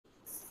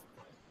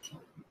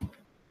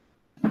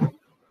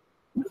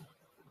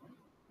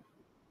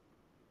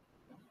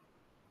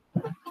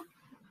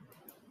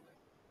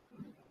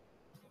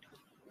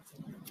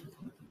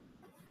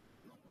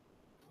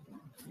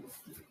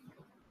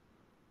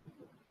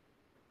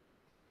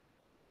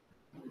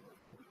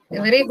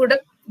A very good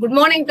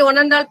morning to one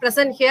and all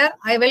present here.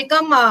 I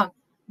welcome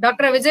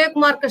Dr.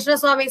 Vijayakumar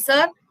K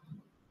sir,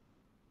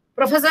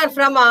 Professor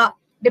from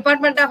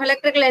Department of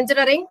Electrical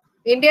Engineering,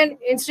 Indian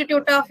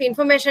Institute of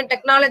Information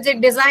Technology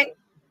Design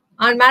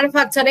and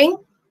Manufacturing.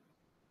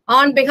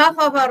 On behalf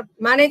of our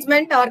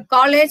management, our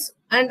college,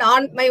 and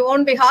on my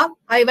own behalf,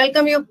 I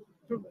welcome you,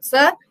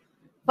 sir,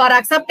 for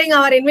accepting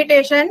our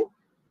invitation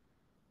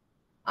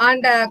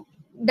and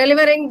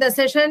delivering the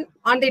session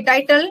on the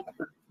title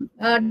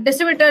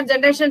Distributed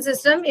Generation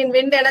System in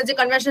Wind Energy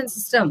Conversion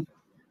System.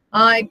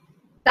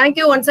 Thank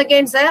you once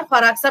again, sir,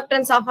 for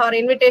acceptance of our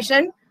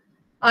invitation.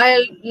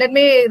 Let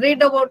me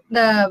read about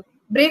the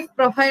brief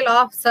profile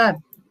of sir.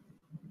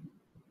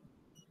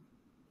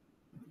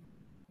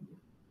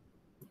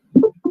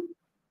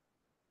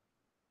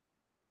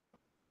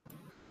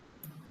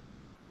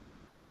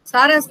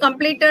 Sir has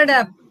completed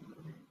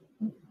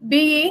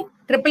BE,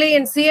 EEE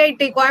in CIT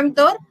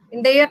Coimbatore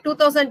in the year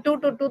 2002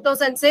 to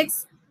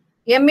 2006,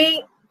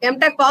 ME,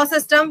 MTech Power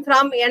System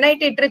from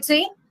NIT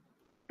Trichy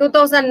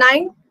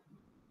 2009,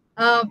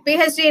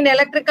 PhD in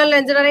Electrical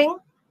Engineering,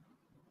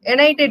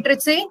 NIT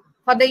Trichy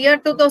for the year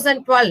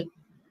 2012.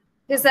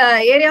 His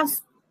area of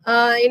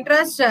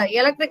interest,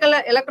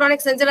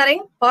 electronics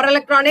engineering, power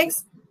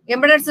electronics,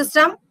 embedded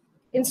system,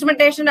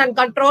 instrumentation and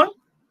control,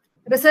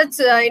 research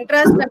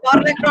interest,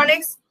 power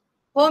electronics,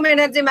 home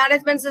energy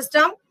management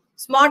system,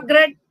 smart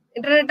grid,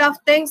 Internet of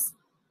Things,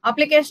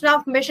 application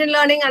of machine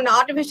learning and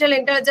artificial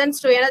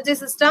intelligence to energy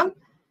system,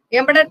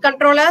 embedded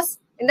controllers,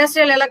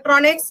 industrial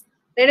electronics,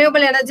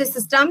 renewable energy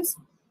systems.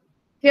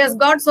 He has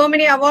got so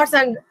many awards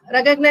and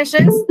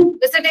recognitions.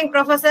 Visiting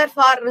professor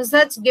for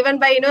research given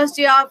by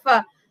University of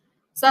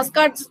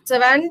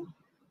Saskatchewan,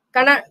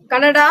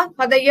 Canada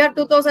for the year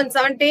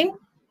 2017.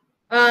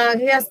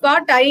 He has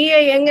got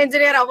IEA Young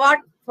Engineer Award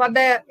for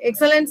the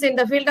excellence in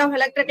the field of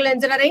electrical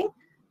engineering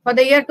for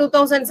the year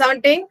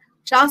 2017.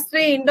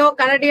 Shastri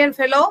Indo-Canadian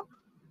Fellow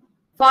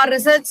for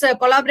research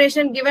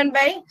collaboration given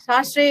by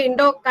Shastri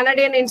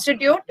Indo-Canadian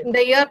Institute in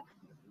the year,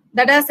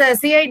 that is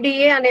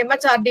CIDA and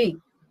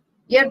MHRD,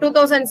 year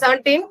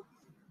 2017.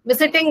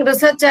 Visiting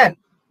researcher,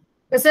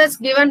 research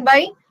given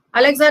by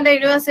Alexander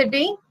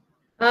University,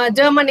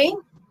 Germany,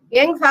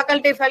 Young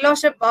Faculty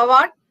Fellowship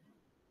Award,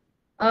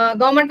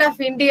 Government of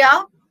India,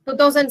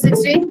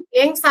 2016,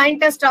 Young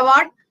Scientist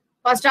Award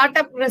for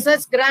Startup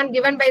Research Grant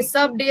given by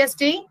SUB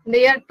DST in the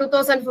year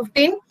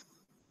 2015,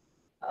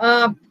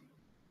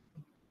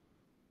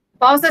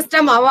 Power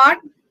System Award,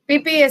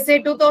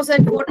 PPSA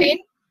 2014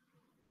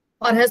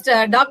 for his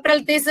doctoral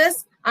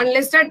thesis and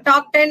listed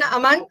top 10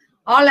 among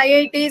all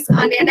IITs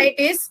and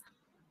NITs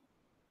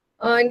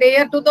in the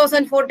year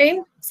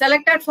 2014,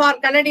 selected for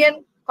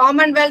Canadian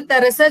Commonwealth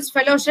Research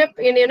Fellowship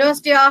in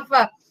University of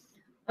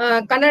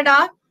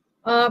Canada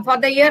for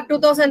the year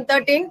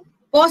 2013,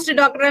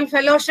 postdoctoral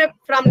fellowship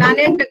from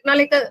Nanyang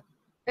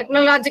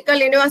Technological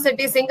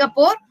University,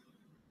 Singapore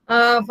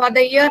for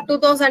the year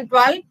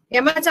 2012,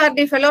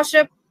 MHRD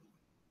fellowship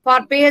for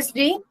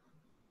PhD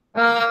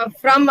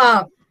from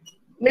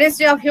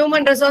Ministry of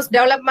Human Resource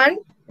Development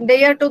in the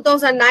year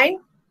 2009,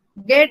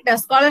 GATE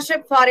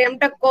scholarship for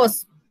MTech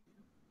course,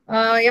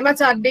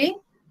 MHRD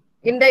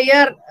in the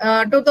year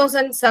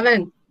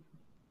 2007.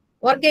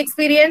 Work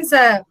experience,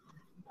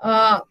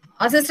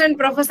 Assistant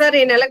Professor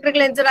in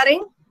Electrical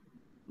Engineering,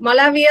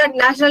 Malavia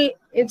National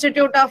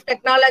Institute of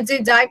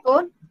Technology,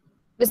 Jaipur.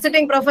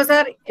 Visiting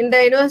Professor in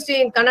the University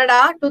in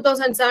Canada,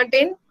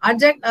 2017.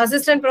 Adjunct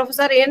Assistant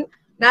Professor in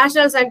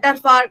National Center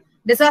for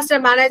Disaster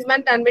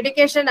Management and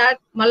Mitigation at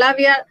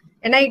Malavia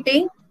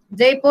NIT,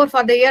 Jaipur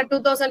for the year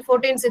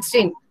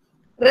 2014-16.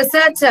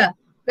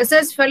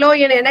 Research Fellow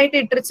in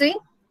NIT Trichy.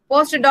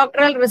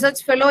 Postdoctoral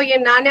Research Fellow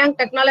in Nanyang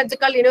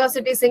Technological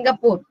University,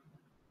 Singapore.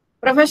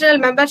 Professional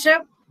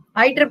membership,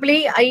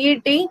 IEEE,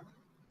 IET,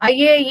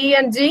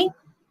 IAENG,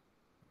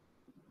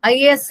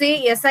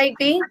 ISC,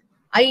 SIT,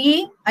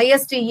 IE,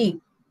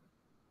 ISTE.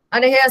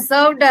 And he has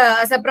served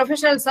as a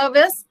professional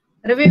service,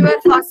 reviewer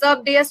for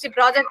SUB DST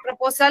project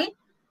proposal,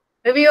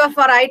 reviewer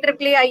for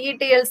IEEE,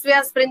 IET,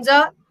 Elsewhere,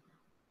 Springer,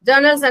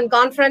 journals and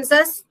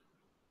conferences.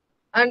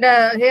 And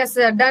he has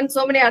done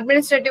so many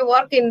administrative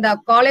work in the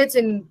college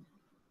in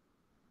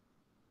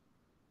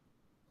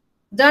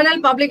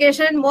journal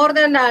publication, more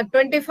than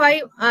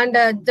 25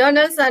 and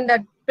journals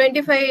and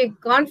 25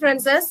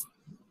 conferences.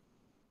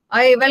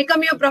 I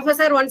welcome you,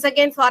 Professor, once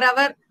again for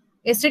our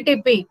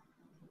STTP.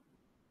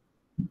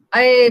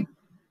 I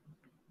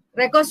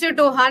request you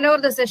to hand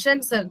over the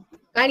session, sir.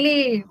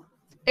 Kindly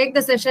take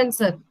the session,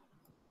 sir.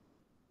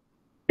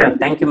 Yeah,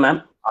 thank you,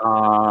 ma'am.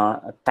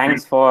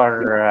 Thanks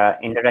for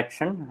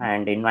introduction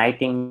and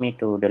inviting me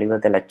to deliver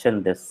the lecture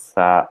in this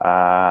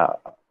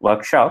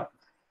workshop.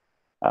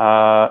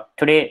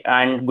 Today,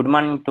 and good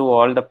morning to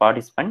all the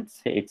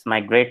participants. It's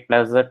my great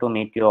pleasure to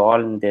meet you all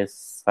in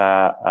this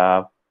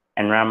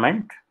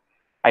environment.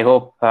 I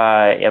hope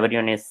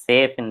everyone is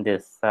safe in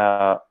this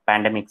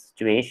pandemic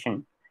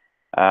situation.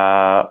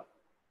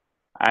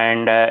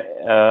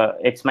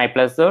 It's my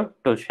pleasure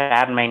to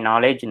share my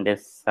knowledge in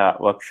this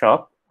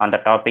workshop on the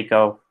topic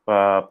of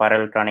power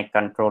electronic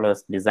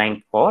controllers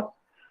designed for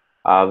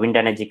wind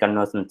energy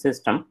conversion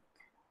system.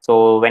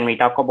 So when we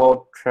talk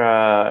about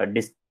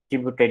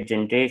distributed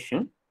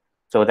generation,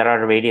 so there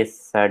are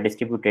various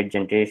distributed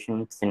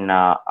generations in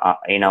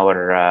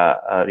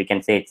our we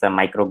can say it's a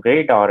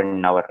microgrid or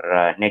in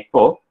our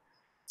network.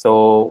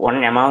 So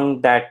one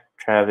among that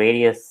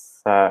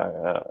various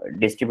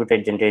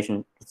distributed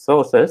generation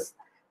sources,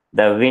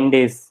 the wind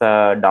is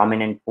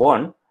dominant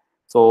one.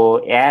 So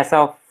as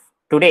of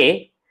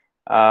today,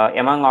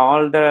 among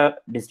all the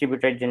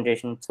distributed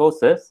generation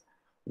sources,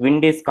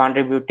 wind is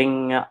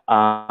contributing.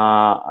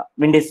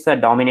 Wind is a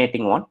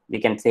dominating one. We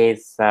can say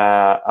it's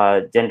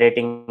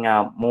generating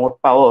more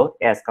power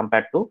as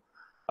compared to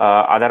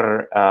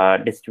other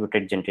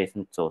distributed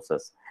generation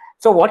sources.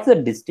 So what's the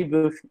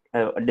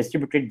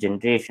distributed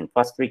generation?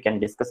 First, we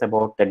can discuss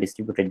about the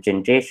distributed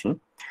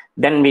generation.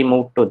 Then we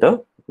move to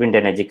the wind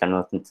energy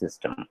conversion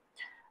system.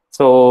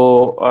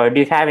 So do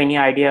you have any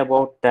idea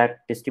about that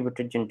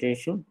distributed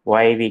generation?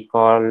 Why we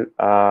call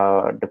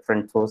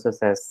different sources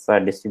as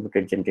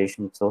distributed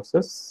generation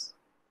sources?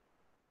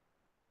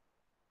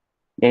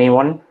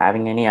 Anyone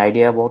having any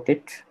idea about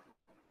it?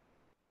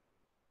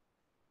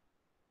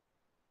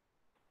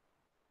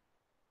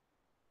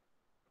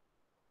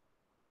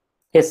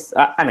 Yes,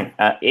 I mean,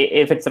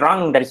 if it's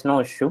wrong, there is no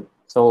issue.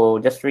 So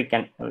just we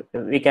can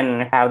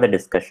have the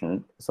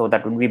discussion. So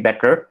that would be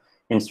better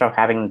instead of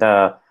having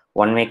the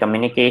one-way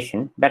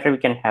communication. Better we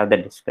can have the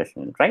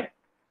discussion, right?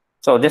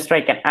 So just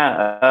you can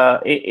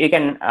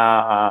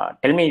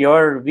tell me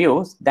your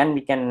views, then we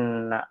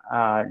can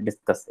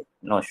discuss it.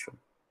 No issue.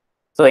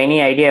 So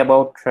any idea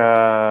about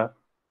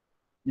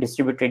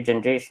distributed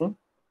generation?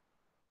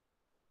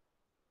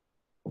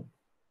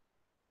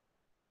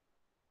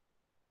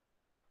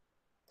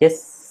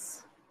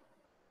 Yes.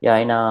 Yeah,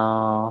 I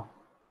know.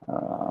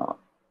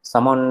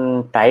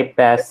 Someone typed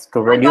as to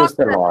reduce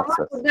the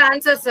losses. The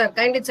answer, sir.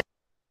 Kindly check.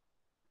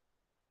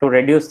 To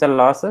reduce the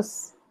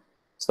losses.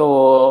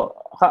 So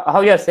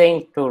how you are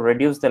saying to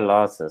reduce the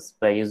losses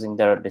by using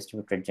the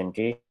distributed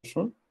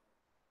generation?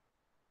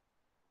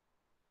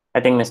 I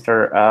think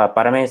Mr.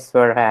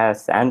 Parameswar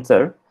has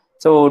answered.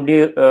 So do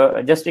you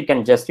you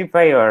can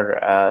justify your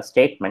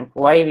statement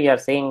why we are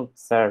saying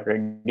it's a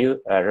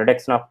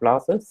reduction of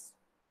losses?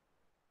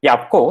 Yeah,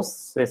 of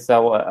course, it's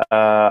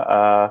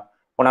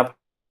one of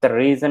the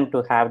reason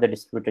to have the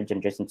distributed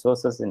generation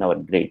sources in our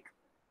grid.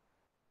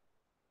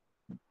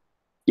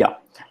 Yeah,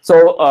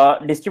 so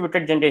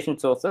distributed generation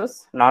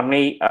sources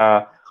normally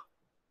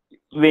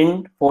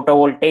wind,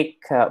 photovoltaic,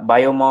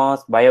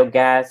 biomass,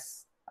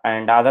 biogas,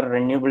 and other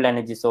renewable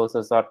energy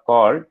sources are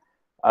called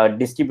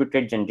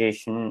distributed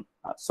generation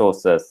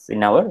sources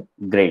in our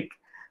grid.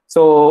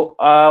 So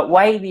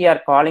why we are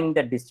calling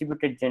the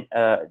distributed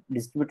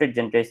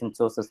generation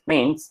sources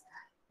means,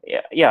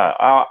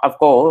 of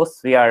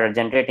course, we are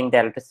generating the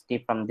electricity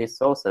from these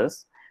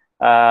sources,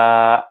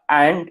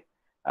 and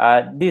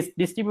these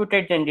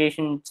distributed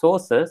generation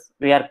sources,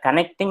 we are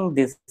connecting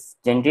these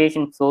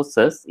generation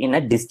sources in a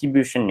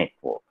distribution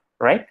network,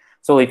 right?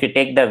 So if you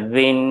take the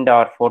wind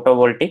or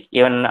photovoltaic,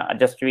 even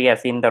just we have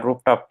seen the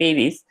rooftop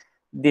PVs,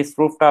 this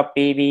rooftop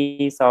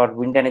PVs or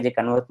wind energy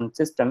conversion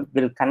system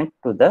will connect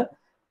to the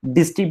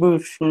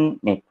distribution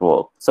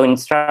network. So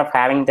instead of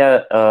having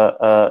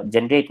the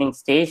generating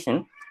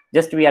station,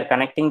 just we are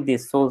connecting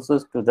these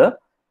sources to the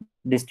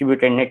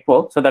distributed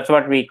network. So that's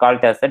what we call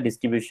it as a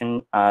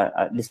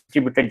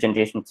distributed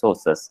generation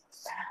sources.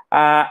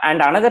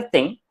 And another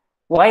thing,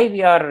 why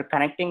we are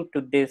connecting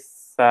to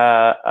this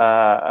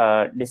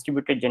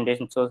distributed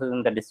generation sources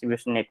in the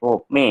distribution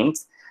network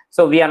means,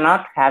 so we are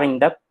not having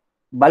the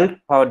bulk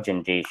power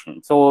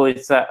generation. So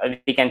it's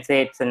we can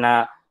say it's in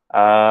a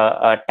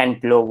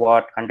 10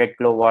 kilowatt, 100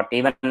 kilowatt,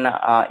 even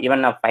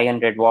a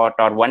 500 watt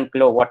or 1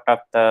 kilowatt of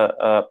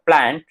the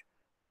plant,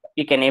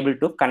 you can able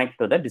to connect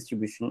to the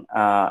distribution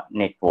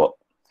network.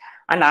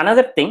 And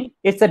another thing,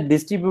 it's a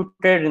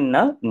distributed in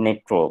a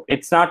network.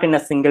 It's not in a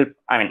single,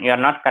 I mean, you are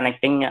not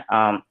connecting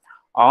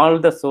all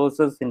the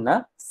sources in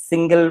a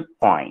single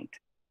point.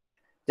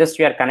 Just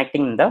you are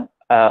connecting the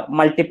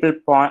multiple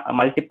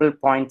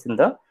points in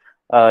the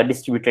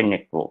distributed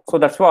network. So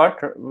that's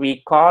what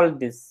we call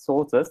these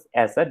sources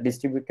as a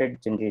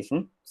distributed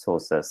generation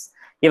sources.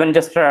 Even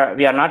just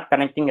we are not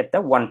connecting at the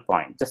one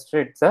point, just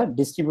it's a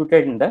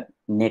distributed in the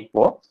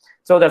network.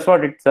 So that's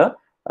what it's a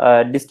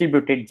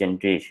distributed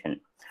generation.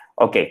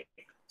 Okay,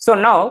 so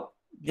now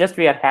just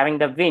we are having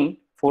the wind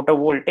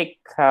photovoltaic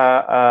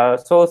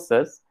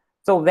sources.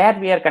 So where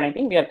we are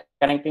connecting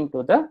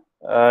to the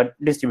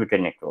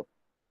distributed network.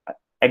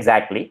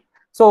 Exactly.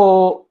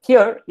 So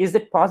here, is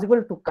it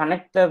possible to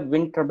connect the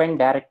wind turbine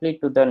directly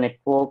to the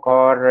network,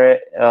 or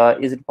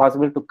is it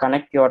possible to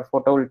connect your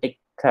photovoltaic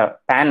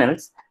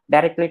panels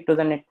directly to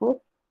the network?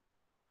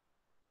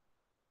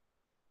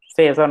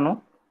 Say yes or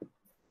no.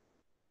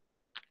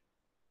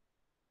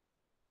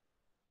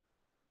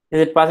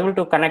 Is it possible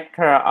to connect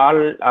all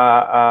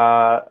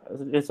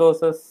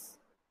resources?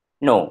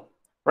 No.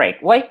 Right.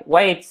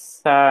 Why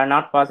it's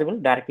not possible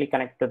directly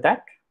connect to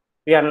that?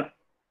 We are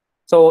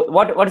So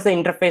what is the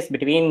interface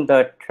between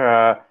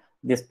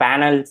these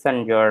panels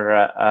and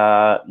your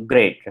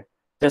grid?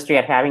 Just we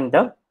are having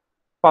the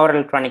power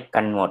electronic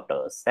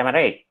converters. Am I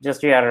right?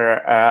 Just you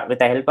are with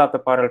the help of the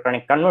power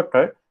electronic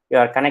converter, you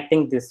are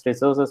connecting these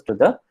resources to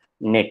the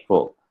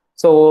network.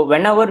 So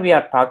whenever we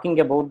are talking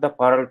about the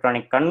power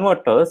electronic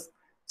converters,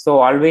 so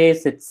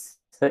always it's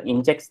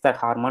injects the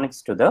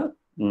harmonics to the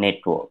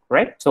network,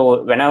 right?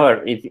 So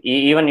whenever,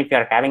 even if you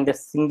are having the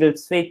single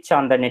switch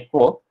on the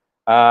network,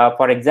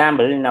 for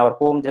example, in our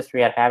home, just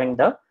we are having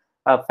the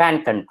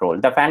fan control.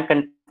 The fan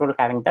control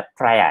having the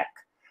triac.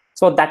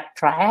 So that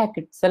triac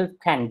itself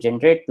can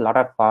generate a lot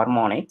of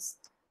harmonics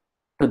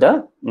to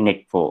the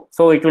network.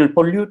 So it will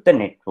pollute the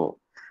network.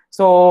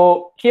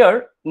 So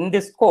here in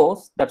this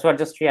course, that's what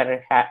just we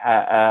are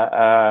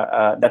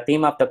the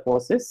theme of the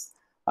course is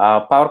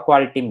power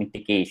quality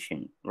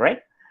mitigation, right?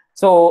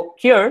 So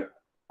here,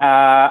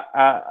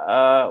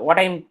 what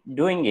I'm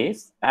doing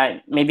is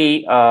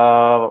maybe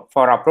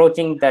for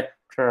approaching that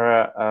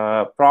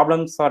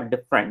problems are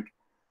different.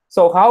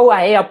 So how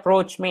I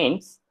approach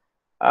means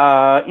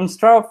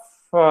instead of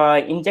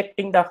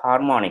injecting the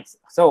harmonics.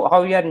 So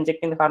how we are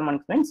injecting the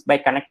harmonics means by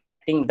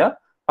connecting the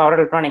power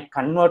electronic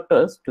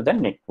converters to the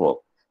network.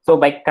 So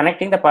by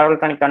connecting the power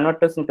electronic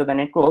converters into the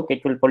network,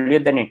 it will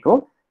pollute the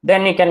network.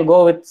 Then you can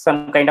go with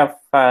some kind of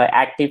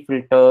active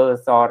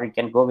filters, or you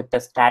can go with the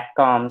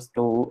StatComs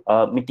to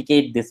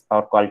mitigate this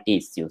power quality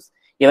issues.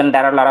 Even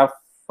there are a lot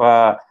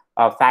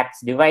of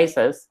fax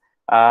devices.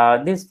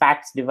 These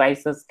fax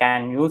devices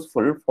can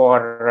useful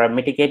for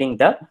mitigating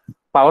the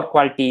power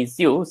quality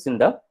issues in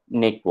the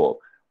network,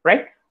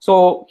 right?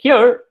 So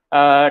here,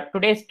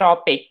 today's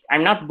topic,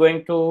 I'm not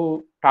going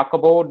to talk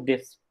about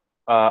this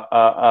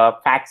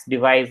fax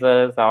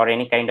devices or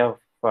any kind of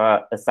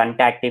shunt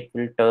active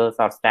filters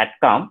or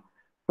StatCom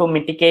to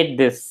mitigate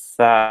this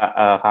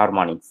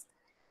harmonics.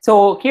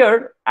 So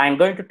here, I'm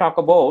going to talk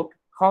about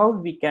how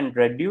we can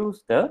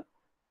reduce the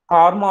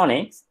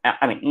harmonics,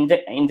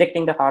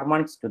 injecting the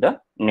harmonics to the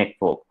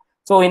network.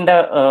 So in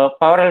the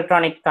power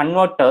electronic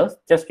converters,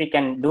 just we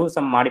can do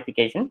some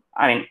modification.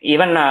 I mean,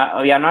 even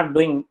we are not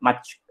doing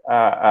much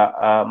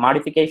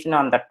modification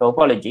on the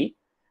topology.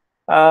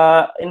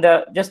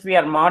 Just we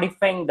are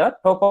modifying the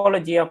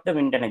topology of the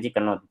wind energy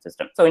conversion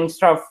system. So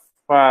instead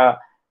of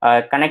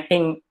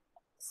connecting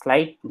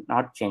slide,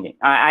 not changing.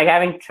 I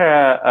haven't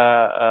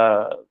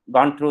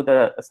gone through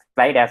the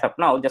slide as of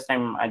now. Just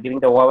I'm giving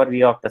the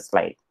overview of the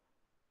slide.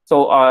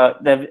 So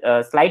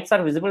the slides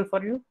are visible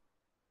for you.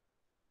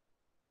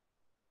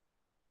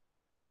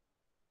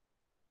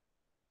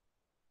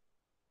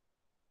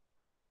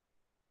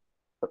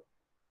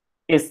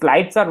 Is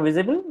slides are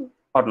visible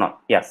or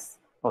not? Yes.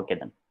 Okay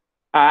then.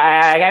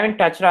 I haven't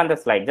touched on the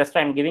slide. Just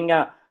I'm giving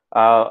a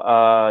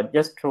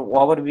just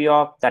overview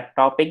of that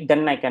topic.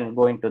 Then I can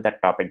go into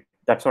that topic.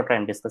 That's what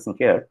I'm discussing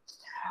here.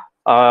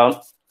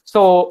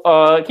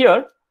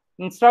 Here,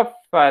 instead of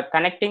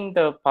connecting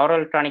the power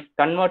electronic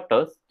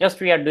converters, just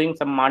we are doing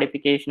some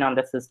modification on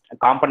the system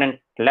component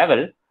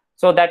level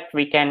so that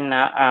we can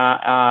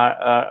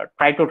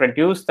try to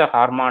reduce the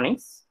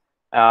harmonics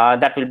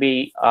that will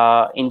be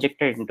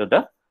injected into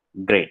the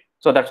grid.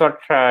 So that's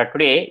what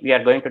today we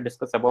are going to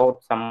discuss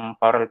about some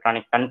power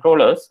electronic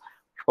controllers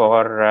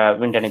for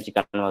wind energy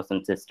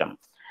conversion system.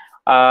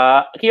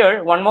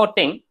 Here, one more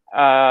thing.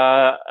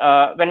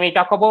 When we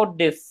talk about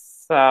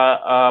this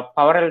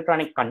power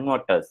electronic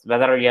converters,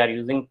 whether we are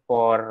using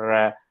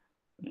for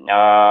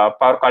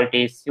power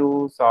quality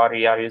issues, or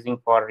we are using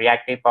for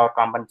reactive power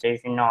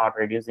compensation, or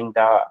reducing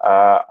the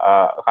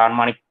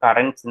harmonic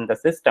currents in the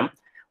system,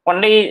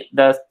 only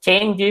the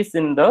changes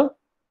in the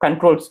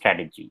control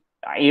strategy.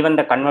 Even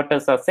the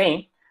converters are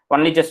saying,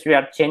 only just we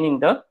are changing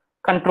the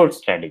control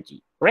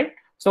strategy, right?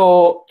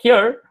 So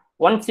here,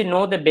 once you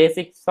know the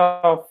basics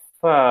of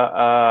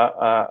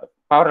power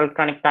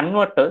electronic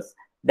converters,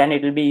 then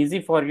it will be easy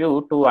for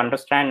you to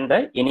understand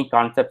any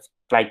concepts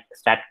like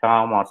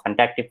StatCom or shunt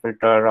active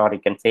filter, or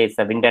you can say it's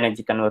a wind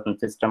energy conversion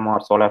system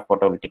or solar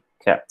photovoltaic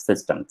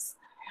systems.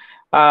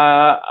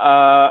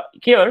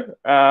 Here,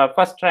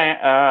 first,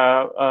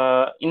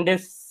 in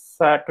this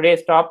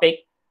today's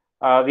topic,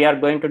 we are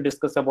going to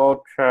discuss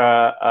about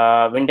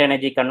wind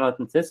energy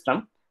conversion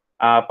system,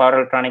 power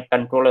electronic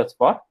controllers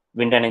for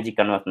wind energy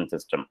conversion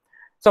system.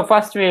 So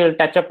first, we will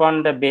touch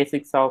upon the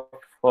basics of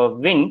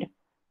wind.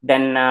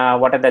 Then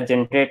what are the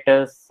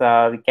generators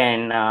we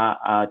can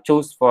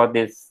choose for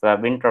this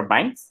wind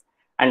turbines,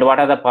 and what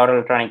are the power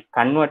electronic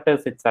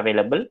converters it's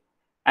available,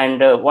 and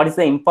what is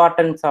the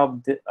importance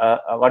of the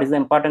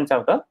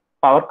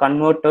power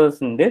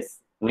converters in this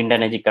wind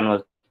energy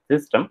conversion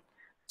system.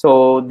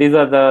 So these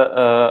are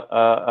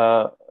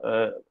the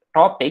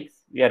topics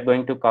we are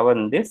going to cover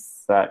in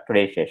this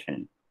today's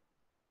session.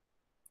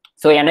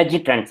 So energy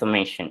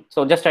transformation.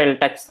 So just I will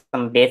touch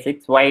some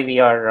basics why we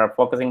are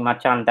focusing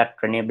much on that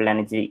renewable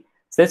energy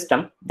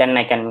system. Then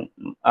I can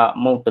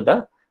move to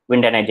the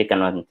wind energy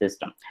conversion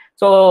system.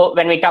 So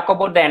when we talk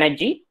about the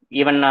energy,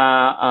 even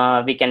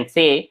we can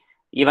say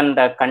even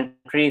the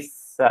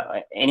countries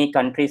any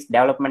country's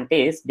development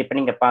is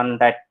depending upon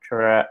that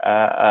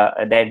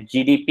their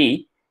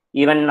GDP.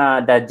 Even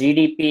the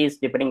GDP is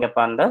depending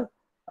upon the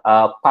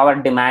power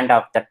demand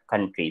of that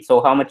country.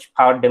 So how much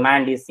power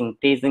demand is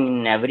increasing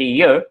in every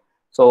year,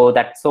 so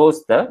that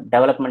shows the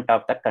development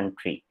of the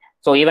country.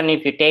 So even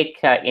if you take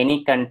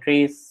any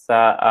country's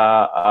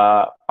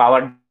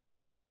power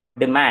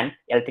demand,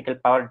 electrical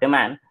power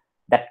demand,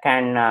 that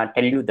can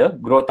tell you the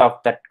growth of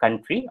that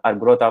country or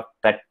growth of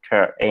that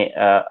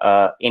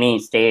any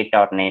state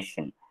or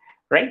nation,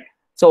 right?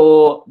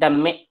 So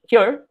the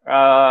here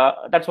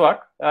that's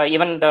what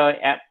even the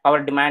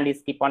power demand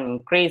is keep on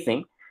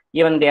increasing.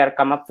 Even they are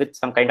come up with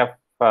some kind of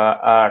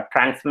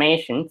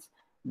transformations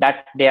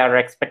that they are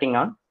expecting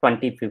on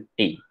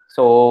 2050.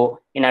 So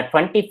in a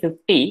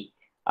 2050,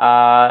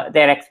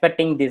 they're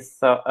expecting these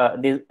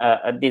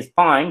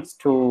points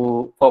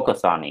to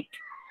focus on it.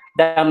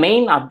 The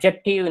main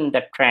objective in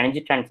the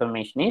energy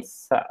transformation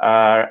is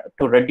to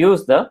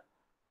reduce the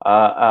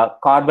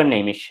carbon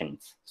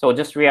emissions. So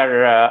just we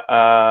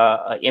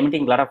are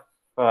emitting a lot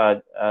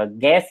of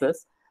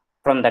gases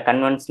from the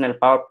conventional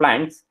power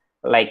plants,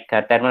 like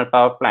thermal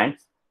power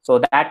plants. So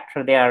that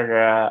they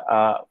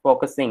are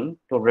focusing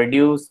to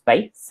reduce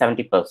by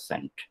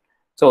 70%.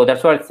 So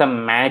that's what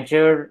some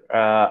major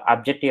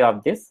objective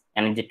of this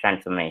energy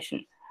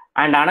transformation.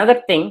 And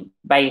another thing,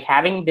 by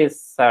having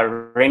this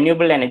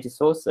renewable energy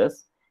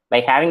sources,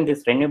 you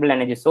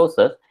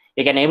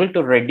can able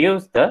to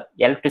reduce the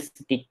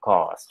electricity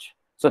cost.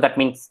 So that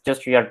means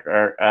just we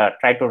are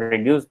try to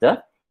reduce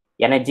the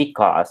energy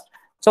cost.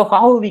 So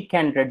how we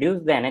can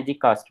reduce the energy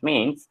cost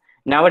means,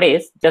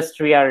 nowadays just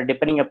we are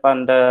depending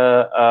upon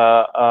the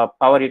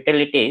power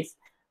utilities.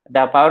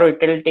 The power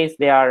utilities,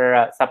 they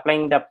are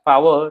supplying the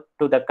power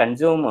to the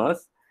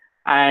consumers,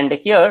 and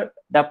here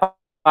the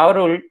power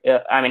will,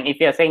 I mean, if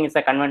you are saying it's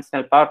a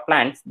conventional power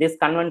plants, these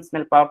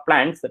conventional power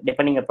plants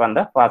depending upon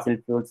the fossil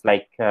fuels,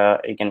 like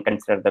you can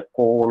consider the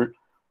coal,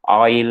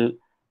 oil.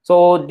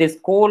 So this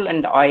coal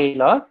and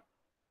oil are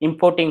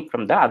importing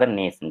from the other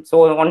nations.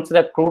 So once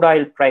the crude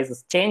oil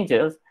prices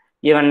changes,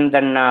 even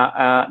then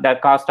the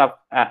cost of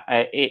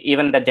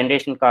even the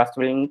generation cost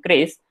will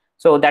increase.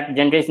 So that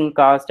generation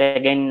cost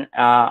again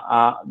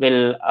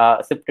will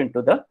shift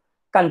into the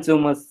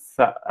consumers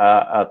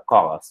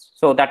cost.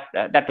 So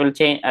that will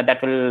change,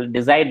 that will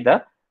decide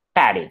the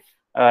tariff,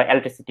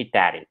 electricity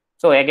tariff.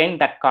 So again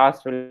that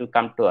cost will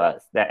come to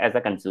us as a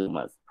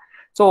consumers.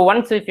 So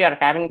once if you are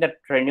having that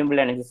renewable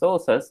energy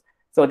sources,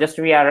 so just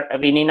we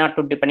need not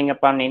to depending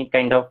upon any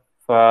kind of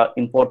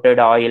imported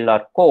oil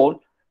or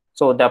coal.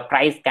 So the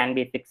price can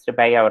be fixed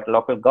by our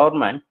local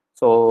government.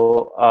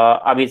 So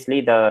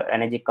obviously the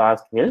energy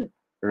cost will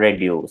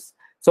reduce.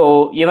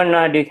 So even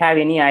do you have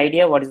any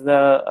idea what is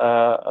the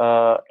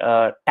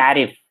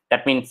tariff?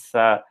 That means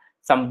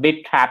some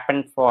bit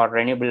happened for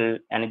renewable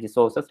energy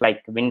sources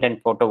like wind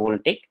and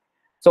photovoltaic.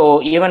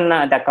 So even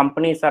the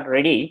companies are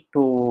ready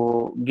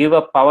to give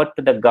a power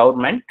to the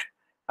government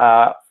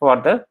for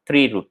the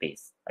 3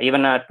 rupees.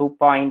 Even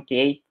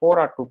 2.84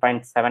 or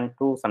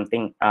 2.72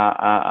 something.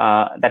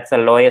 That's the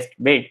lowest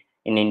bid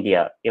in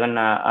India. Even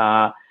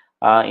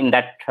in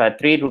that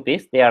 3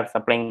 rupees, they are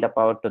supplying the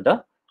power to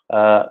the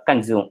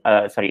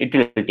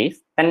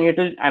utilities. Then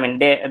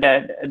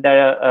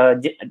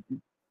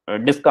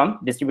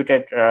DISCOM,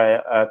 distributed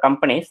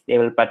companies, they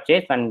will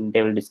purchase and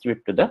they will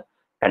distribute to the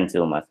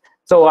consumers.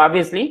 So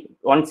obviously,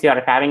 once you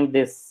are having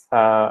this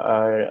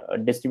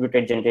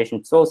distributed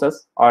generation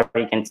sources, or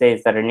you can say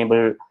it's a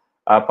renewable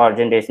power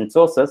generation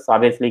sources,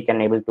 obviously you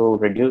can able to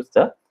reduce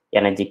the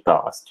energy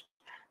cost.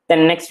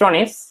 Then next one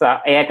is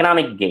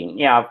economic gain.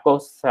 Yeah, of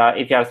course,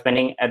 if you are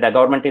spending, the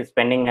government is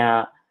spending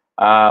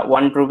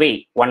 1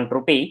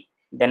 rupee,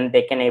 then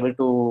they can able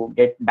to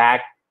get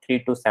back 3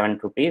 to 7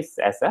 rupees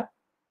as a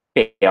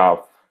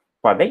payoff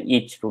for the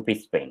each rupee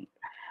spent.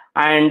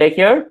 And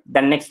here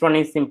the next one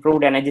is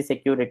improved energy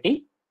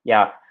security.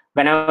 Yeah,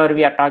 whenever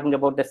we are talking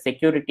about the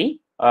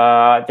security,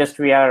 just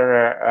we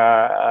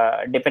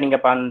are depending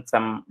upon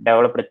some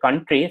developed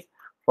countries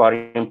for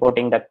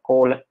importing the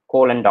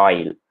coal and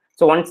oil.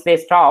 So once they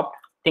stop,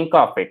 think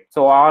of it.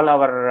 So all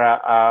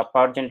our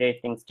power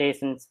generating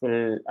stations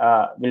will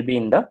be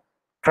in the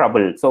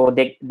trouble. So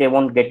they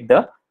won't get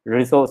the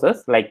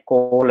resources like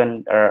coal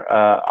and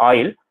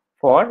oil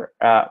for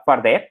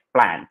their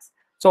plants.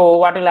 So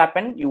what will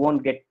happen? You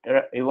won't get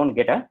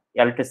a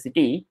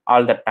electricity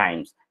all the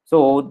times.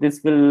 So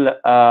this will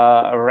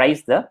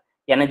raise the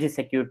energy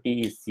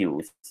security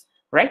issues,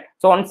 right?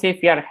 So once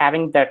if you are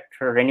having that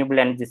renewable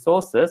energy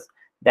sources,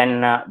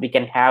 then we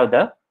can have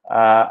the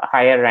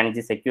higher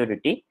energy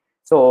security.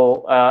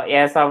 So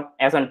as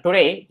on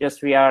today,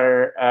 just we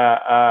are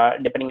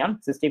depending on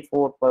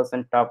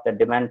 64% of the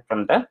demand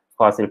from the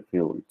fossil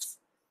fuels.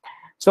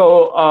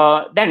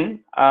 So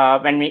then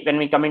when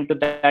we come into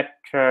that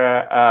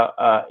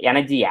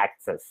energy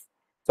access,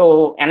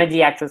 so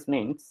energy access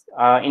means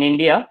in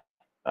India,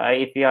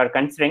 if you are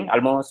considering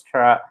almost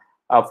 4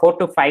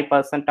 to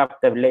 5% of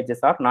the villages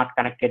are not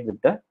connected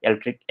with the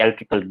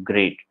electrical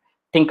grid.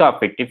 Think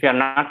of it. If you are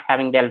not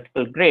having the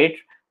electrical grid,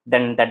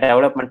 then the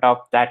development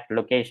of that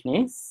location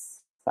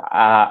is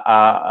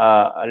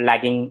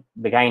lagging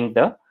behind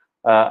the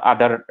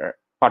other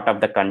part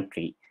of the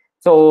country.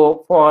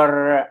 So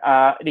for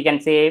we can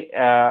say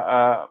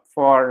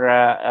for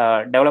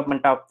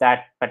development of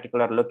that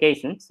particular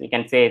locations, we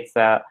can say it's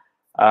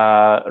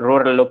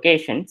rural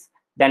locations.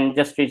 Then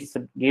just to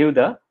give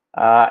the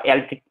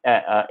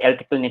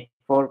electrical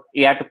network,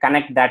 you have to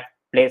connect that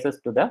places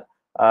to the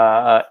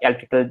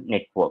electrical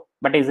network.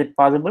 But is it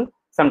possible?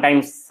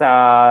 Sometimes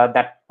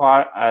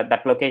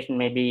that location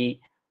may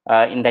be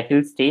in the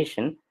hill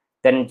station.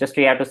 Then just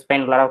we have to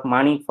spend a lot of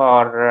money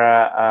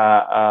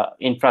for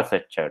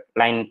infrastructure,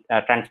 line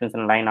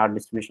transmission line or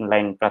distribution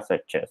line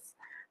infrastructures.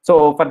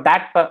 So for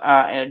that for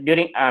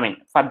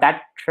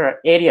that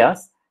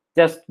areas,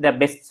 just the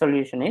best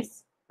solution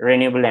is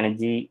renewable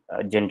energy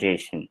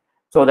generation.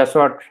 So that's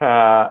what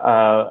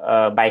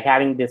by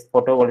having this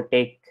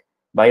photovoltaic,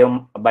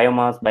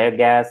 biomass,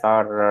 biogas,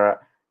 or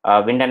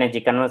wind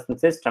energy conversion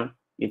system,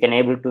 you can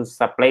able to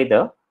supply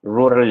the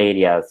rural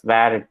areas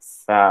where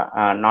it's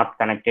not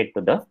connected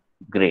to the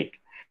grid.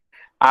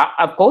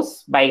 Of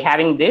course, by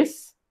having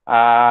this,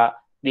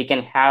 we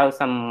can have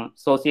some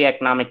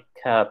socioeconomic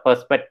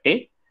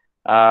perspective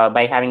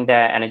by having the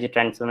energy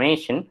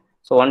transformation.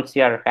 So once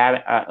you are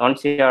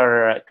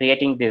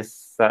creating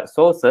these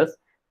sources,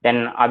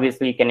 then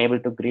obviously you can able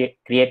to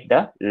create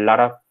the lot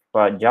of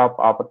job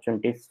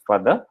opportunities for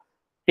the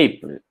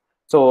people.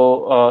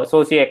 So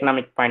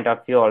socioeconomic point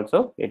of view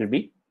also it will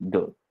be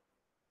good.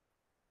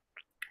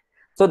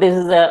 So this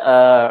is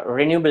a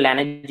renewable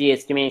energy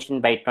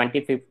estimation by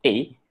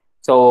 2050.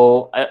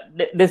 So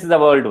this is a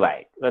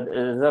worldwide. This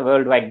is a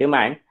worldwide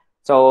demand.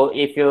 So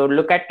if you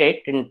look at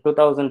it in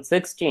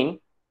 2016,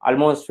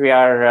 almost we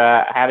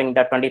are having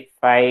the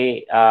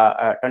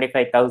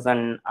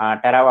 25,000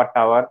 terawatt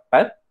hour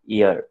per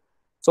year.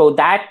 So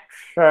that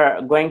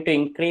going to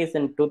increase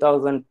in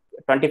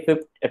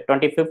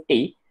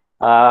 2050.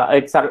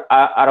 It's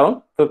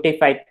around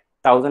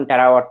 55,000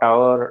 terawatt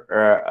hour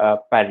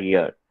per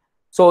year.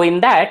 So in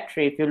that,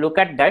 if you look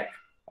at that,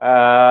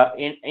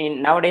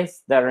 in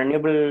nowadays the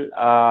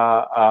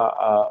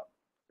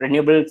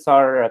renewables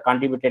are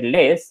contributed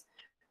less,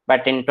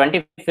 but in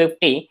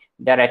 2050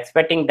 they are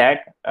expecting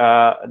that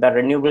the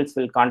renewables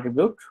will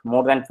contribute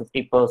more than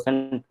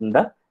 50% in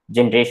the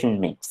generation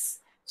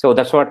mix. So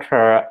that's what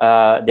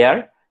they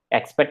are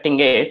expecting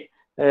it.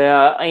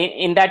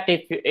 In that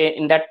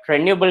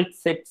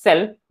renewables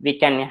itself, we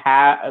can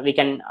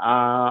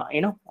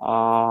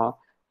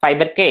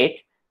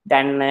fabricate.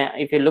 Then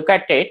if you look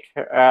at it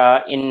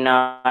in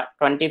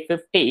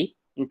 2050,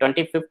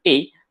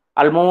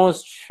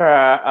 almost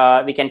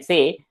we can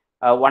say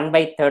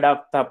 1/3 of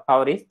the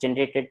power is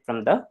generated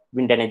from the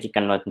wind energy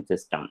conversion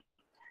system.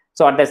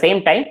 So at the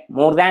same time,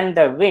 more than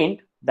the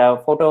wind, the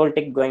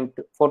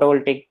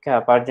photovoltaic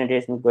power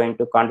generation is going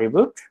to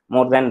contribute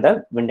more than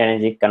the wind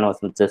energy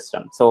conversion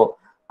system. So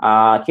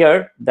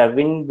here the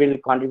wind will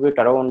contribute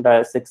around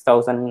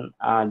 6,000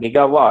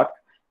 gigawatt.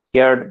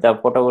 Here the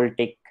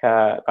photovoltaic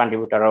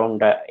contribute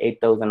around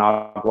 8,000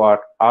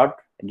 odd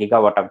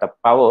gigawatt of the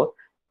power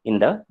in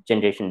the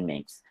generation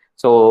mix.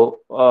 So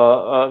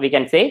we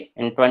can say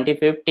in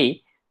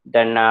 2050,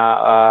 then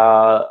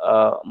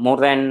more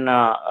than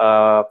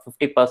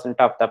 50%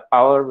 of the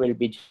power will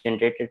be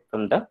generated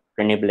from the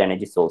renewable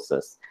energy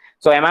sources.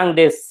 So among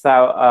these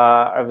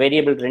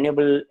variable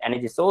renewable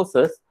energy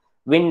sources,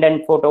 wind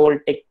and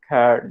photovoltaic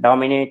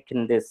dominate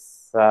in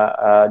this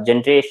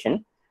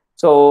generation.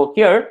 So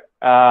here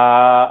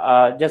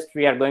just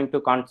we are going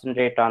to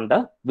concentrate on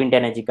the wind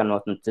energy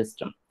conversion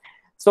system.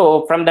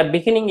 So from the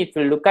beginning, if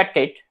you look at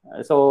it,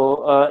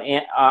 so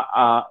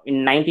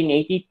in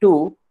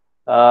 1982,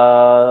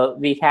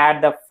 we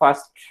had the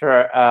first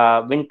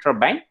wind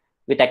turbine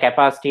with a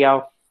capacity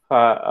of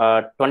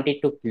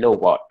 22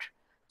 kilowatt.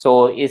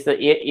 So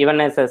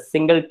even as a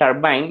single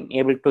turbine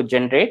able to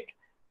generate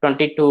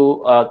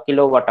 22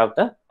 kilowatt of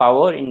the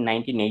power in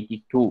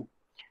 1982.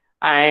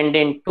 And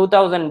in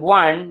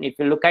 2001, if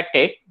you look at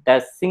it, the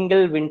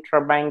single wind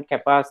turbine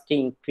capacity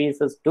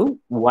increases to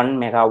 1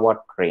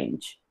 megawatt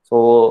range.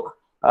 So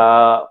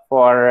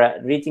for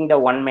reaching the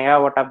 1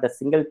 megawatt of the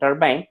single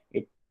turbine,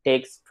 it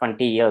takes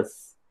 20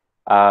 years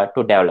to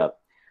develop.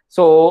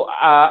 So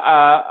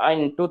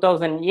in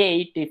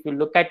 2008, if you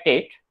look at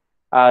it,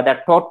 the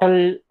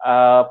total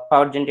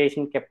power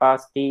generation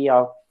capacity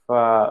of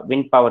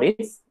wind power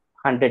is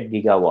 100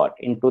 gigawatt.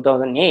 In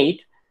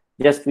 2008,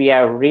 just we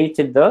have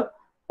reached the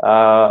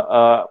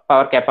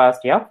power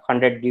capacity of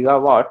 100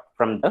 gigawatt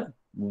from the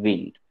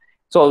wind.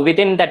 So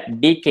within that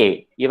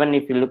decade, even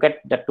if you look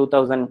at the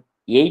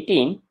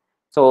 2018,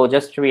 so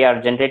just we are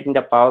generating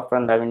the power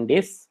from the wind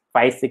is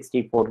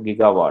 564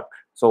 gigawatt.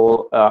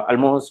 So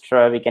almost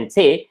we can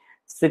say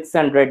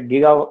 600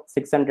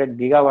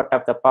 gigawatt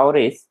of the power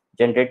is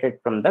generated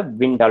from the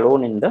wind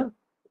alone in the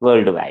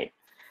worldwide.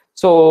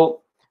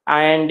 So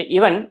and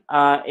even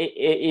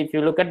if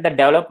you look at the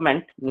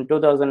development in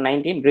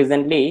 2019,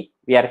 recently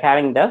we are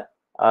having the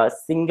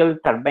single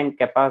turbine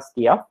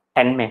capacity of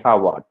 10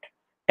 megawatt.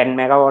 10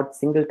 megawatt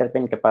single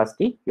turbine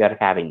capacity we are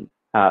having.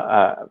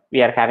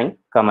 we are having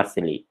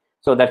commercially.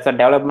 So that's a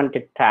development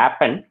it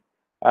happened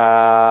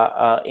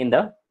in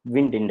the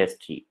wind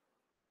industry.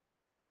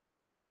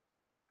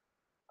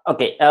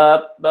 Okay,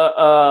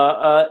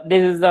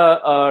 this is the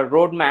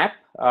roadmap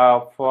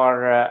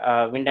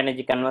for wind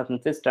energy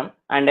conversion system,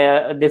 and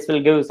this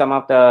will give some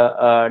of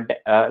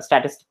the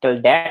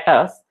statistical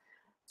data.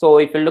 So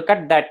if you look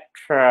at that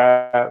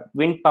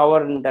wind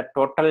power in the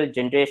total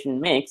generation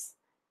mix,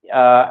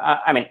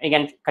 I mean,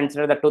 again,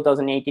 consider the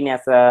 2018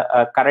 as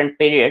a current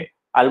period.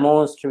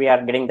 Almost we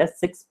are getting the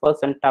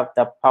 6% of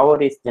the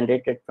power is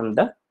generated from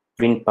the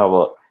wind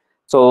power.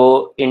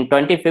 So in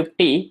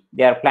 2050,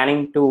 they are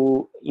planning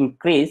to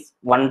increase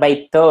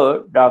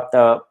 1/3 of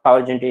the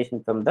power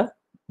generation from the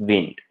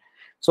wind.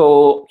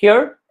 So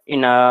here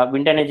in a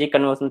wind energy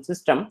conversion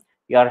system,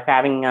 you are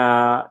having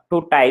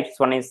two types.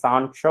 One is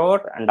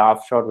onshore and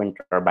offshore wind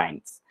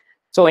turbines.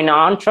 So in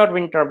onshore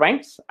wind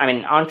turbines, I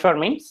mean, onshore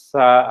means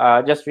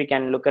just we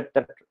can look at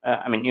the,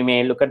 I mean, you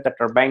may look at the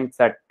turbines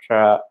that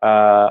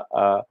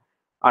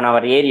on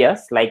our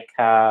areas, like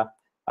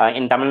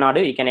in Tamil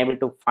Nadu, you can able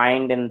to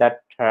find in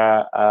that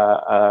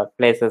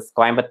places,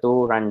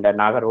 Coimbatore and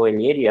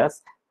Nagarkoil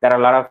areas, there are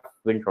a lot of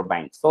wind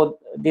turbines. So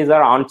these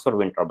are onshore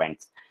wind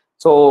turbines.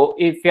 So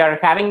if you are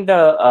having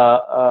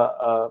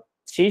the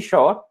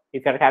seashore,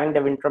 if you are having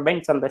the wind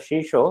turbines on the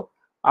seashore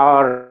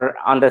or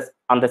on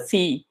the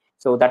sea,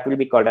 so that will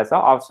be called as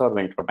offshore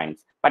wind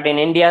turbines. But in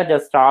India,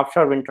 just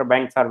offshore wind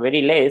turbines are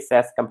very less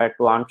as compared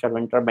to onshore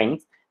wind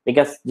turbines,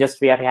 because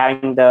just we are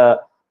having the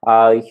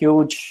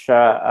huge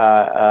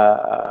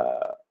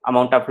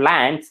amount of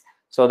lands.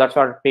 So that's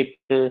what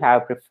people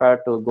have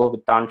preferred to go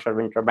with onshore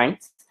wind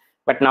turbines.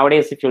 But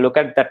nowadays, if you look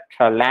at that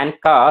land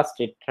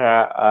cost, it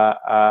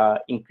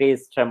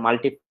increased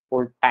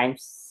multiple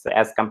times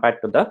as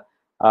compared to the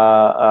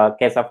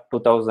case of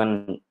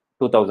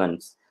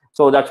 2000s.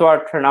 So that's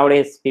what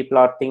nowadays people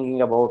are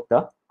thinking about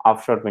the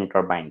offshore wind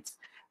turbines.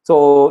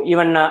 So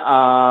even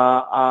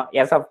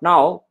as of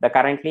now,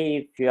 currently,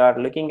 if you are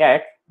looking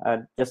at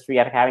just we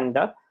are having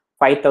the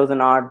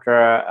 5,000 odd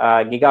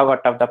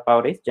gigawatt of the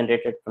power is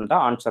generated from the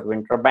onshore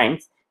wind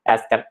turbines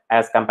as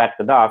compared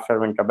to the offshore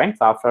wind turbines.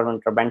 Offshore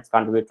wind turbines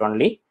contribute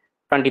only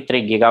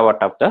 23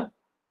 gigawatt of the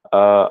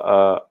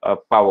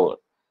power.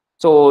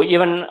 So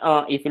even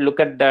if you look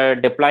at the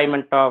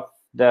deployment of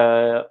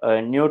the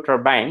new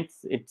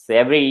turbines, it's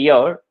every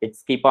year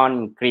it's keep on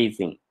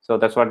increasing. So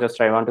that's what just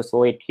I want to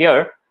show it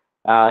here.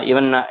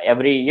 Even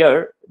every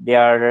year they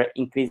are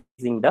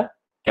increasing the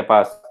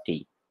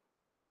capacity.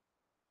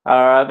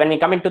 When we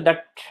come into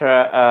that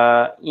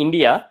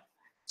India,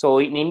 so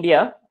in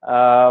India,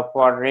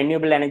 for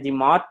renewable energy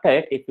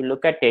market, if you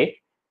look at it,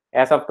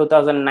 as of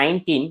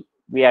 2019,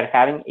 we are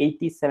having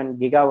 87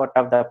 gigawatt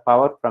of the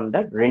power from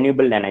the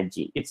renewable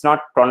energy. It's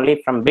not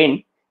only from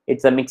wind,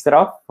 it's a mixture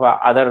of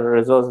other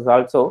resources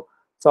also.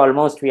 So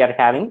almost we are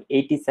having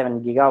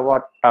 87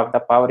 gigawatt of the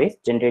power is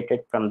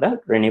generated from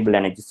the renewable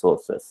energy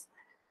sources.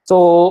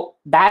 So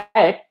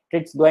that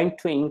it's going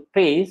to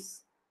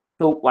increase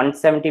to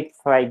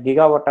 175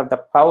 gigawatt of the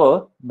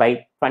power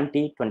by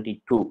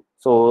 2022.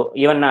 So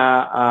even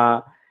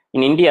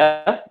in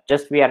India,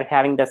 just we are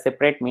having the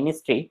separate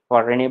ministry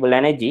for renewable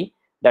energy.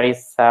 There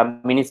is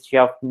Ministry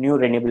of New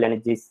Renewable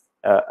Energies,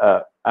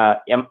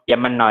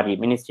 MNRE,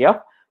 Ministry of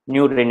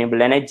New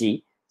Renewable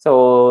Energy.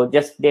 So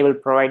just they will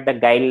provide the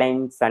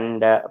guidelines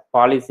and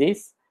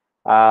policies.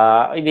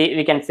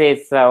 We can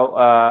say so.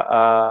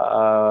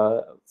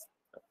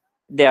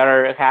 They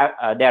are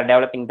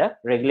developing the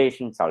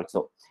regulations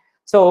also.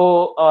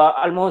 So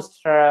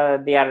almost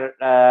they are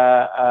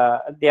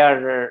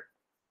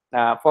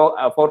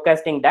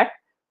forecasting that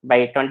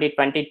by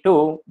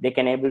 2022 they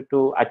can able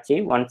to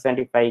achieve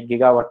 175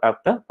 gigawatt of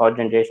the power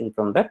generation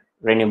from the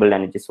renewable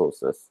energy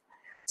sources.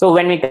 So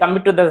when we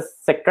come to the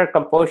sector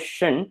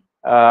composition,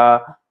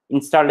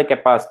 installed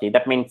capacity,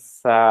 that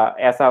means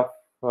as of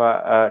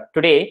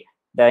today,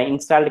 the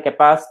installed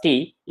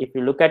capacity, if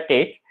you look at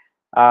it,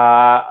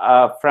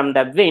 from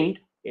the wind,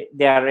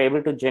 they are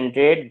able to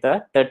generate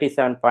the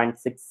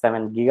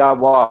 37.67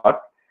 gigawatt,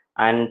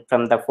 and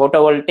from the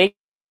photovoltaic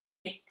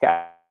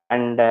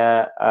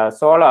and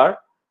solar,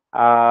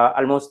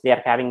 almost they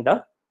are having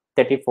the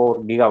 34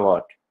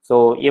 gigawatt.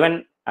 So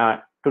even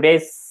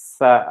today's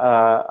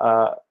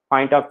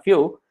point of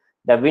view,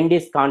 the wind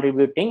is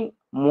contributing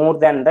more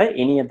than the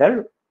any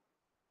other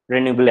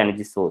renewable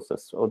energy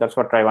sources. So that's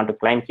what I want to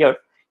claim here.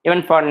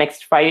 Even for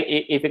next 5,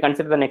 if you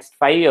consider the next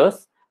 5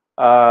 years,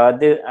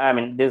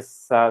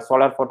 this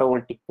solar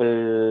photovoltaic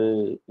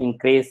will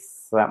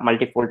increase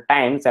multiple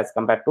times as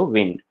compared to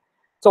wind.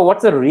 So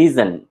what's the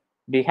reason?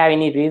 Do you have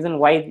any reason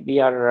why we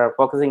are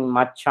focusing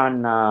much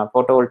on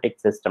photovoltaic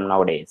system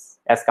nowadays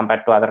as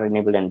compared to other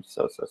renewable energy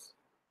sources?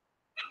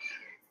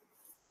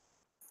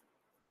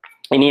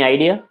 Any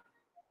idea?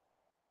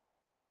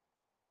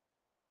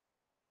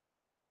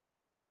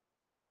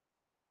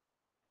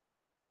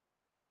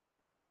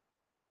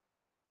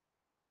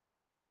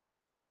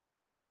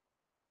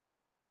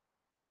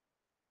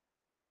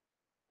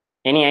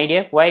 Any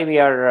idea why we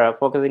are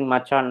focusing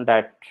much on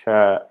that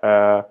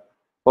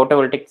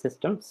photovoltaic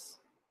systems?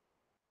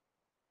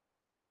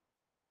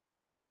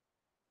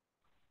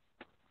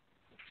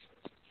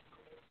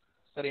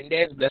 Sir,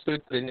 India is blessed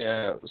with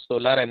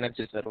solar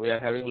energy, sir. We are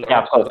having a lot Yeah,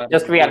 of of course. solar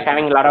Just we are energy.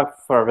 having a lot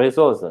of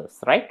resources,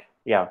 right?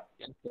 Yeah.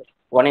 Yes, sir.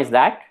 One is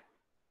that,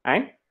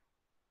 and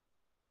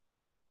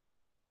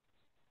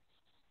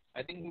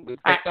I think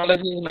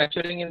technology is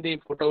maturing in the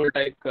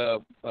photovoltaic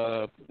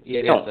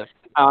area, no. sir.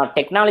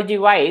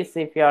 Technology-wise,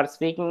 if you are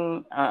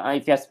speaking,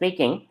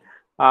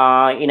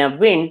 in a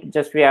wind,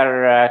 just we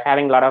are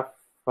having a lot of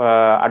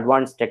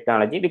advanced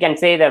technology. We can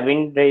say the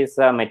wind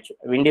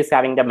is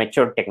having the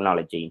mature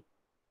technology.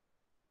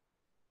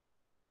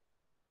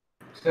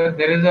 Sir,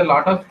 there is a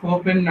lot of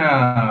scope in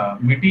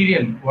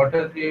material. What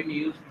is being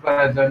used for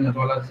as a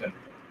solar cell?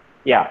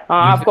 Yeah,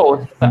 of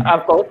course.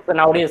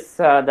 Nowadays,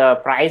 the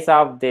price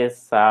of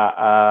this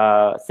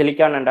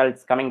silicon and all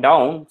is coming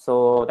down,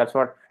 so that's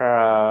what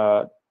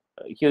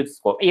huge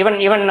scope. Even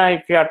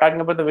if you are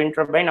talking about the wind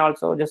turbine,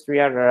 also just we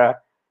are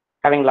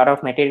having a lot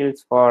of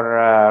materials for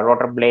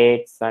rotor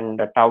blades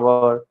and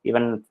tower,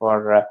 even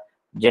for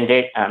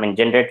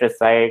generator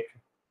side.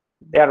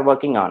 They are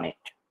working on it.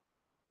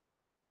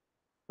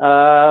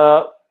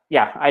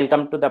 Yeah, I'll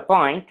come to the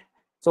point.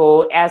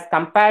 So as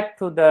compared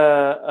to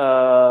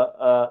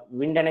the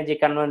wind energy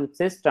conversion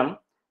system,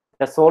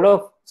 the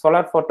solar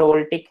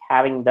photovoltaic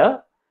having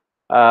the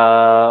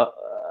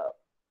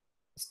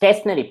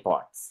stationary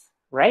parts,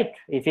 right?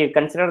 If you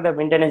consider the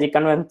wind energy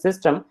conversion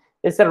system,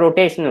 it's a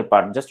rotational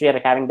part. Just we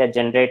are having the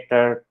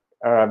generator,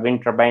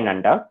 wind turbine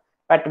and all.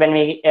 But when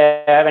we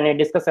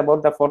discuss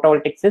about the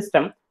photovoltaic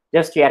system,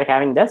 just we are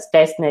having the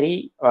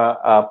stationary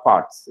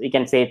parts. We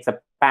can say it's a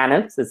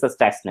panels, it's a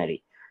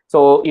stationary.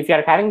 So if you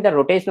are having the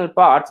rotational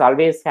parts,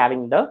 always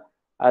having the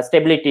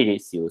stability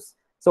issues.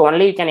 So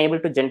only you can able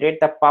to generate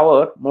the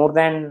power more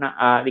than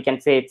we can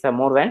say it's a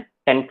more than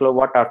 10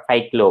 kilowatt or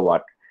 5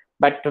 kilowatt.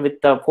 But with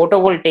the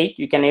photovoltaic,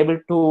 you can able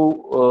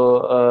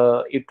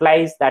to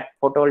utilize that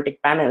photovoltaic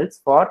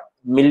panels for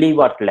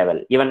milliwatt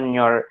level, even in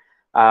your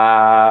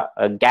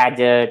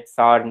gadgets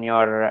or in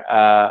your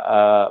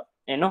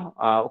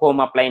home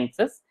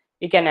appliances,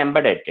 you can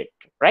embed it,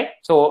 right?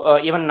 So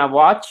even a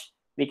watch,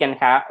 we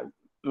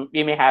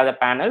may have the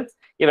panels.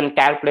 Even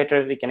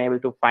calculators, we can able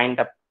to find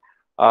the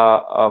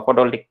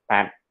photovoltaic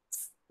panels,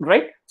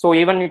 right? So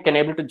even you can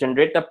able to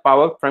generate the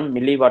power from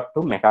milliwatt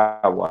to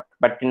megawatt.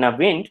 But in a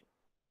wind,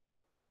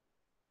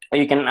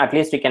 you can at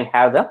least you can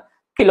have the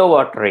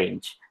kilowatt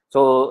range.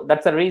 So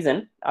that's the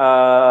reason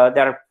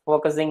they're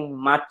focusing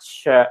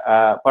much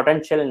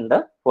potential in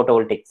the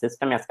photovoltaic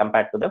system as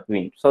compared to the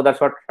wind. So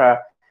that's what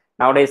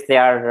nowadays they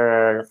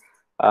are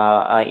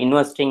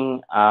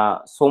investing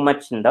so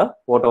much in the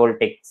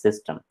photovoltaic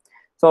system.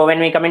 So when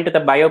we come into the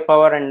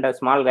biopower and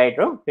small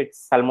hydro,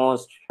 it's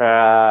almost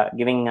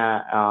giving 10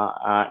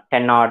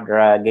 odd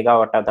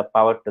gigawatt of the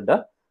power to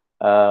the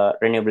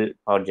renewable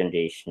power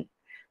generation.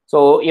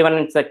 So even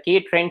it's a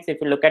key trends. If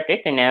you look at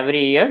it, in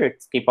every year,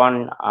 it's keep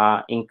on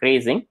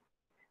increasing.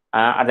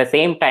 At the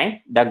same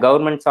time, the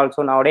government's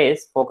also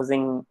nowadays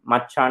focusing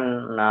much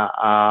on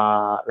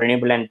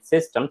renewable energy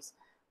systems.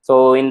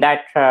 So in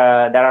that,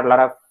 there are a lot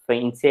of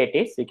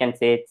initiatives. You can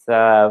say it's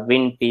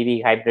wind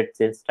PV hybrid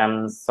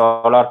systems,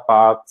 solar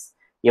parks.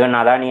 Even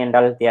Adani and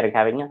all, they are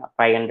having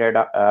 500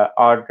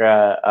 odd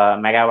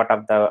megawatt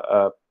of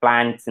the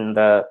plants in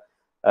the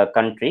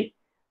country.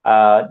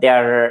 They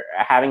are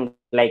having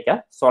like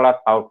a solar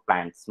power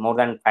plants. More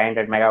than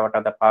 500 megawatt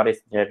of the power is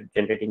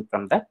generating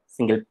from the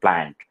single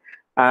plant.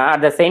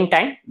 At the same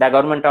time, the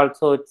government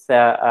also it's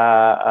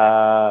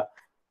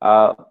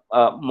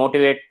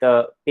motivate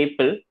the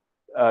people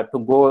to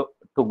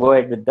go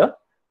ahead with the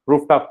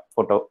rooftop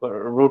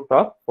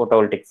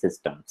photovoltaic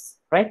systems,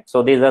 right?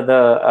 So these are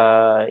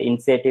the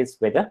initiatives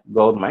by the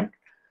government.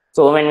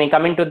 So when we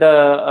come into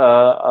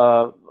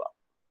the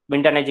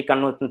wind energy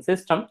conversion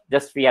system,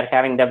 just we are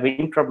having the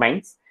wind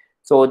turbines.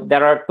 So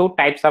there are two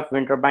types of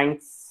wind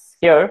turbines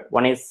here.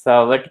 One is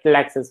vertical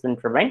axis wind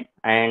turbine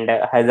and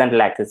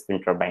horizontal axis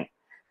wind turbine.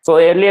 So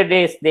earlier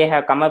days, they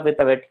have come up with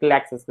a vertical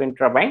axis wind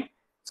turbine.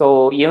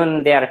 So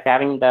even they are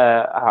having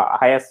the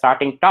higher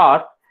starting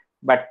torque,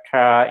 but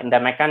in the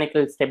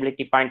mechanical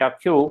stability point of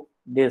view,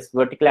 these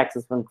vertical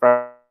axis wind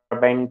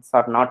turbines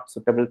are not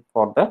suitable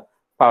for the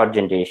power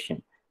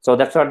generation. So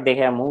that's what they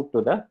have moved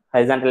to the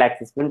horizontal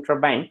axis wind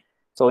turbine.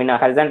 So in a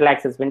horizontal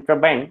axis wind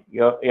turbine,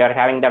 you're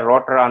having the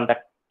rotor on the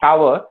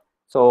tower.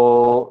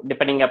 So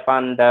depending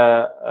upon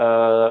the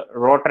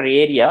rotor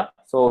area,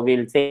 so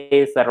we'll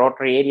say the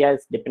rotor area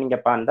is depending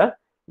upon the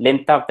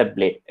length of the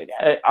blade.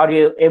 Are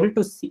you able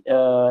to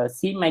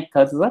see my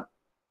cursor?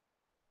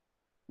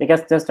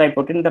 Because just I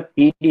put in the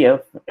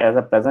PDF as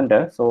a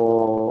presenter,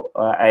 so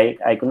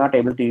I could not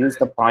able to use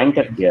the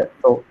pointer here.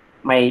 So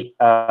my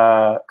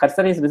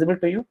cursor is visible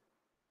to you?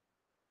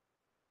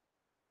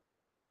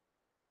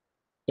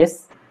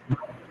 Yes?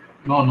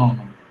 No.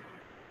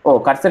 Oh,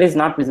 cursor is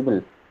not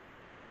visible.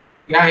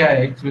 Yeah,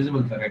 it's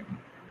visible, sir, right now.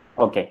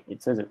 Okay,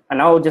 it's visible. And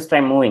now just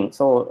I'm moving.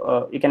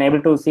 So you can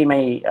able to see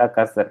my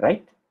cursor,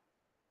 right?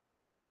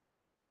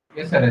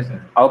 Yes,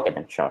 sir. Okay,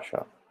 then sure.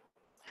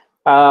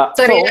 Sorry,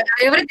 So,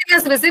 everything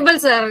is visible,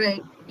 sir.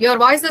 Your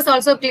voice is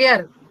also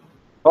clear.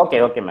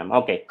 okay, ma'am.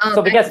 Okay.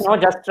 So because now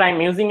just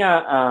I'm using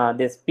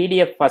this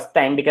PDF first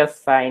time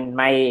because in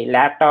my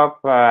laptop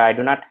I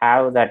do not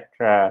have that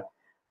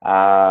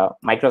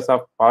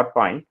Microsoft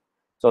PowerPoint.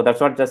 So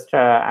that's what just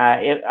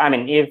I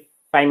mean, if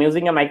I'm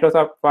using a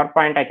Microsoft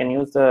PowerPoint, I can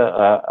use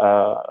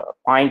the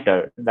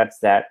pointer that's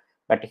there.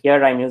 But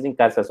here I'm using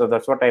cursor, so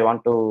that's what I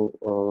want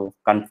to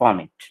confirm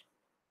it.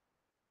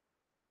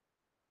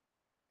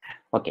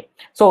 Okay,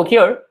 so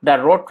here the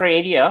rotor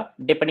area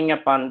depending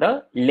upon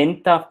the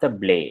length of the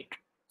blade.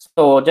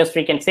 So just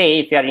we can say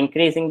if you are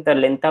increasing the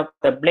length of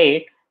the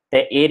blade,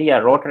 the area,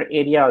 rotor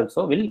area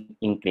also will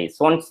increase.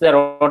 Once the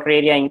rotor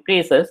area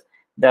increases,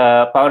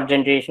 the power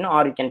generation,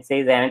 or you can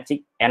say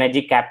the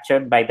energy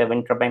captured by the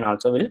wind turbine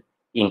also will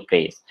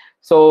increase.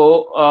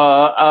 So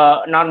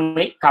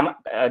normally,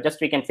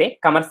 just we can say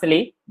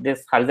commercially,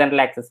 this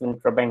horizontal axis wind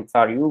turbines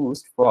are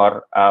used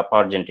for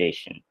power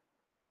generation.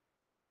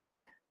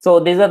 So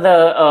these are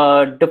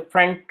the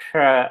different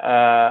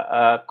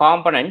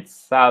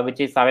components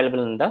which is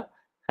available in the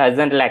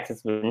horizontal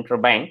axis wind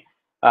turbine.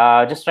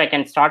 Just I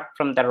can start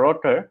from the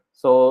rotor.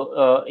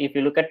 So if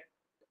you look at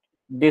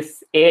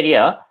this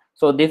area,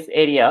 so this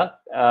area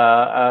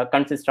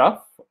consists of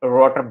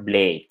rotor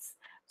blades.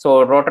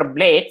 So rotor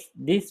blades,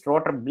 these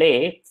rotor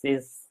blades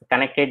is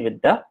connected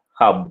with the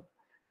hub,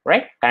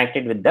 right?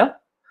 Connected with the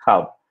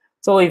hub.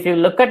 So if you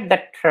look at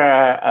that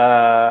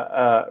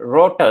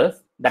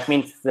rotors, that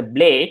means the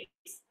blades.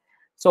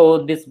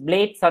 So these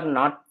blades are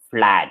not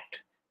flat.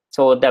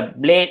 So the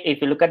blade,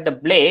 if you look at the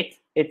blades,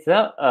 it's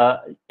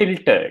a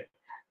tilted.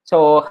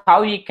 So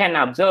how you can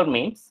observe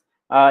means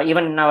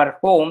even in our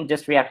home,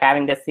 just we are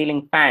having the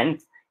ceiling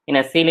fans. In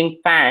a ceiling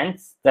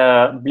fans,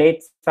 the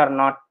blades are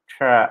not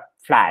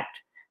flat.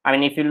 I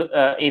mean,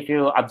 if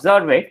you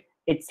observe it,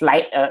 it's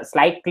like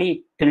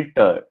slightly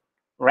tilted,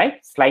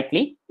 right?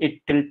 Slightly it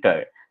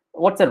tilted.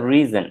 What's the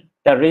reason?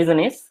 The reason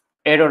is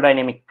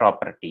aerodynamic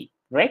property,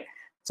 right?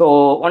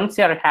 So once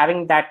you are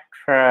having that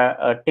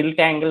tilt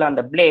angle on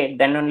the blade,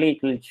 then only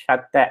it will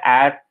shut the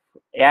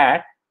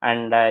air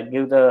and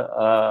give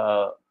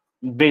the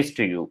breeze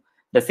to you.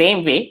 The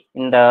same way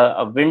in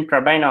the wind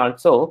turbine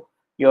also,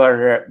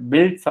 your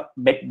blades are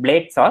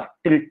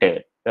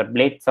tilted. Your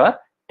blades are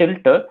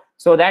tilted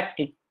so that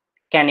it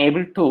can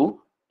able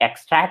to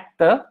extract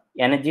the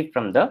energy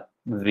from the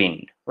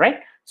wind, right?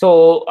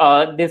 So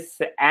this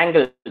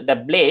angle, the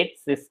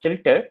blades is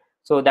tilted,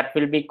 so that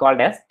will be called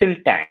as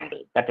tilt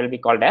angle. That will be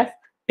called as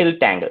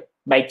tilt angle.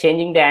 By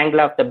changing the angle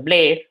of the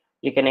blade,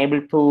 you can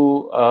able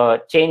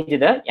to change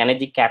the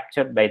energy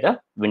captured by the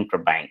wind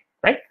turbine,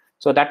 right?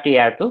 So that you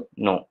have to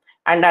know.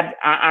 And that,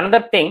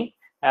 another thing,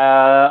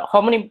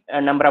 how many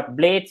number of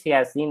blades you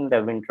have seen in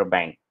the wind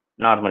turbine?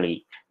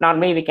 Normally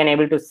we can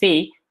able to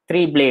see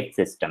 3 blade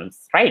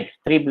systems, right?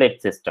 3 blade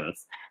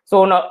systems.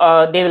 So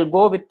they will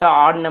go with the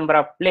odd number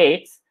of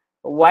blades.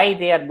 Why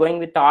they are going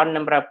with the odd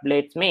number of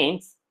blades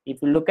means,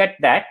 if you look at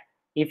that,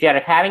 if you are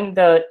having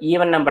the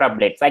even number of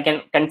blades, I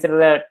can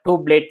consider a 2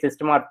 blade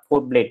system or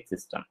 4 blade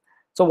system.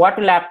 So what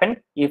will happen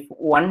if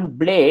one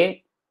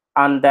blade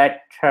on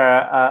that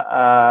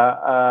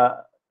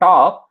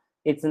top,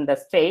 it's in the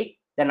straight,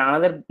 then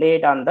another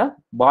blade on the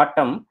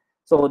bottom,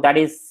 so that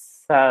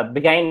is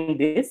behind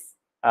this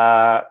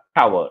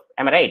tower,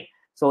 am I right?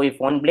 So if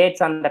one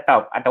blade's on the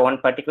top at one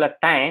particular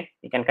time,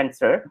 you can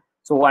consider,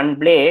 so one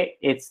blade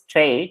is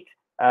straight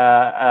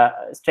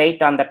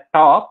on the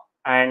top,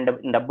 and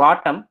in the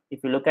bottom,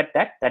 if you look at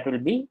that, that will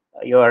be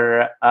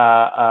your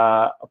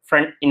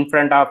in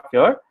front of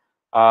your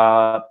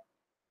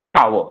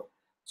tower.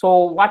 So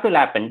what will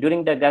happen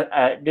during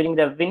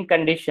the wind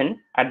condition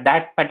at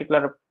that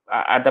particular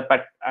at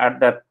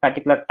the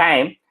particular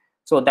time?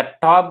 So the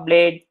top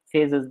blade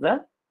faces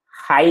the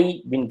high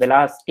wind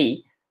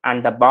velocity,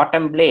 and the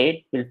bottom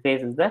blade will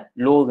faces the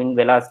low wind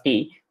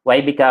velocity.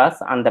 Why?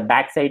 Because on the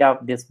back side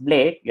of this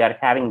blade, you are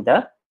having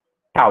the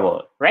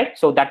tower, right?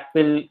 So that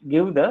will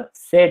give the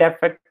shade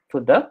effect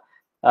to the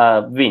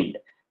wind.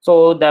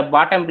 So the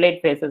bottom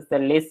blade faces the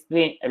less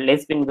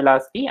wind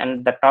velocity,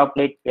 and the top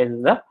blade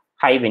faces the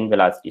high wind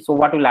velocity. So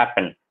what will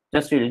happen?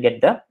 Just you will get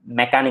the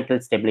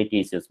mechanical stability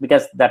issues,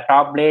 because the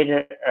top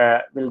blade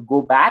will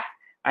go back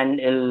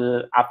and it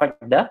will affect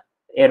the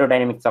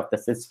aerodynamics of the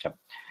system.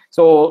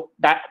 So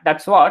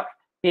that's what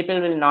people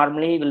will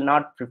normally will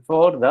not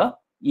prefer the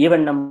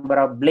even number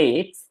of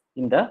blades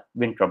in the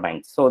wind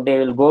turbines. So they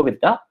will go with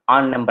the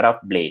odd number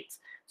of blades.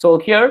 So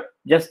here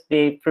just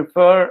they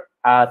prefer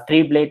a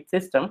 3 blade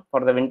system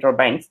for the wind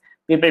turbines.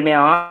 People may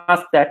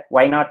ask that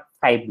why not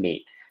 5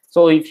 blade?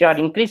 So if you are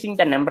increasing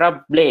the number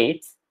of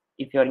blades,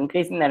 then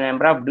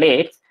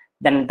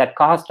the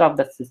cost of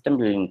the system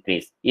will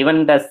increase.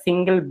 Even the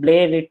single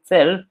blade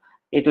itself,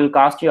 it will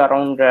cost you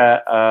around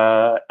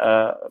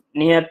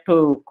near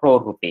to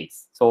crore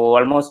rupees. So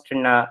almost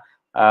in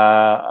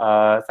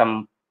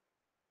some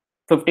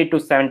 50 to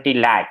 70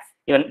 lakhs,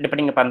 even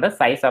depending upon the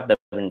size of the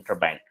wind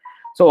turbine.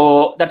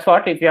 So that's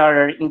what, if you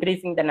are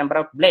increasing the number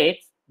of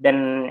blades,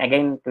 then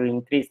again to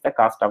increase the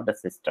cost of the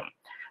system.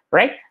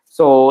 right?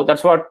 So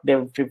that's what they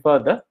prefer,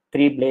 the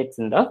 3 blades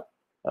in the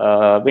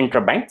wind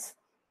turbines.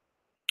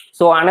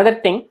 So another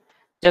thing,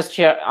 just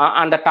here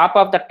on the top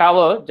of the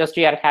tower, just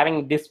you are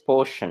having this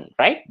portion,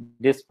 right?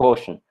 This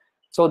portion.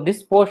 So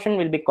this portion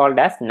will be called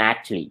as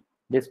naturally.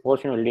 This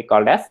portion will be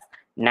called as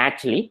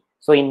naturally.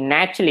 So in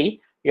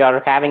naturally, you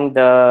are having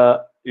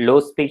the low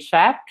speed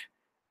shaft,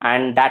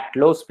 and that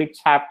low speed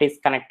shaft is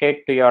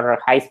connected to your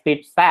high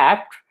speed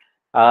shaft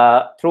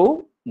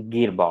through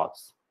gearbox.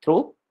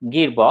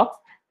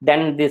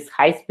 Then this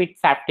high speed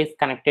shaft is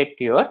connected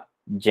to your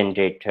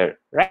generator,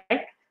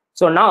 right?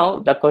 So now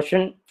the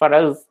question for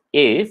us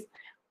is,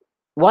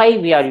 why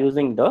we are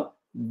using the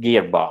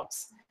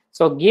gearbox?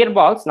 So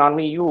gearbox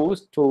normally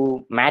used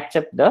to match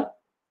up the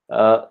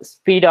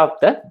speed of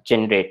the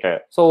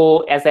generator.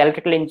 So as an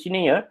electrical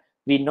engineer,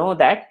 we know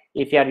that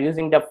if you are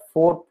using the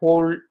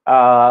 4-pole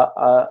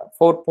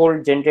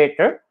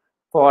generator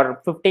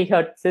for 50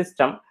 hertz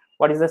system,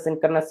 what is the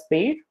synchronous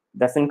speed?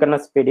 The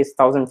synchronous speed is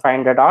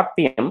 1500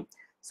 RPM.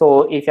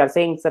 So if you are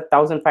saying it's a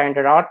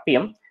 1500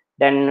 RPM,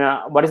 then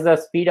what is the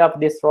speed of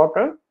this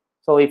rotor?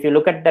 So if you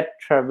look at the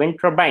wind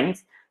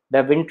turbines,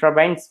 the wind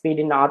turbine speed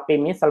in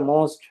RPM is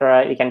almost,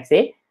 you can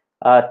say,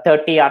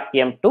 30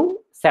 RPM to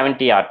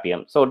 70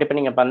 RPM. So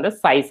depending upon the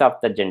size of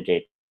the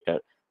generator.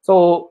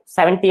 So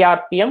 70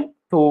 RPM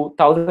to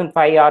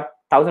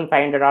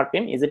 1500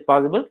 RPM, is it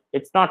possible?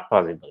 It's not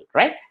possible,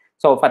 right?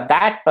 So for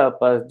that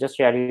purpose, just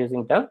you are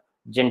using the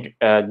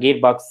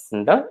gearbox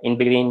in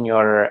between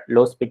your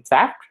low speed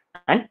shaft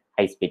and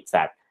high speed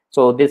shaft.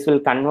 So this will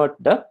convert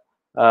the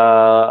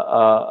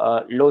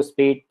low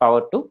speed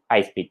power to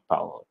high speed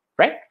power,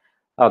 right?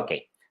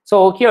 Okay,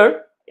 so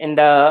here in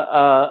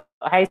the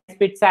high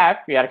speed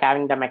shaft, we are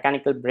having the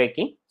mechanical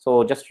braking.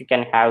 So just you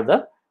can have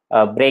the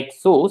brake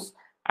shoes,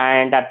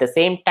 and at the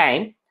same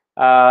time,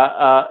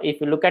 if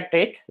you look at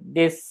it,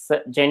 this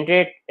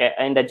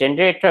in the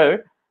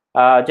generator,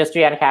 just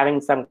we are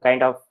having some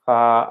kind of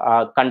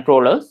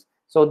controllers.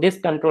 So this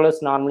controller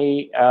is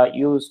normally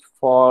used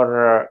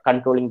for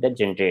controlling the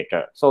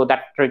generator. So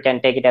that we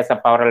can take it as a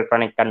power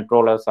electronic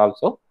controllers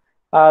also.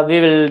 We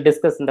will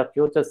discuss in the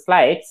future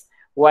slides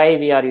why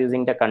we are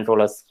using the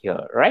controllers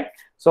here, right?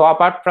 So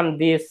apart from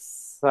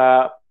these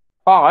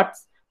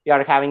parts, we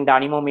are having the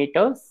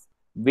anemometers,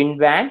 wind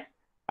van.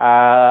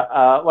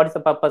 What is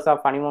the purpose of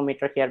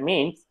anemometer here?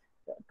 Means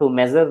to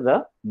measure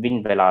the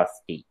wind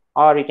velocity,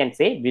 or you can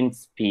say wind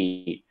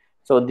speed.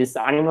 So this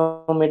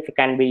anemometer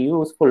can be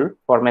useful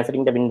for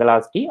measuring the wind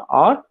velocity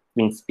or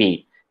wind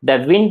speed.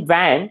 The wind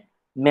van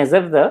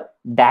measures the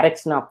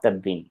direction of the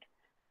wind.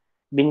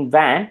 Wind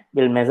van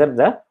will measure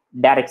the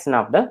direction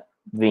of the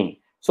wind.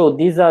 So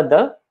these are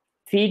the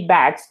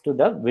feedbacks to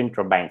the wind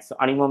turbines. So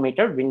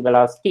anemometer, wind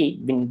velocity,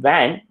 wind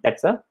van,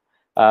 that's a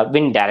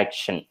wind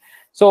direction.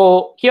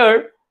 So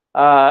here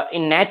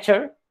in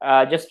nature,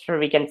 just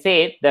we can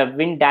say the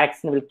wind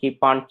direction will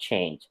keep on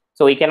change.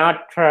 So we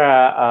cannot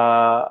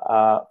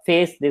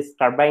face this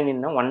turbine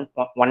in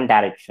one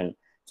direction.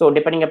 So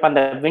depending upon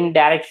the wind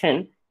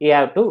direction, you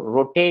have to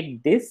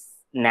rotate this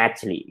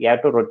naturally.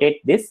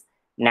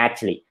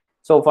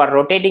 So for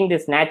rotating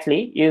this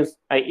naturally,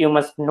 you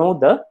must know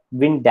the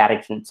wind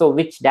direction. So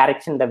which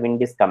direction the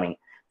wind is coming.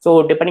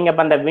 So depending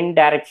upon the wind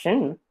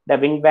direction, the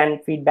wind van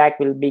feedback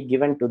will be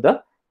given to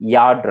the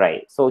yaw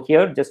drive. So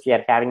here just we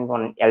are having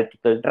one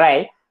electrical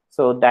drive.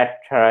 So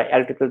that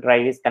electrical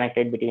drive is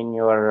connected between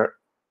your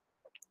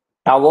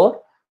tower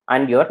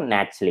and your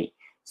naturally.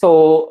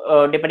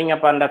 So depending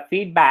upon the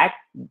feedback,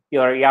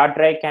 your yaw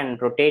drive can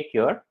rotate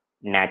your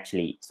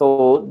naturally.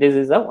 So this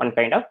is one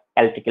kind of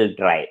electrical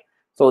drive.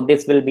 So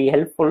this will be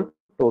helpful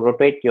to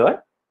rotate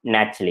your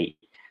naturally.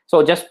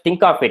 So just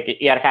think of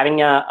it. You are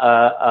having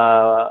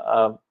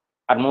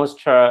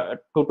almost 2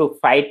 to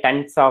 5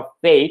 tons of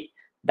weight.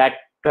 That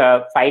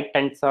 5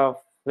 tons of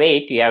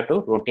weight, you have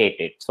to rotate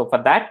it. So for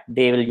that,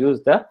 they will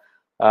use the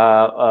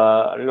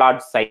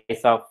large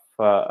size of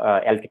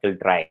electrical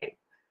drive,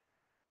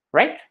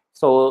 right?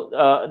 So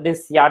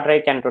this yaw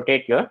drive can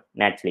rotate your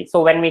naturally.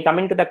 So when we come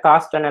into the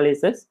cost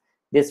analysis,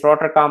 this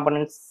rotor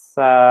components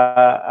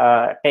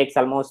takes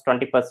almost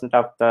 20%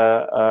 of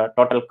the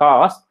total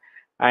cost,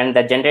 and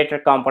the generator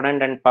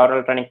component and power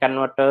electronic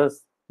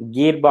converters,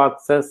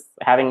 gearboxes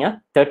having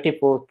a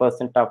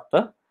 34% of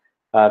the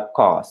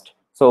cost.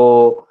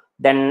 So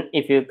then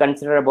if you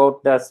consider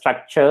about the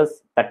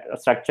structures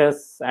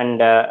and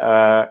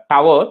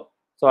tower,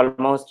 so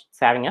almost it's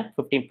having a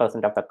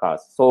 15% of the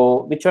cost.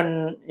 So which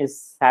one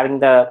is having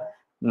the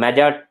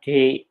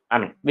majority? I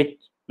mean,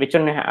 which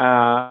one?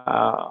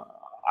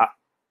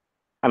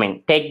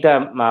 Take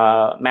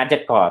the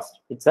major cost.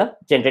 It's a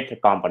generator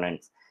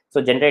components.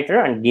 So generator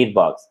and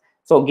gearbox.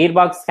 So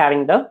gearbox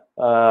having the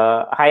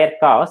higher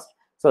cost.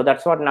 So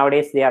that's what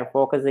nowadays they are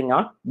focusing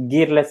on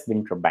gearless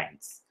wind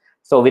turbines.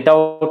 So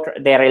without,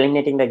 they are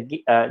eliminating the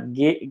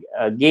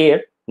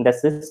gear in the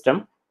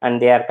system, and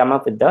they are come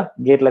up with the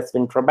gearless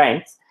wind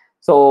turbines.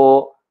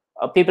 So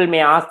people may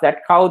ask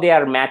that how they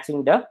are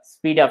matching the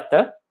speed of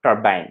the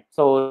turbine.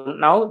 So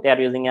now they are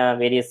using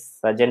various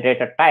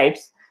generator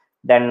types.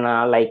 then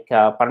like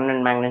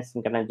permanent magnet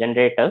synchronous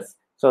generators.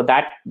 So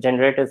that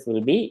generators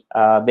will be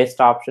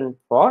best option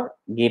for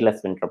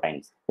gearless wind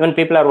turbines. Even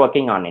people are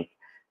working on it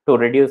to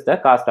reduce the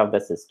cost of the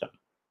system.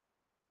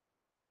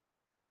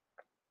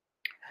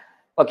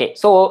 Okay,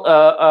 so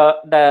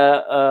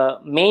the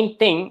main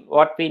thing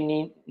what we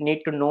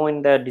need to know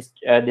in the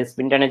this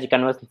wind energy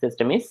conversion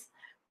system is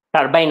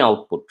turbine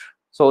output.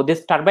 So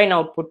this turbine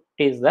output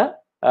is the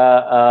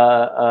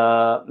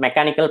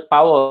mechanical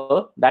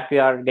power that we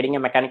are getting, a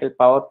mechanical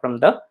power from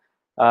the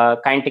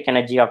kinetic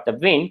energy of the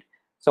wind.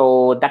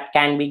 So that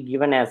can be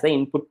given as an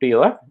input to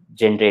your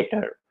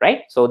generator,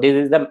 right? So this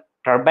is the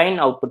turbine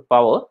output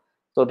power.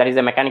 So that is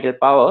a mechanical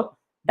power.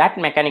 That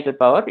mechanical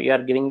power you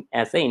are giving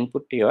as an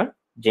input to your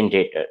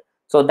generator.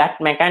 So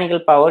that mechanical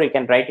power you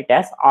can write it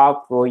as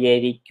half rho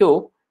AV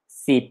cube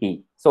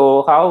Cp.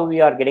 So how we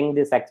are getting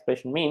this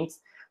expression means,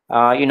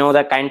 you know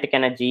the kinetic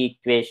energy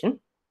equation.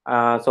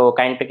 So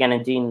kinetic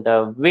energy in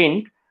the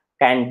wind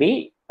can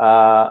be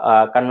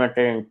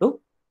converted into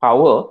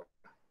power.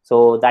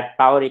 So that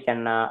power you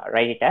can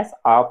write it as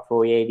half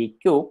rho AV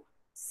cube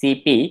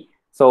Cp.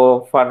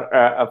 So for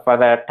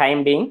the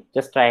time being,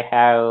 just I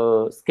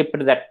have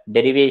skipped that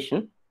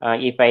derivation.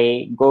 If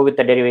I go with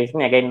the derivation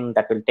again,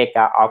 that will take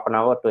half an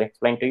hour to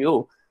explain to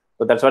you.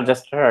 So that's what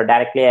just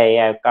directly I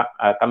have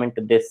come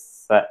into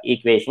this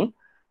equation.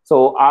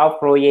 So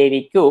half rho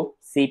AV cube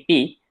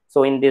Cp.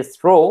 So in this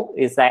rho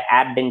is the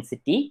air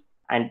density,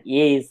 and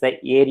A is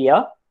the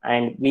area,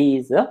 and V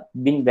is the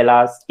wind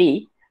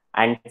velocity,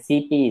 and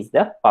Cp is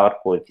the power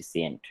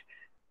coefficient.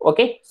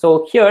 Okay,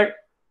 so here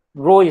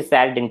rho is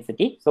air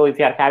density. So if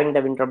you are having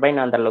the wind turbine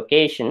on the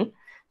location,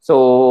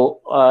 so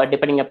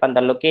depending upon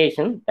the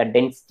location, the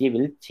density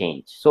will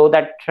change. So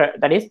that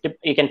is,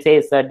 you can say,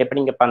 is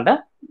depending upon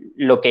the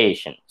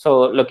location.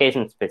 So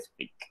location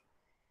specific.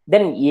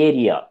 Then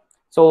area.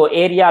 So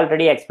area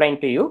already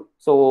explained to you.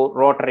 So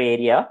rotor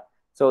area.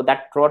 So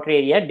that rotor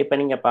area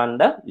depending upon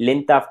the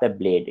length of the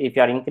blade. If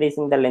you are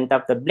increasing the length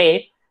of the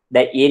blade,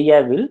 the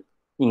area will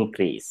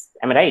increase.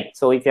 Am I right?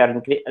 So if you are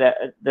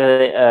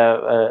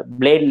the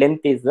blade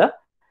length is the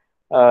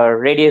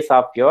radius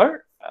of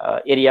your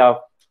area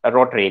of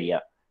rotor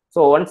area.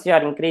 So once you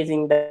are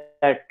increasing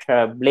that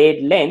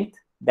blade length,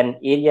 then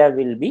area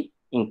will be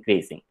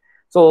increasing.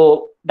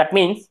 So that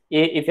means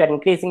if you are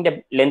increasing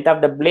the length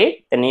of the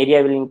blade, then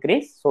area will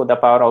increase. So the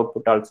power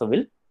output also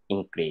will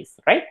increase,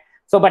 right?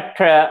 So, but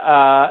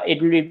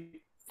it will be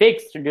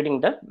fixed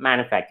during the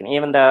manufacturing.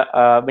 Even the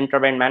wind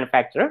turbine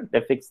manufacturer,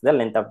 they fix the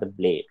length of the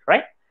blade,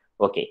 right?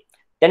 Okay.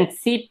 Then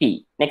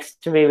Cp,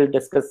 next we will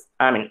discuss,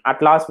 I mean,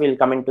 at last we will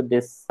come into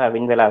this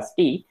wind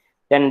velocity.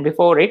 Then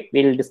before it,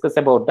 we will discuss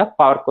about the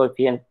power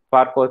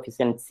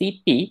coefficient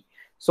Cp.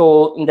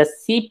 So in the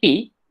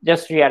Cp,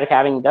 just we are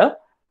having the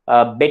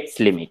Betz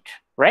limit,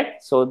 right?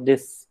 So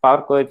this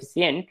power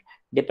coefficient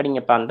depending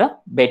upon the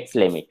Betz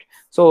limit.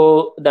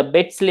 So the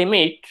Betz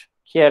limit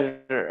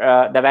here,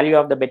 the value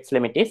of the Betz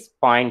limit is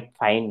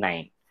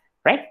 0.59,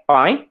 right?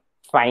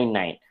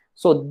 0.59.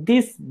 So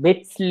this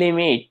Betz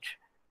limit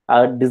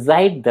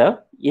decide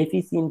the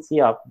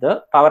efficiency of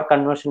the power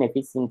conversion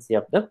efficiency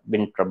of the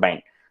wind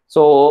turbine.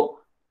 So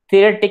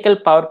theoretical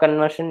power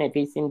conversion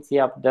efficiency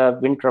of the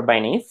wind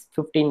turbine is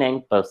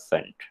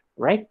 59%,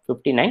 right?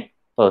 59%.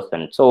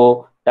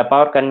 So the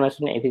power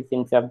conversion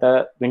efficiency of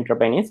the wind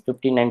turbine is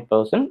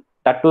 59%.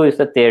 That too is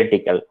a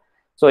theoretical.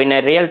 So in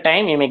a real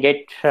time, you may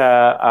get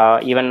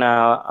even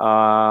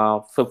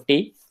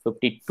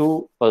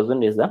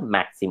 52% is the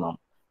maximum,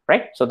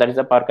 right? So that is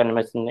the power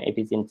conversion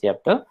efficiency of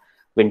the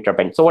wind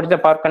turbine. So what is the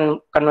power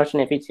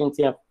conversion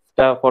efficiency of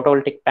the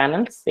photovoltaic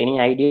panels? Any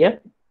idea?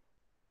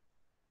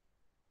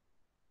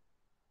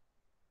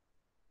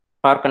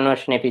 Power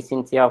conversion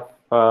efficiency of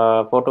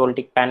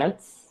photovoltaic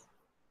panels?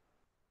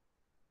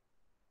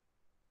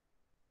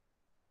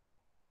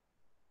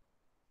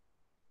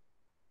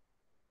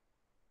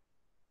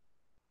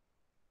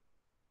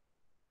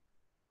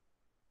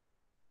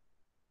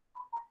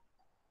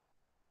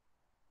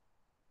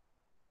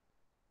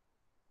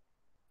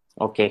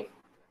 Okay.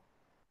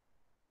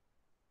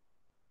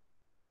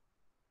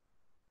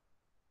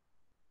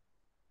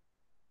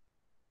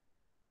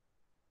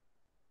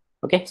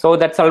 Okay, so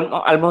that's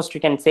almost, you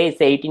can say it's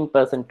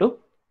 18% to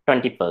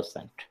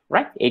 20%,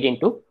 right? 18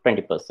 to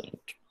 20%.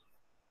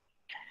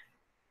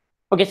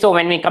 Okay, so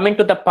when we come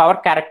into the power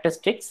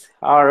characteristics,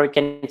 or we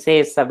can say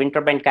it's a wind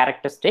turbine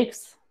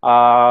characteristics,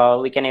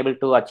 we can able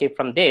to achieve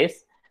from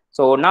this.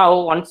 So now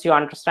once you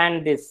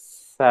understand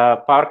this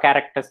power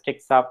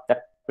characteristics of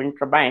the wind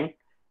turbine,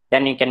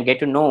 then you can get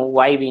to know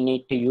why we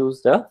need to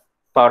use the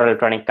power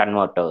electronic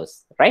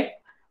converters, right?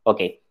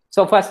 Okay,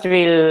 so first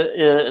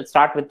we'll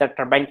start with the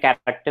turbine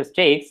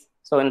characteristics.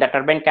 So in the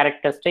turbine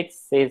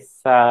characteristics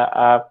is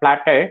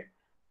flattered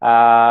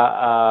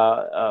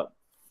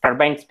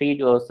turbine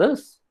speed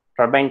versus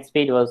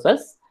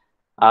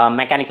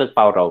mechanical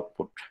power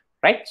output,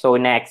 right? So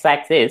in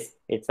x-axis,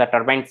 it's a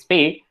turbine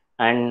speed,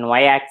 and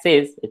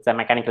y-axis, it's a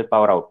mechanical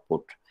power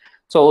output.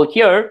 So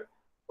here,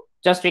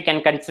 just we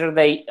can consider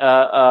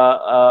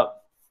the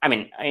I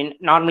mean,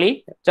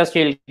 normally just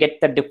you'll get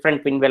the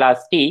different wind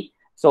velocity.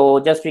 So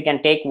just we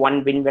can take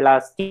one wind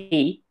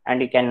velocity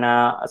and you can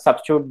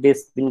substitute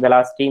this wind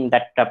velocity in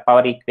that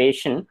power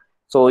equation.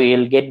 So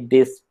you'll get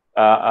this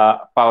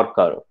power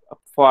curve.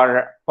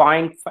 For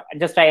point,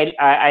 just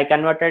I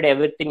converted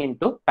everything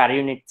into per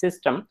unit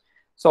system.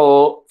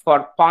 So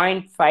for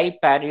 0.5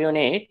 per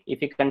unit,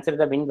 if you consider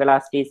the wind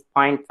velocity is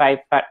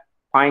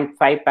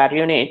 0.5 per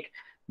unit,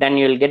 then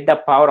you will get the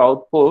power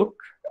output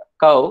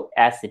curve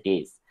as it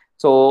is.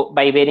 So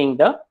by varying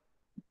the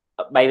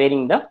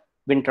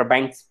wind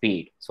turbine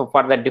speed. So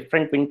for the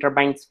different wind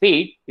turbine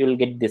speed, you will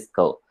get this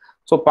curve.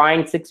 So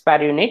 0.6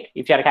 per unit,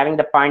 if you are having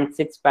the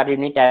 0.6 per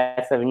unit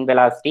as a wind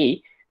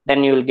velocity,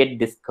 then you will get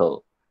this curve,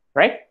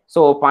 right?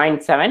 So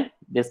 0.7,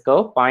 this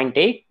curve,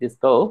 0.8, this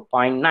curve,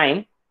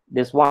 0.9,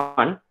 this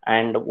one,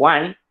 and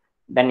 1,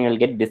 then you will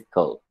get this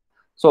curve.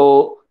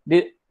 So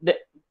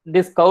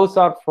these curves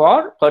are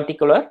for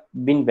particular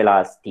wind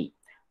velocity.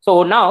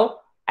 So now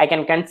I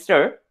can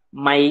consider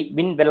my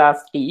wind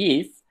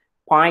velocity is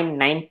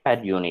 0.9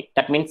 per unit.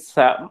 That means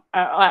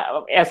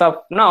as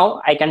of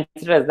now, I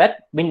consider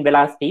that wind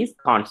velocity is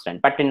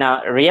constant. But in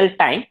a real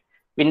time,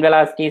 wind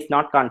velocity is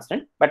not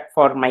constant. But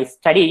for my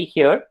study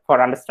here,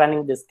 for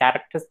understanding this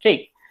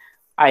characteristic,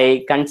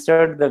 I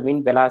consider the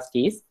wind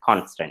velocity is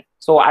constant.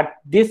 So at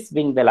this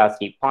wind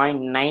velocity,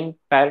 0.9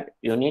 per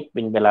unit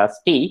wind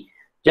velocity,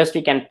 just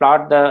we can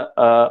plot the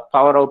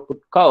power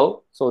output curve.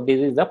 So this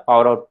is the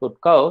power output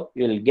curve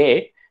you will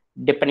get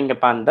depending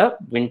upon the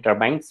wind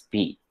turbine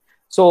speed.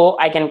 So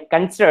I can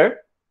consider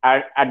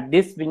at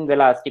this wind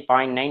velocity,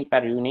 0.9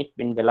 per unit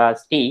wind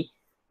velocity,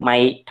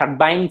 my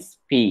turbine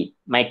speed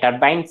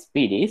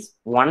is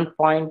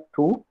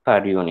 1.2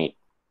 per unit.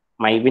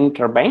 My wind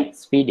turbine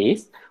speed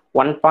is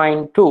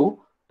 1.2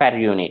 per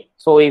unit.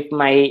 So if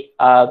my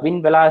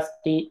wind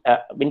velocity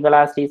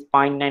is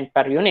 0.9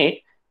 per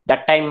unit,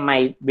 that time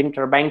my wind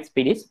turbine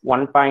speed is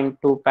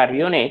 1.2 per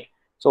unit.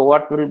 So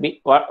what will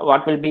be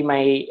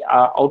my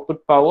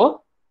output power?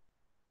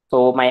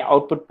 So my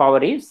output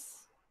power is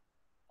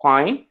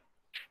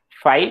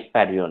 0.5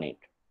 per unit.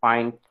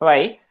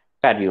 0.5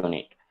 per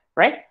unit,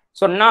 right?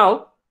 So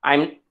now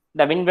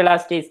the wind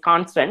velocity is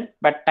constant,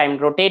 but I'm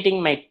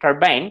rotating my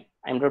turbine.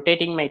 I'm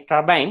rotating my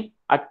turbine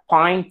at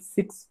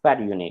 0.6 per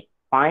unit.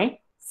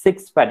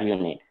 0.6 per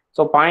unit.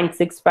 So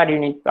 0.6 per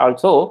unit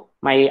also,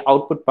 my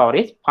output power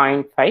is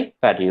 0.5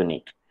 per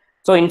unit.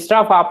 So instead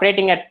of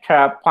operating at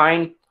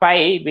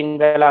 0.5 wind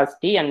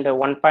velocity and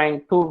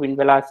 1.2 wind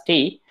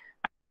velocity,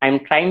 I'm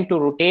trying to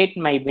rotate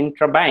my wind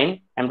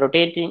turbine. I'm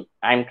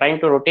trying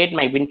to rotate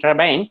my wind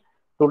turbine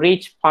to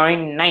reach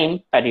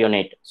 0.9 per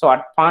unit. So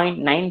at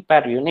 0.9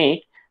 per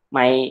unit,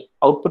 my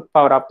output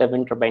power of the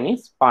wind turbine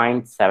is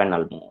 0.7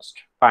 almost.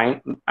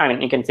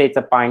 You can say it's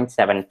a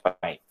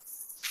 0.75,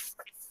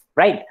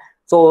 right?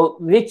 So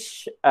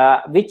which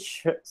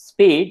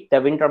speed,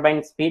 the wind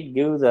turbine speed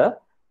gives a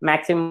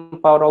maximum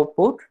power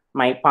output?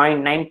 My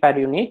 0.9 per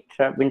unit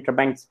wind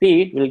turbine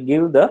speed will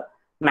give the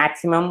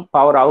maximum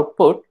power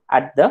output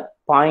at the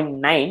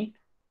 0.9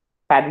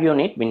 per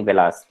unit wind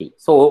velocity.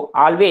 So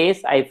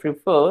always I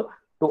prefer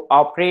to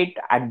operate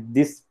at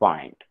this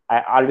point.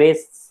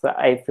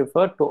 I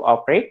prefer to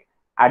operate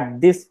at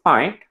this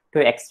point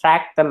to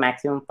extract the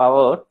maximum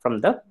power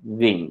from the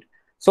wind.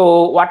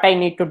 So what I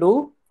need to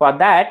do for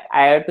that,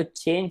 I have to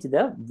change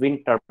the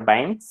wind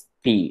turbine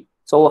speed.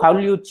 So how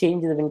will you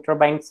change the wind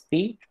turbine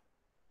speed?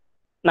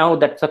 Now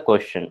that's a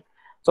question.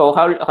 So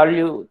how will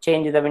you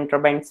change the wind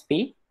turbine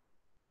speed?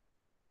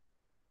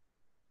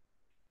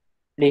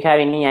 Do you have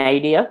any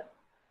idea?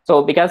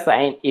 So because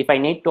if I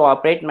need to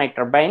operate my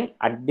turbine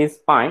at this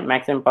point,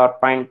 maximum power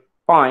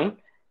point,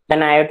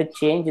 then I have to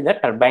change the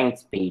turbine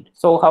speed.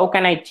 So how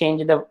can I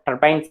change the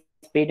turbine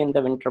speed in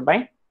the wind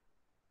turbine?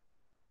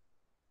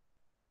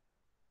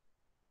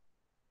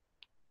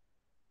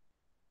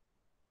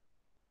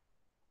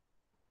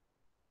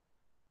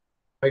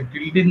 By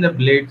tilting the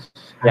blades.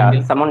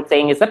 Yeah, someone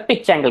saying is a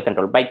pitch angle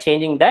control by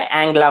changing the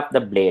angle of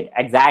the blade.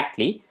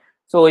 Exactly.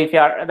 So if you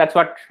are, that's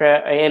what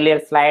earlier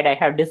slide I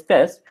have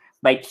discussed.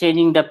 By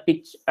changing the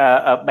pitch,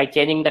 by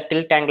changing the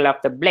tilt angle of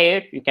the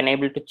blade, you can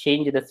able to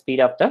change the speed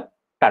of the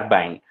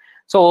turbine.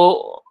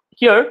 So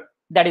here,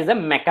 that is a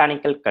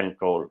mechanical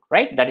control,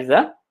 right? That is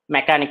a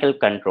mechanical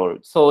control.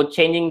 So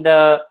changing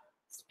the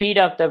speed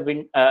of the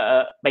wind,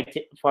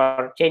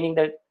 for changing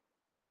the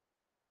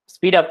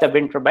speed of the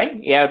wind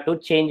turbine, you have to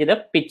change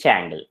the pitch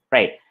angle,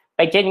 right?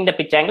 By changing the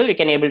pitch angle, you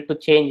can able to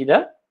change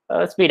the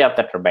speed of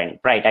the turbine,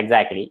 right?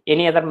 Exactly.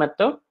 Any other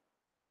method?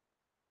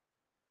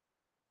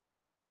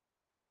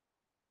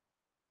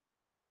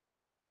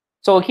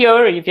 So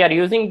here, if you are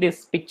using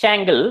this pitch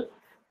angle,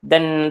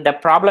 then the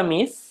problem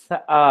is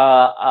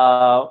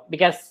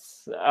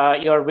because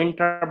your wind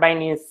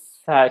turbine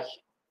is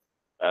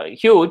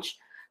huge,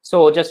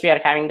 so just we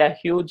are having the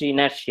huge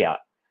inertia.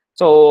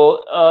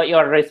 So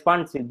your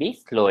response will be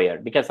slower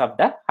because of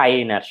the high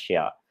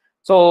inertia.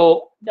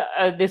 So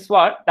that's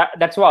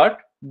what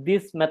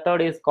this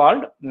method is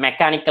called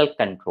mechanical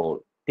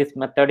control. this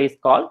method is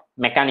called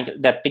mechanical,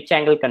 the pitch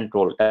angle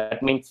control.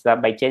 That means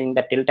by changing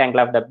the tilt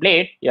angle of the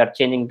blade, you are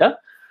changing the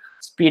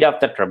speed of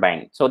the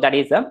turbine. So that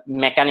is a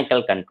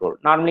mechanical control.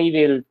 Normally,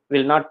 we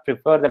will not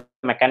prefer the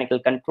mechanical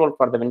control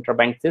for the wind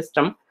turbine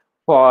system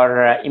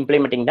for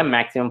implementing the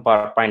maximum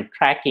power point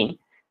tracking.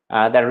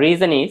 The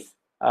reason is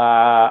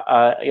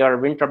your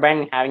wind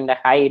turbine having the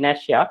high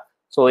inertia,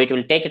 so it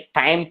will take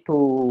time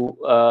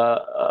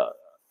to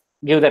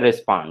give the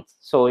response.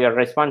 So your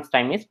response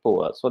time is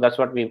poor. So that's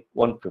what we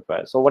won't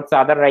prefer. So what's the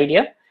other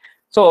idea?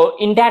 So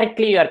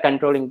indirectly, you are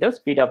controlling the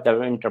speed of the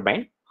wind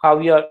turbine. How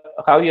you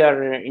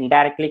are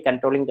indirectly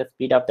controlling the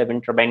speed of the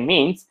wind turbine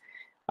means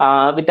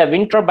with the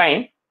wind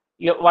turbine,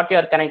 what you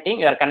are connecting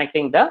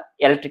the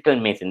electrical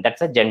machine.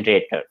 That's a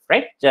generator,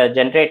 right? The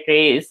generator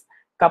is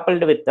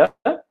coupled with the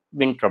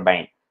wind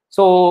turbine.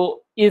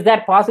 So is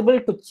that possible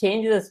to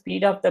change the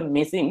speed of the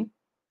machine?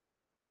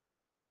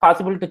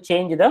 Possible to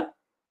change the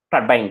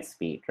turbine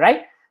speed,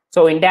 right?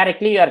 So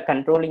indirectly, you are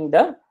controlling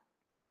the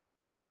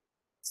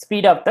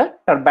speed of the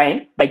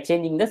turbine by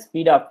changing the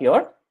speed of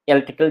your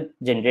electrical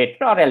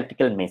generator or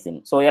electrical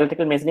machine. So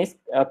electrical machine is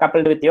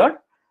coupled with your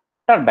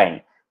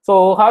turbine.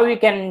 So how you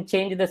can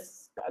change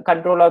this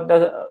control of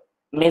the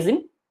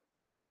machine,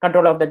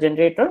 control of the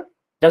generator?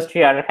 Just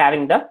you are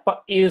having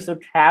you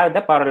should have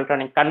the power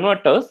electronic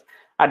converters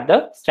at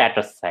the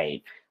stator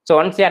side. So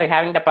once you are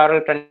having the power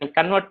electronic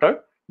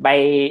converter, by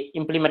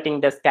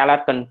implementing the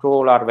scalar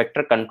control or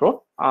vector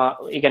control,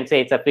 you can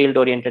say it's a field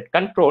oriented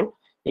control,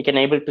 you can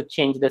able to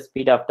change the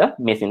speed of the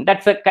machine.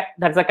 That's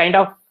a kind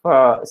of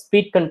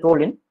speed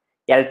control in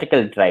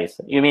electrical drives.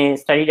 You may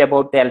study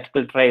about the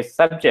electrical drive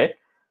subject.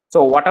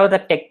 So whatever the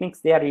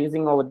techniques they are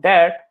using over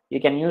there, you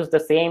can use the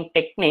same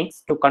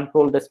techniques to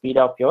control the speed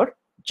of your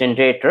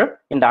generator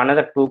in the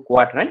another two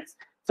quadrants.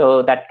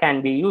 So that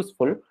can be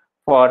useful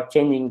for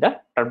changing the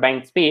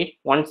turbine speed.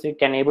 Once you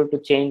can able to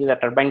change the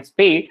turbine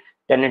speed,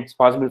 then it's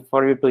possible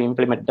for you to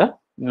implement the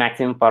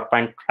maximum power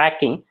point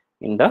tracking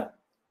in the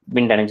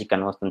wind energy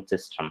conversion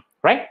system,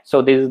 right?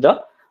 So this is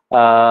the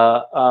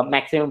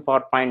maximum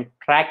power point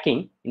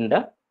tracking in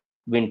the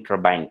wind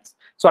turbines.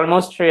 So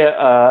almost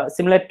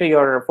similar to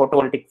your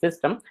photovoltaic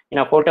system. In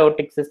a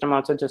photovoltaic system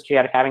also, just you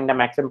are having the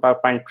maximum power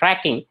point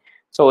tracking.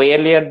 So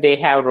earlier they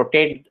have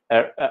rotated,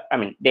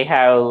 they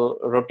have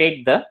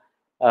rotated the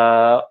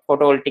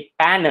photovoltaic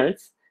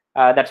panels.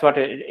 That's what,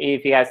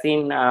 if you have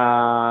seen,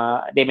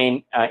 they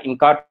may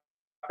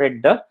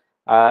incorporate the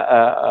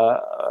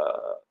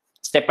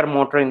stepper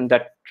motor in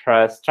that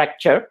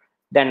structure.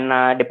 Then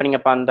depending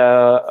upon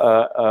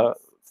the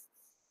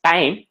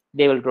time,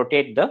 they will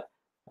rotate the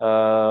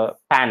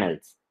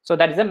panels. So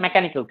that is a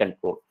mechanical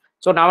control.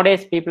 So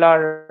nowadays people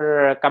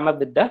are come up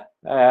with the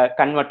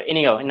converter.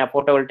 Anyhow, in a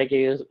photovoltaic,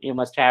 you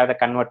must have the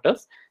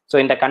converters. So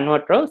in the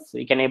converters,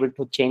 you can able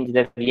to change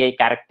the VI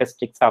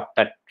characteristics of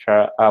that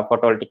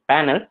photovoltaic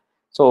panel.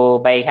 So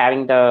by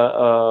having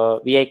the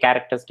VI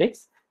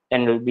characteristics,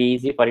 then it will be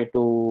easy for you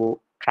to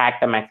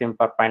track the maximum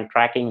power point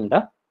tracking in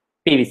the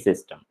PV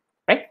system,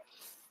 right?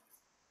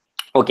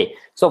 Okay,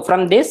 so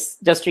from this,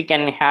 just we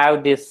can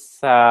have this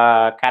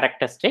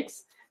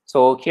characteristics.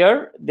 So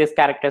here, this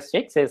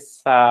characteristics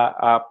is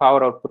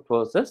power output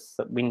versus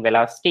wind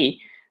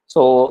velocity.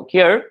 So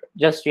here,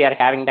 just we are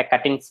having the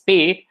cut-in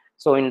speed.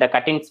 So in the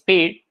cut-in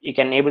speed, you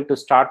can able to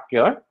start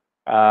your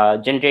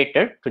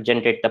generator to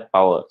generate the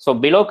power. So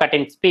below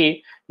cut-in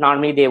speed,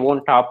 normally they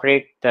won't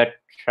operate that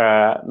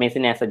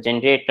machine as a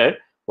generator.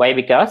 Why?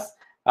 Because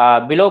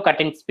below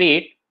cut-in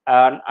speed,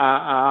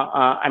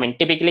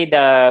 typically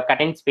the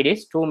cut-in speed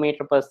is 2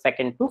 meters per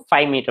second to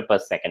 5 meters per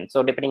second.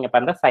 So depending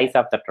upon the size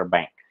of the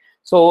turbine.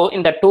 So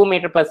in the 2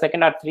 meters per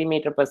second or 3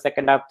 meters per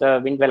second of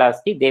the wind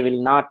velocity, they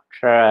will not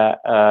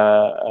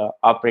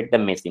operate the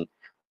machine.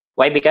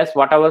 Why? Because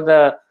whatever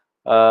the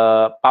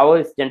power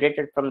is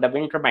generated from the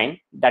wind turbine,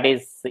 that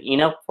is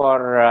enough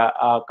for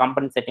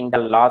compensating the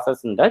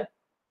losses in the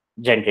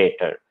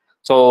generator.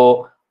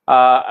 So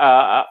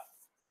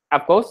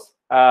of course,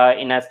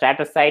 in a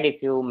stator side,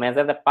 if you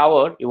measure the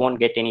power, you won't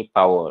get any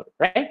power,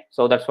 right?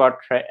 So that's what,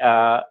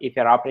 if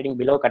you're operating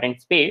below cut-in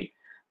speed,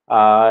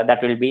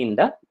 that will be in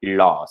the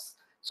loss.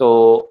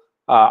 So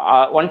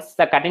once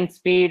the cut-in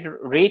speed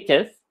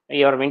reaches,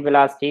 your wind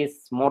velocity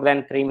is more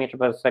than 3 meters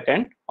per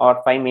second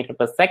or 5 meters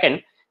per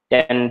second,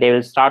 then they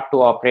will start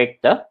to operate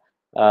the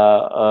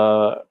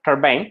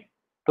turbine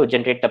to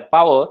generate the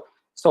power.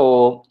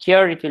 So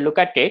here, if you look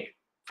at it,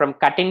 from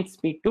cut-in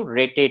speed to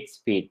rated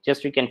speed,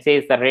 just we can say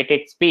is the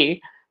rated speed.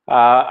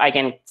 I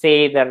can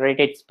say the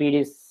rated speed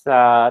is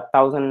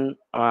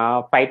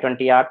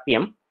 1520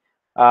 RPM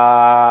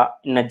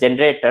in a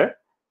generator.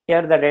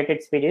 Here the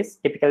rated speed is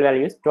typical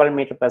value is 12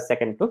 meters per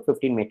second to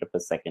 15 meters per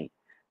second.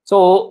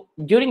 So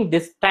during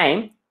this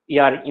time,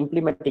 you are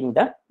implementing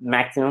the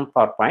maximum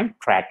power point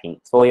tracking.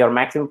 So your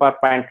maximum power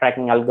point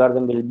tracking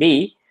algorithm will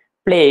be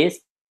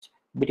placed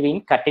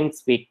between cut-in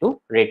speed to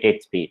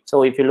rated speed.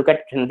 So if you look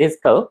at in this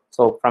curve,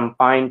 so from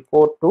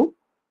 0.4 to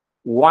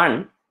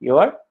 1,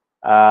 your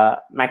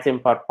maximum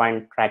power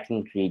point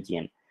tracking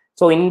region.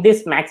 So in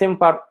this maximum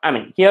power,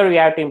 here we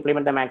have to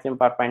implement the maximum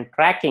power point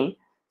tracking.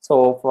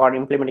 So for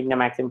implementing the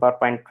maximum power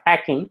point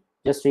tracking,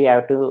 just you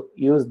have to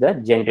use the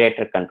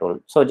generator control.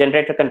 So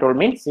generator control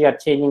means you are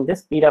changing the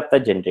speed of the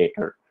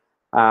generator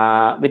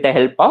with the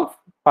help of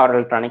power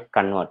electronic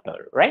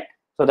converter, right?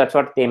 So that's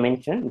what they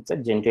mentioned. It's a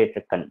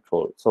generator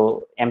control.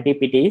 So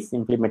MPPT is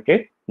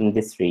implemented in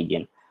this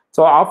region.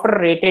 So after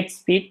rated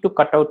speed to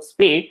cutout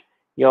speed,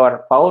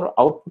 your power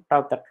output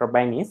of the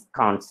turbine is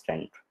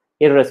constant,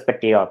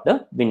 irrespective of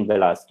the wind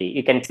velocity.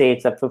 You can say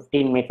it's a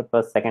 15 meter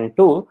per second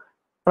to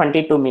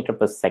 22 meter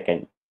per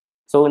second.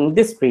 So in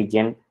this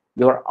region,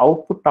 your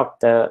output of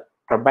the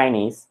turbine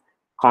is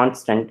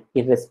constant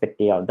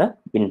irrespective of the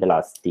wind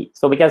velocity.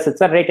 So because it's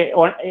a rated,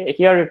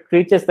 here it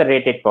reaches the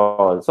rated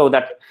power. So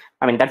that,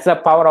 I mean, that's the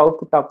power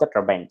output of the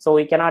turbine. So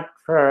we cannot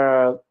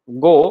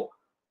go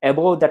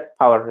above that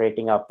power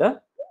rating of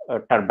the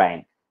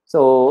turbine.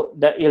 So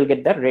that you'll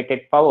get the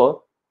rated power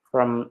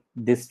from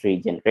this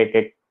region,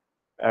 rated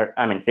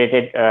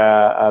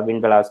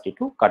wind velocity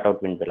to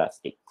cutout wind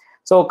velocity.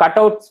 So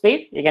cutout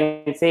speed, you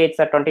can say it's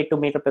a 22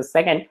 meter per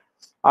second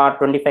or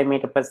 25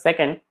 meter per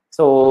second.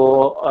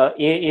 So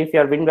if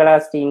your wind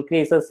velocity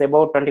increases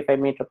about 25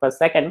 meter per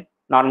second,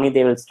 normally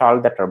they will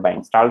stall the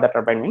turbine. Stall the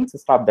turbine means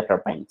stop the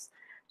turbines.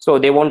 So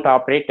they won't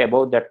operate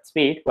above that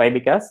speed. Why?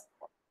 Because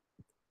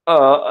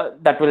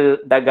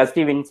the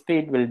gusty wind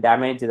speed will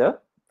damage the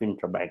wind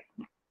turbine.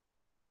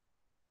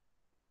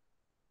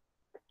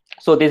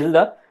 So this is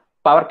the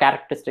power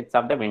characteristics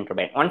of the wind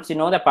turbine. Once you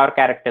know the power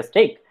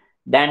characteristic,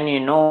 then you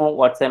know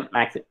what's a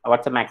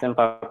maximum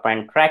power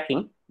point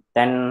tracking.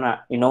 Then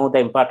you know the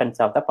importance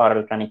of the power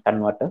electronic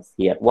converters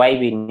here. Why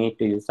we need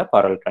to use the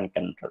power electronic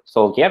converter.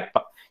 So here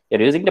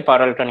you're using the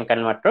power electronic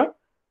converter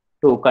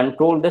to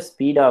control the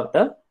speed of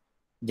the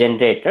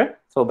generator.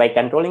 So by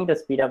controlling the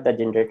speed of the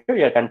generator,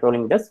 you're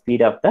controlling the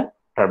speed of the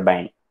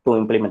turbine to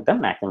implement the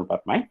maximum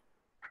power point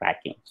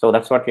tracking. So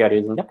that's what we are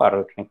using the power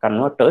electronic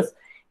converters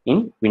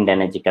in wind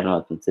energy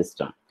conversion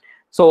system.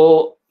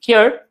 So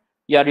here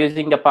you are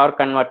using the power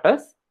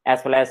converters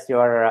as well as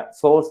your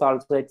source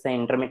also, it's an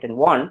intermittent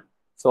one.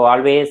 So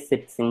always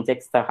it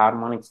injects the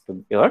harmonics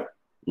to your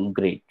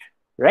grid,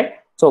 right?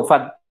 So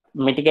for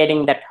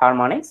mitigating that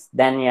harmonics,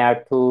 then you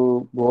have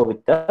to go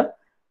with the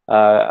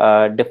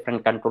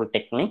different control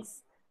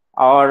techniques,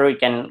 or you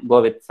can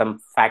go with some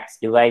fax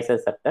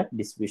devices at the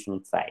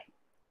distribution side,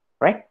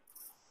 right?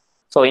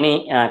 So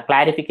any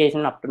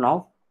clarification up to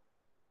now?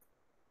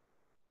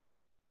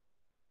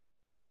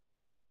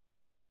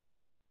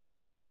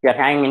 If you're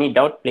having any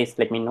doubt, please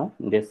let me know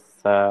in this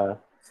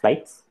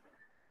slides.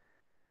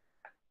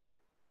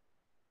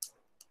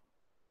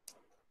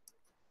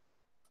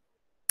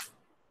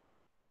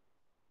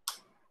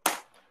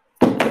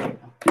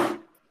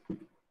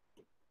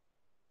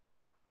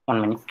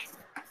 One minute.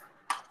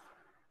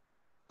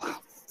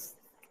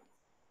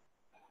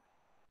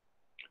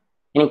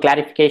 Any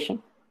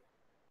clarification?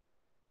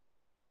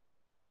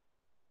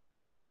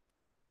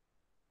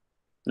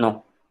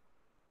 No.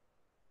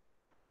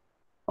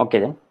 Okay,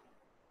 then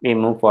we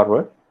move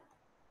forward.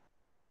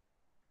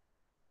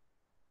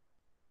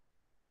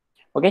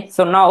 Okay,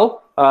 so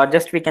now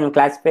just we can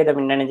classify the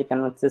wind energy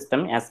conversion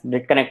system as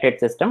grid connected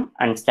system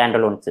and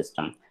standalone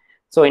system.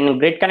 So in a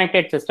grid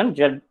connected system,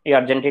 you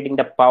are generating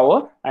the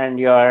power and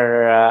you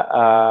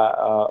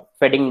are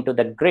feeding into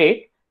the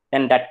grid,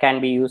 then that can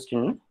be used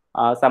in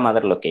some other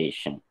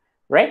location,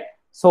 right?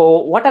 So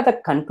what are the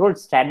control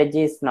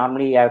strategies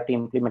normally you have to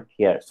implement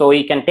here? So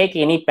you can take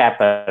any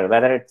paper,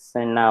 whether it's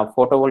in a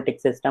photovoltaic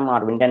system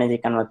or wind energy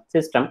conversion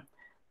system.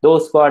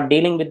 Those who are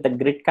dealing with the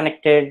grid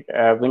connected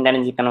wind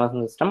energy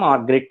conversion system or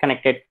grid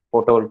connected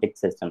photovoltaic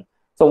system.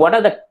 So what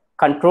are the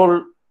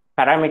control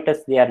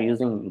parameters they are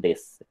using in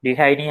this? Do you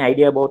have any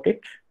idea about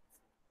it?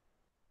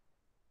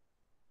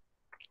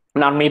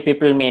 Normally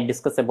people may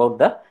discuss about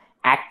the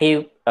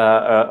active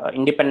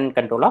independent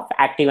control of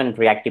active and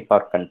reactive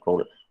power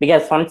control,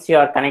 because once you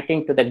are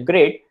connecting to the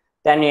grid,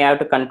 then you have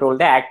to control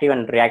the active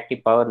and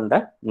reactive power in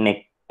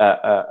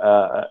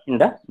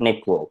the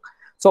network.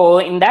 So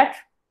in that,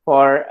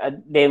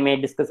 they may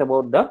discuss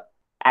about the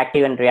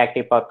active and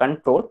reactive power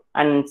control,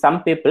 and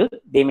some people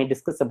they may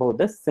discuss about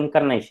the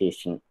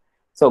synchronization.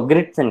 So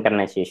grid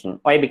synchronization.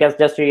 Why? Because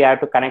just you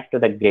have to connect to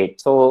the grid.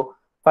 So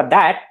for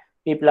that,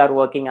 people are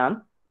working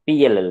on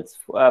PLLs,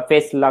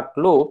 phase lock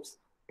loops,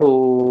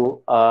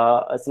 to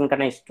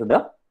synchronize to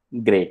the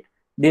grid.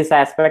 This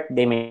aspect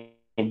they may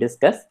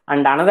discuss,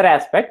 and another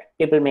aspect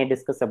people may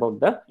discuss about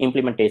the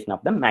implementation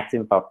of the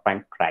maximum power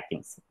point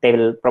trackings. They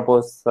will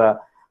propose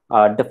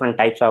different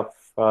types of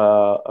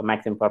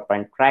maximum power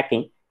point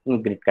tracking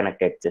in grid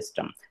connected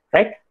system,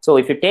 right? So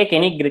if you take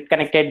any grid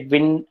connected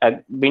wind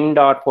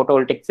or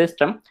photovoltaic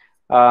system,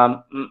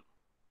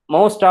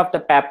 most of the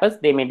papers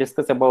they may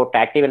discuss about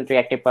active and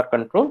reactive power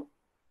control.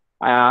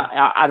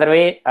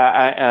 Otherwise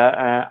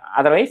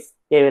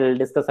they will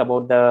discuss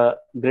about the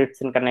grid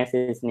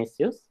synchronization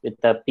issues with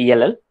the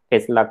PLL,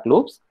 phase lock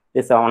loops.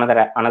 This is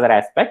another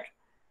aspect.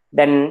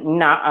 Then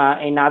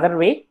in other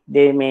way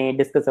they may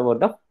discuss about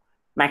the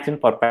maximum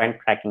power point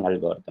tracking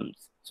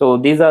algorithms. So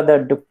these are the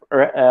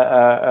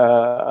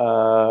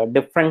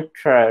different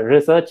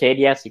research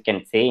areas you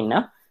can say in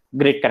a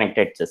grid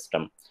connected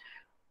system.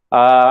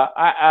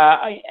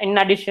 In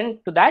addition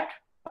to that,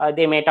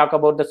 they may talk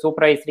about the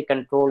supervisory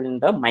control in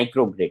the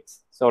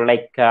microgrids. So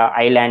like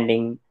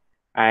islanding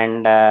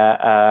and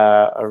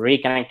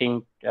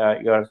reconnecting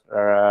your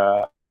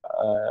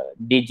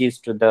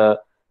DGs to the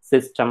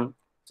system.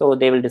 So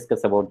they will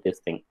discuss about this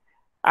thing.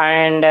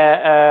 And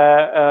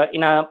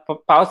in a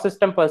power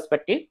system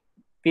perspective,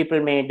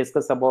 people may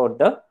discuss about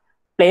the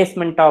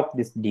placement of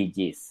these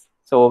DGs.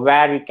 So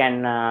where you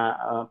can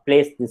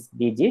place these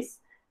DGs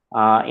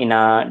in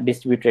a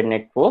distributed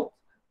network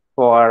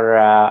for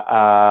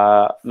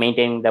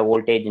maintaining the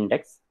voltage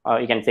index.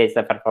 You can say it's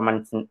the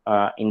performance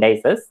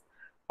indices,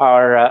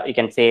 or you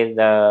can say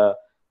the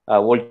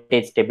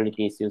voltage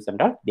stability issues and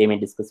all. They may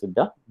discuss with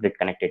the grid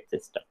connected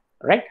system,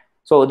 right?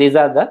 So these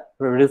are the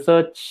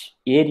research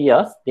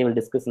areas they will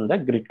discuss in the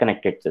grid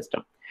connected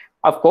system.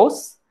 Of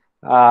course,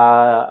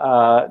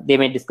 they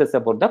may discuss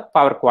about the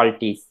power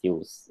quality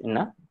issues in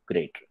a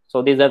grid.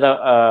 So these are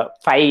the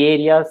 5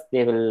 areas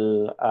they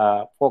will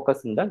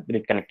focus in the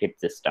grid connected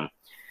system.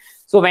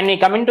 So when we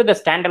come into the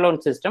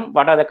standalone system,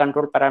 what are the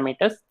control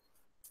parameters?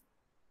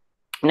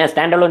 In a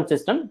standalone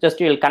system, just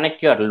you will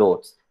connect your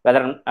loads.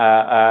 Whether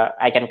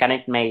I can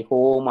connect my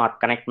home or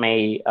connect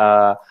my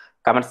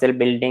commercial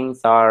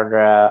buildings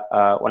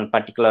or one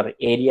particular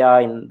area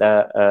in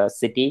the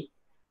city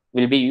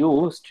will be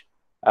used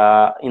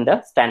in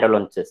the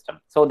standalone system.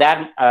 So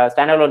that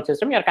standalone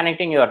system, you are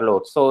connecting your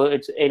load. So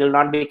it will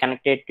not be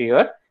connected to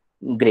your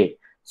grid.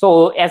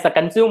 So as a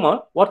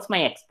consumer, what's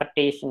my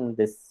expectation in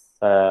this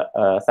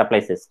supply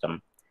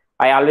system?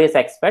 I always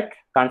expect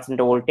constant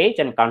voltage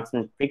and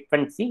constant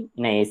frequency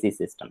in an AC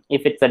system.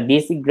 If it's a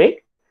DC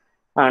grid,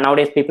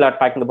 nowadays people are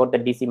talking about the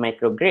DC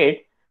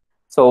microgrid.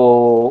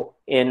 So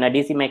in a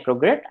DC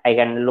microgrid, I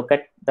can look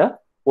at the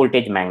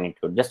voltage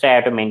magnitude. Just I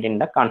have to maintain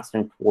the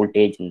constant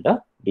voltage in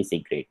the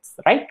DC grids,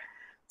 right?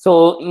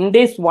 So in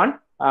this one,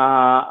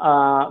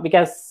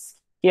 because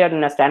here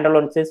in a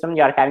standalone system,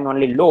 you are having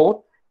only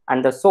load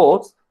and the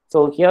source.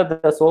 So here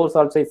the source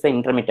also is an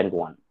intermittent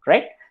one,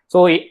 right?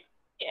 So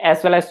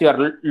as well as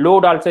your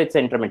load also it's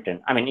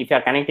intermittent. I mean, if you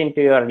are connecting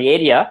to your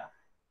area,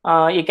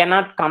 you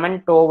cannot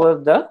comment over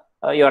the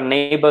your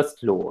neighbor's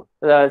load.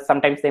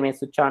 Sometimes they may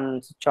switch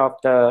on, switch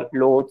off the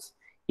loads.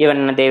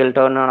 Even they will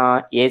turn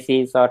on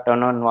ACs or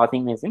turn on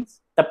washing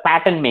machines. The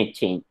pattern may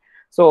change.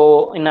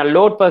 So in a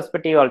load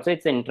perspective also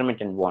it's an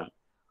intermittent one.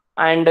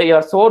 And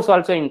your source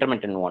also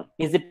intermittent one.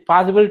 Is it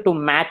possible to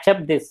match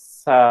up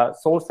this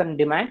source and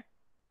demand?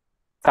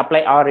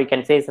 Supply, or you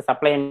can say it's a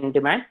supply and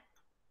demand.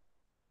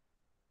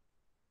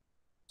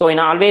 So in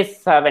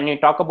always when you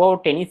talk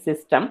about any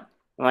system,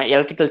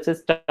 electrical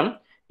system,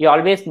 you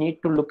always need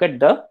to look at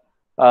the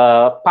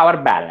power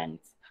balance.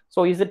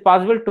 So is it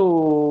possible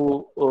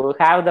to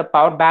have the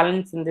power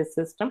balance in this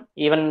system?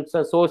 Even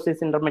so source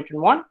is intermittent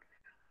one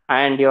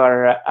and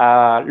your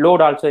load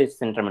also is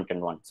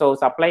intermittent one. So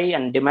supply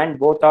and demand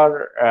both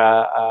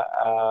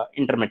are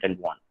intermittent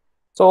one.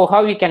 So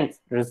how we can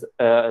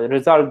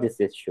resolve this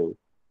issue?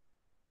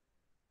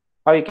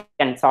 How you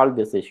can solve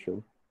this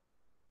issue?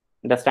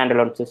 The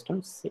standalone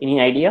systems,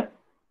 any idea?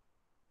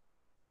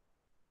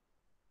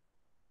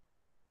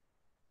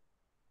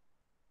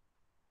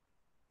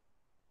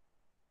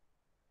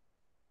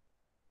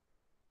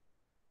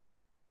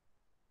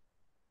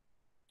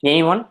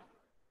 Anyone?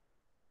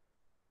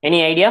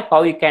 Any idea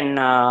how you can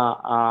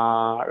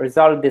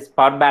resolve this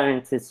power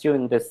balance issue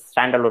in this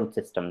standalone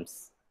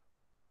systems?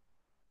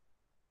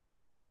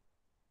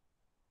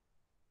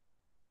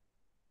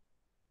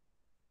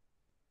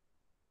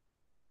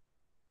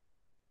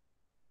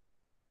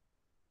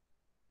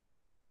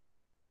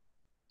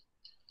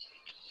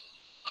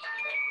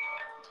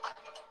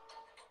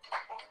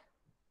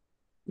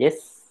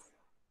 Yes.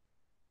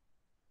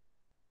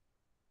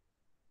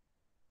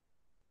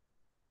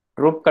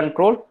 Troop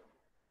control.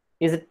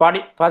 Is it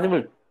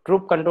possible?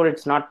 Troop control,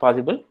 it's not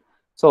possible.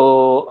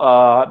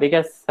 So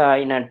because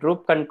in a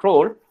troop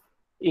control,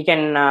 you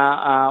can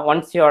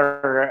once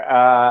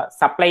your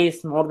supply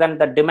is more than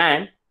the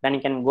demand, then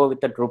you can go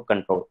with the troop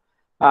control.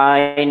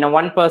 In a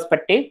one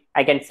perspective,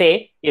 I can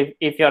say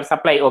if your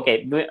supply,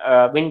 okay,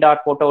 wind or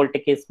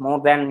photovoltaic is more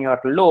than your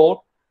load,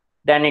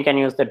 then you can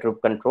use the troop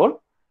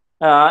control.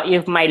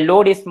 If my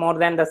load is more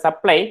than the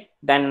supply,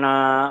 then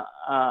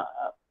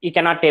you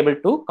cannot able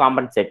to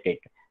compensate it.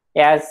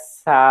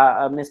 As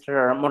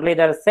Mr.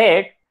 Muralidhar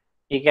said,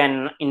 you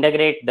can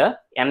integrate the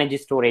energy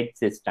storage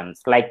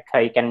systems, like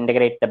you can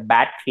integrate the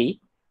battery,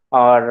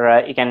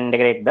 or you can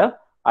integrate the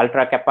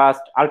ultra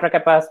capacitor. Ultra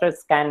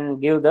capacitors can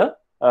give the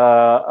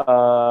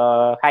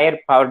higher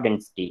power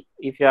density.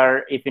 If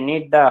you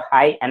need the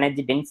high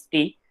energy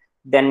density,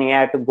 then you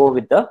have to go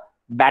with the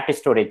battery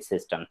storage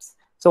systems.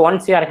 So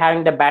once you are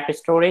having the battery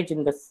storage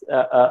in this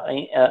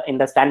in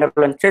the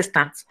standalone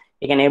systems,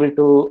 you can able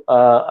to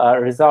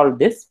resolve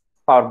this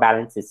power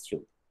balance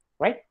issue,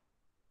 right?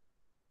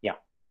 Yeah.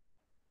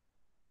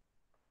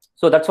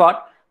 So that's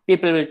what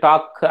people will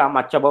talk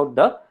much about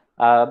the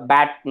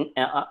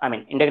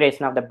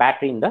integration of the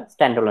battery in the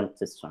standalone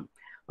system.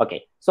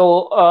 Okay,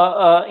 so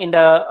in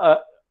the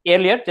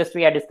earlier, just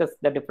we had discussed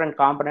the different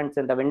components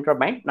in the wind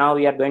turbine. Now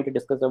we are going to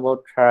discuss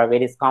about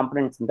various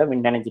components in the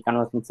wind energy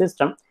conversion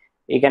system.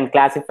 You can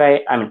classify,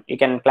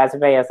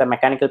 as a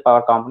mechanical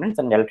power components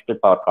and electrical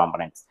power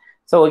components.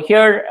 So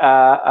here,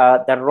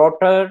 the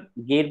rotor,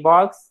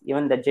 gearbox,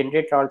 even the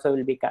generator also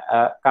will be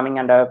coming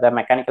under the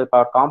mechanical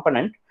power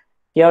component.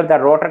 Here, the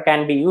rotor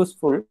can be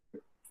useful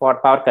for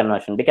power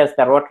conversion because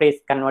the rotor is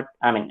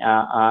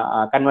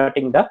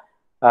converting the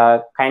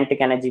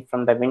kinetic energy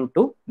from the wind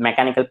to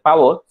mechanical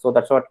power. So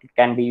that's what it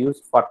can be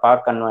used for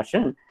power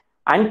conversion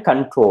and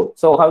control.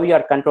 So how you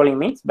are controlling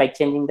means by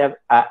changing the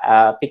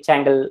pitch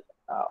angle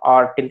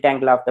or tilt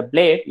angle of the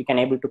blade, you can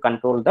able to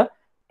control the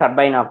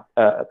turbine of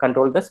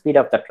control the speed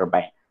of the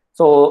turbine.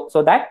 So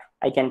that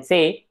I can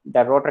say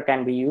the rotor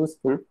can be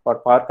useful for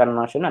power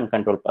conversion and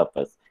control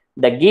purpose.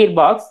 The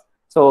gearbox,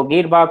 so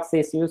gearbox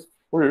is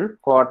useful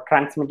for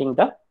transmitting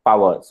the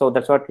power. So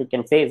that's what we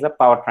can say is a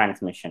power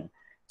transmission.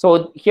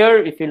 So here,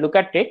 if you look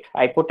at it,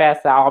 I put as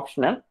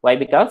optional. Why?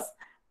 Because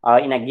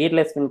in a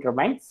gearless wind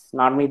turbines,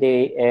 normally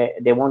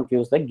they won't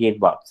use the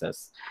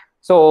gearboxes.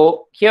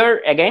 So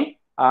here again,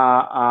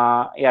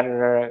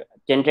 your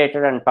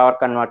generator and power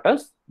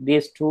converters,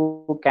 these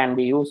two can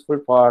be useful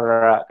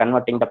for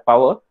converting the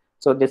power.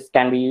 So this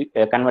can be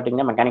converting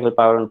the mechanical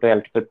power into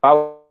electrical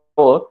power.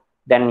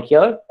 Then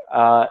here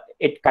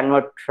it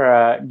converts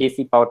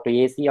DC power to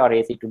AC or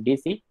AC to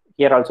DC.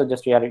 Here also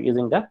just we are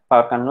using the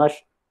power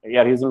conversion. We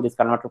are using this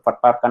converter for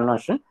power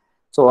conversion.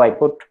 So I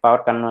put power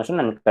conversion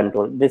and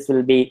control. This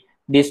will be,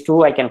 these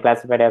two I can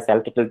classify as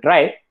electrical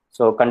drive.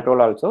 So control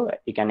also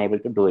you can able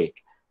to do it.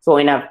 So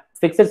in a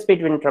fixed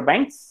speed wind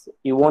turbines,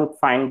 you won't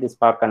find this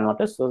power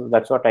converter. So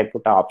that's what I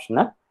put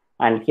optional.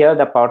 And here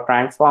the power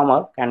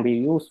transformer can be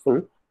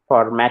useful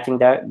for matching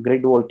the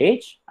grid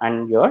voltage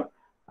and your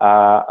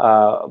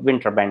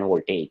wind turbine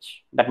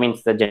voltage. That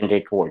means the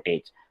generator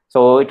voltage.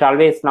 So it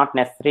always not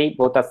necessary,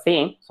 both are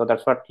same. So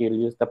that's what you'll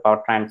use the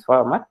power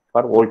transformer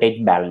for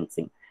voltage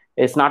balancing.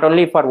 It's not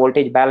only for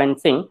voltage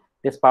balancing,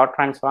 this power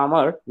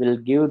transformer will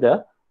give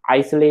the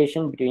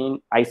isolation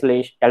between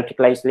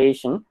electrical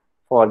isolation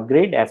for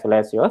grid as well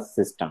as your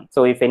system.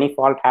 So if any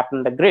fault happen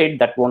in the grid,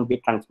 that won't be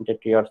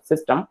transmitted to your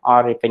system,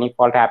 or if any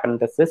fault happen in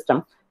the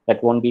system,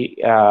 that won't be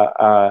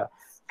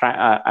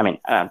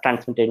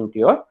transmitted into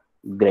your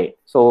grid.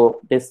 So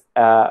this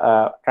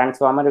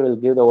transformer will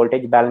give the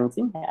voltage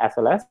balancing as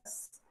well as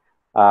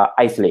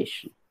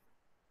isolation.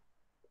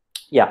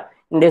 Yeah,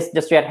 in this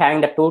just we are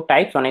having the two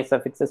types. One is a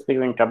fixed speed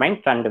wind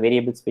turbine and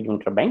variable speed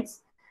wind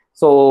turbines.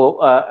 So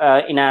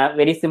in a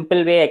very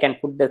simple way, I can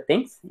put the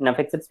things. In a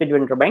fixed speed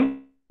wind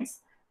turbines,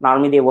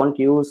 normally they won't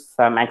use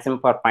maximum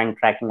power point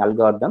tracking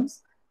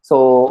algorithms.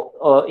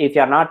 So if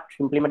you are not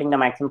implementing the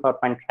maximum power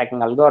point tracking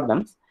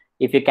algorithms,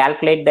 if you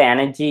calculate the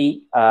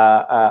energy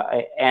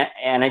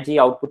energy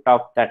output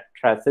of that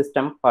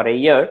system for a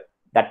year,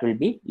 that will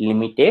be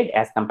limited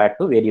as compared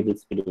to variable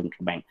speed wind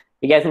turbine.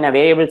 Because in a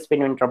variable speed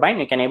wind turbine,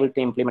 you can able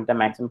to implement the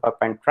maximum power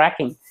point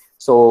tracking.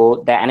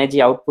 So the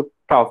energy output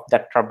of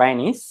that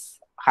turbine is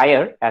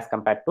higher as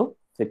compared to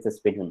fixed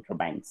speed wind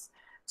turbines.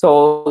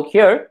 So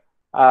here,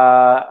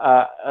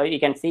 you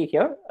can see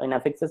here in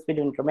a fixed speed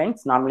wind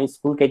turbines, normally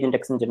spool cage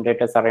induction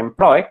generators are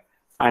employed,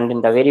 and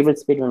in the variable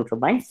speed wind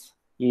turbines,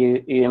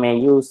 you may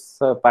use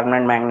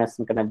permanent magnet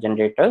synchronous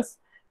generators,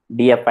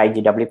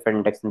 DFIG, WFI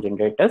induction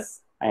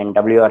generators, and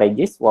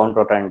WRIGs, wound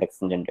rotor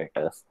induction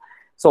generators.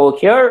 So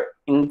here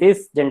in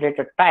these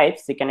generator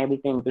types, you can able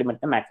to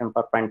implement the maximum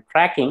power point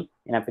tracking.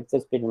 In a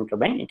fixed speed wind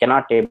turbine, you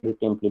cannot able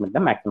to implement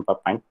the maximum power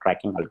point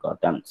tracking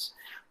algorithms,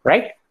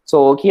 right?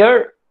 So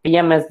here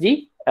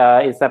PMSG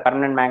is a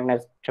permanent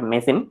magnet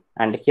machine,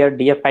 and here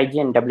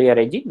DFIG and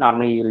WRIG,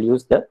 normally you will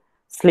use the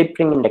slip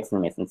ring induction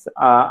machines.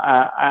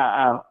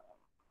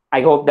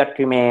 I hope that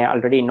you may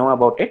already know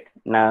about it.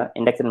 In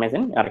induction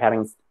machine, you are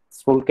having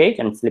spool cage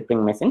and slip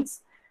ring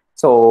machines.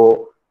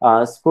 So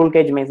spool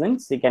cage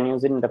machines, you can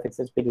use it in the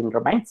fixed speed wind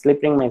turbine.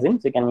 Slip ring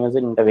machines, you can use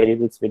it in the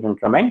variable speed wind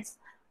turbines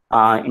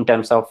in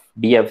terms of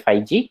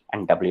DFIG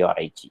and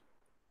WRIG.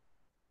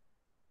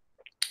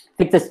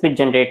 Fixed speed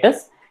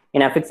generators.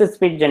 In a fixed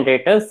speed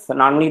generators,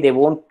 normally they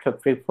won't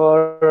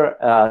prefer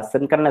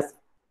synchronous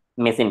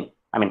machine.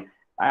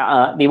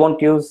 We won't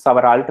use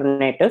our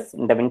alternators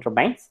in the wind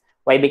turbines.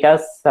 Why?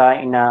 Because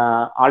in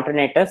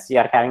alternators, you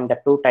are having the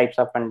two types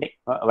of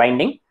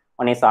winding.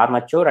 One is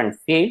armature and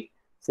field.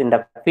 So in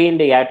the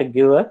field, you have to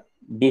give a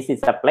DC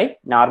supply.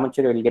 In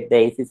armature, you will get the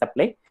AC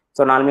supply.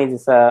 So normally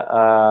this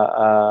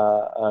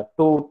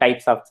two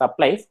types of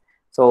supplies.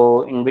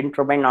 So in wind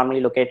turbine,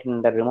 normally located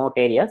in the remote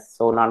areas.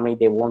 So normally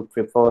they won't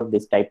prefer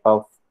this type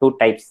of two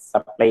types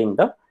supply in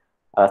the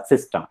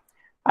system.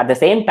 At the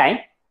same time,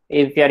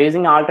 if you are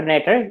using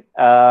alternator,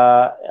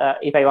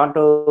 if I want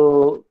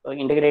to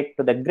integrate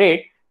to the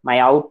grid, my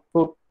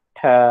output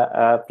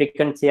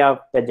frequency of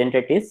the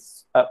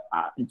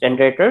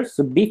generator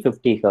should be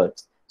 50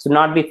 hertz. Should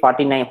not be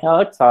 49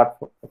 hertz or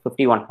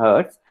 51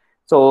 hertz.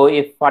 So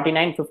if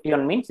 49,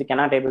 51 means you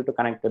cannot able to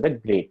connect to the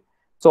grid.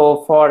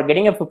 So for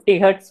getting a 50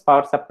 hertz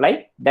power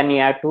supply, then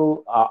you have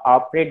to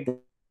operate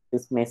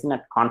this machine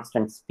at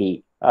constant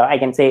speed. I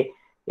can say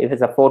if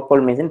it's a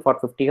 4-pole machine for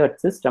 50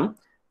 hertz system,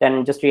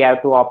 then just you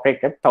have to operate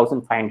at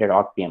 1500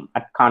 RPM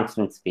at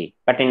constant speed.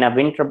 But in a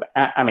wind,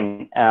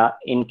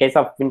 in case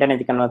of wind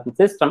energy conversion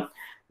system,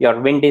 your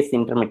wind is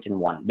intermittent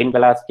one. Wind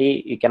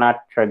velocity you cannot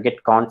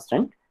get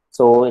constant,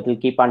 so it will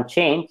keep on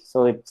change.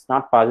 So it's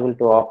not possible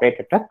to operate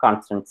at a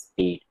constant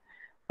speed.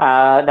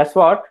 That's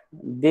what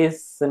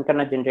these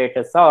synchronous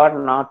generators are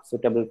not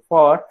suitable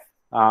for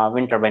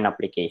wind turbine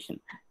application.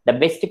 The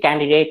best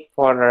candidate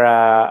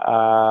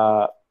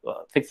for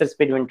fixed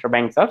speed wind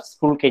turbines are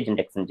spool cage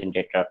induction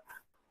generator.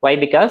 Why?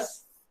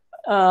 Because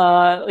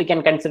we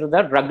can consider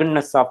the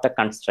ruggedness of the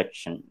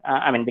construction.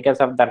 Because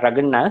of the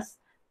ruggedness,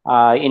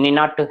 you need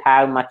not to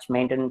have much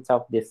maintenance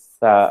of this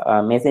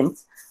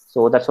machines.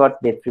 So that's what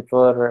they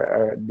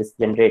prefer these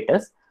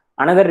generators.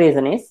 Another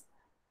reason is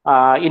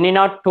you need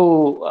not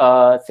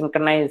to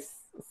synchronize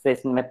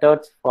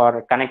methods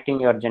for connecting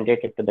your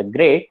generator to the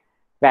grid.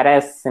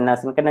 Whereas in a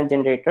synchronous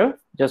generator,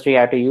 just you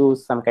have to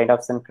use some kind of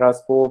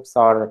synchronoscopes,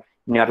 or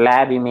in your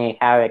lab, you may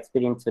have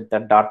experience with the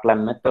dark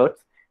lamp methods.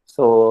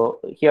 So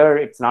here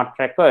it's not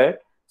required.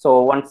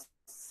 So once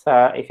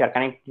if you're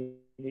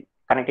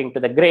connecting to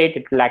the grid,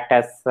 it will act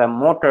as a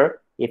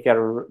motor if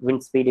your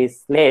wind speed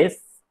is less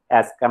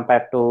as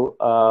compared to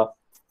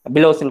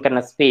below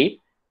synchronous speed.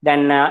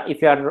 Then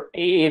if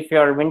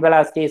your wind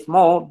velocity is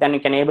more, then you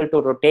can able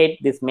to rotate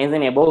this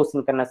machine above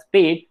synchronous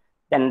speed.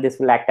 Then this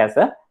will act as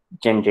a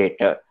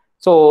generator.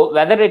 So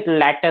whether it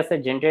will act as a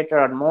generator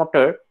or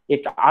motor,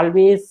 it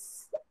always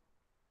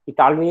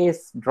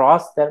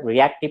draws the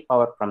reactive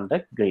power from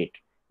the grid.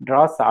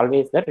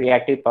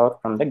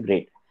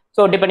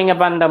 So depending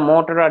upon the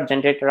motor or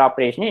generator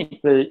operation, it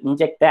will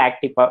inject the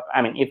active power.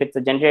 If it's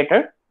a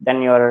generator,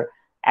 then your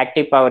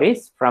active power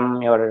is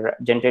from your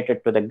generator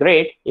to the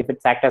grid. If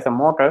it's act as a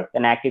motor,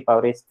 then active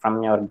power is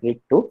from your grid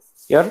to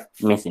your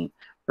machine,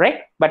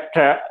 right? But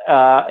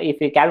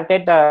if you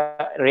calculate the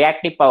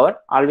reactive power,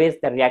 always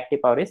the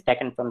reactive power is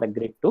taken from the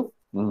grid to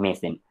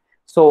machine.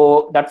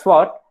 So that's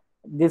what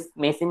this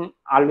machine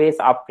always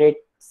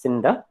operates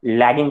in the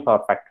lagging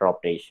power factor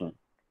operation.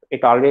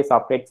 It always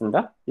operates in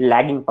the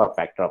lagging power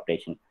factor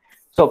operation.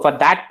 So for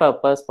that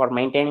purpose, for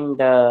maintaining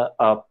the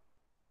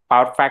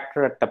power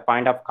factor at the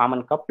point of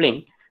common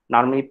coupling,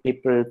 normally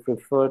people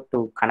prefer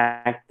to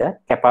connect the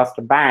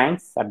capacitor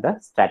banks at the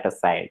stator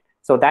side,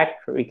 so that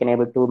we can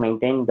able to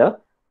maintain the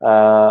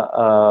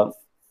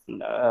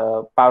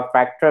power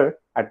factor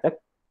at the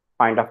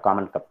point of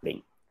common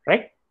coupling,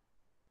 right?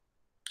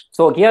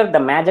 So here the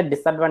major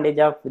disadvantage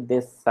of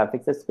this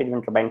fixed speed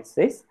wind turbines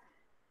is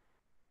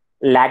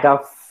lag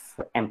of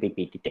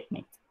MPPT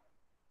technique.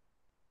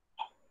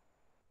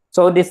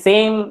 So the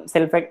same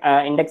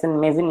self-induction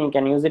machine, you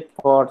can use it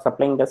for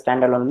supplying the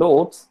standalone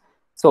loads.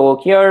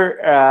 So here,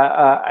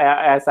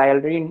 as I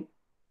already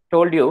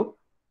told you,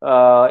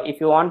 if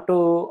you want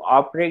to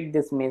operate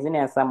this machine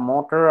as a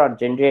motor or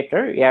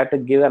generator, you have to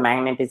give a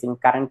magnetizing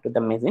current to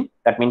the machine.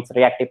 That means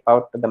reactive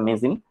power to the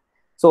machine.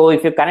 So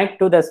if you connect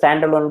to the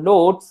standalone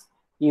loads,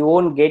 you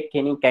won't get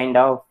any kind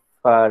of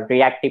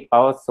reactive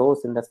power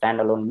source in the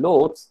standalone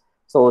loads.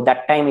 So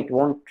that time it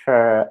won't,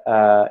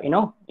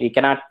 you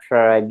cannot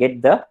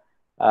get the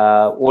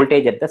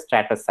voltage at the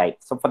stator side.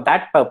 So for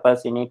that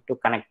purpose, you need to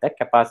connect the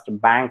capacitor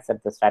banks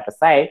at the stator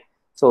side.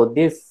 So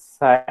this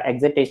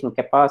excitation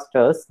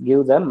capacitors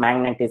give the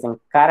magnetizing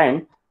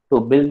current to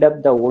build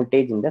up the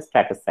voltage in the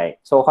stator side.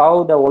 So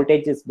how the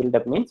voltage is built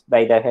up means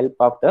by the help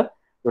of the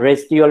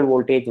residual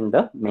voltage in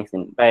the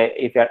machine.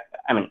 If you're,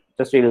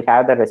 just you will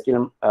have the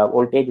residual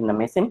voltage in the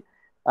machine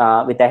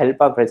with the help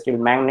of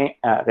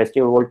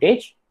residual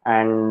voltage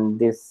and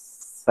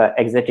this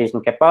excitation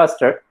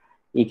capacitor,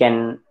 you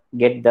can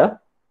get the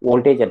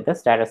voltage at the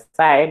stator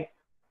side,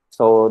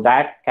 so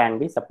that can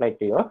be supplied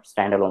to your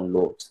standalone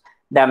loads.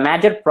 The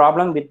major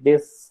problem with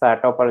this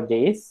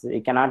topology is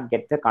you cannot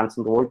get the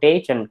constant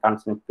voltage and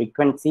constant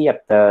frequency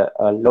at the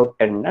load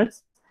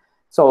terminals.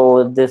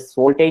 So this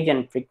voltage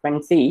and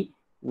frequency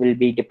will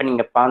be depending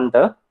upon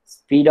the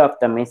speed of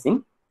the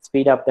machine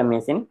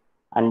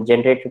and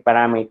generator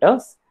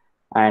parameters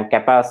and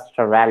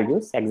capacitor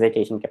values,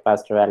 excitation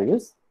capacitor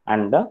values,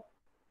 and the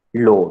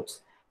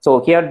loads. So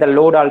here the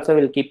load also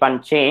will keep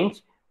on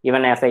change.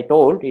 Even as I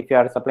told, if you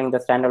are supplying the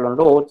standalone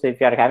loads,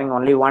 if you are having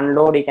only one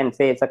load, you can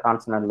say it's a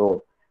constant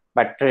load.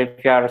 But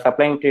if you are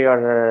supplying to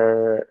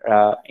your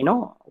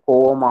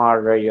home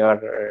or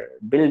your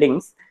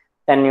buildings,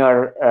 then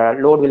your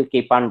load will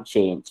keep on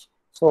change.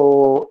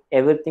 So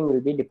everything will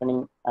be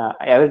depending.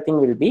 Everything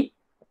will be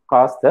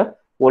cause the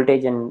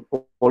voltage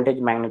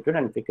magnitude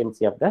and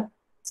frequency of the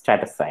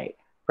stator side,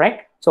 right?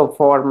 So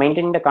for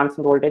maintaining the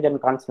constant voltage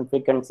and constant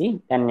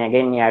frequency, then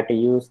again you have to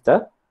use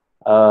the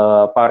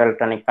power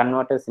electronic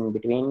converters in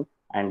between,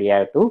 and you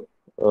have to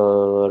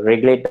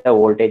regulate the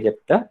voltage at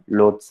the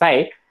load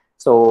side.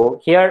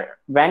 So here,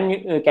 when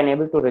you can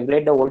able to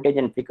regulate the voltage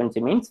and frequency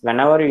means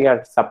whenever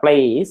your supply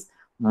is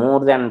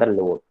more than the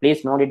load.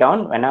 Please note it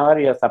down. Whenever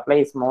your supply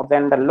is more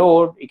than the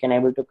load, you can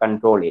able to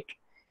control it.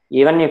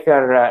 Even if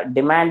your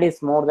demand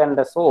is more than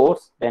the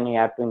source, then you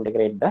have to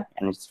integrate the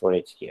energy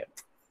storage here.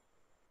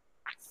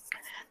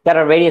 There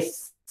are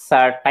various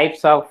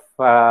types of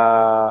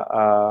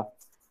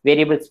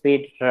variable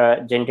speed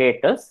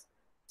generators.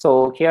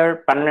 So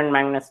here, permanent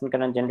magnet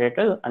synchronous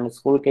generator and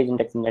school cage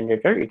induction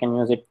generator, you can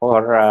use it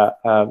for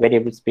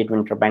variable speed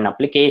wind turbine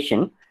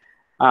application.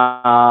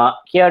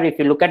 Here, if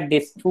you look at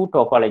these two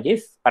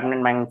topologies,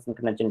 permanent magnet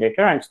synchronous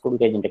generator and school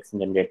cage induction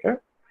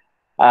generator,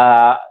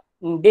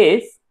 in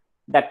this,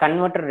 the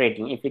converter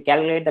rating, if you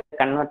calculate the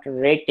converter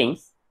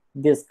ratings,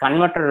 these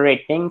converter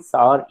ratings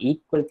are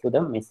equal to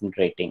the machine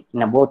rating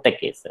in both the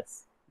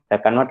cases. The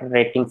converter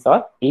ratings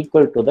are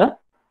equal to the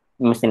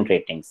machine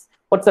ratings.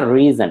 What's the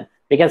reason?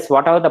 Because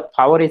whatever the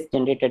power is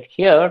generated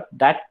here,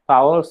 that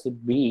power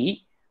should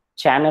be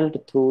channeled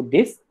through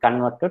this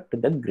converter to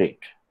the grid.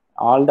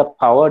 All the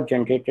power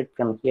generated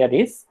from here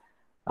is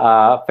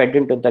fed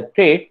into the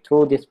grid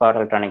through this power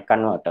electronic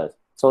converters.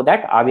 So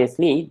that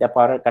obviously the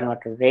power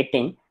converter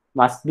rating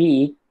must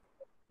be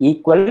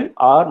equal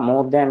or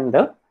more than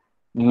the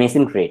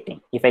machine rating.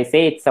 If I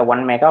say it's a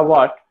 1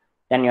 megawatt,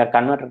 then your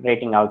converter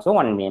rating also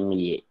 1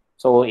 MVA.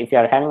 So if you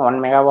are having 1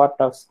 megawatt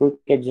of school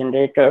cage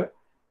generator,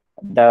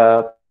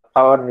 the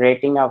power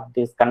rating of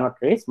this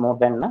converter is more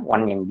than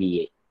 1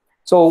 MVA.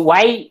 So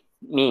why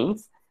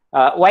means,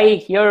 why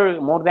here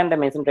more than the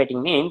machine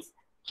rating means,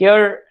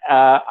 here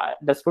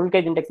the school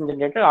cage induction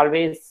generator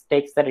always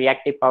takes the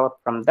reactive power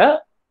from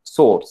the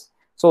source.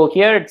 So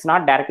here it's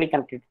not directly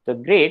connected to the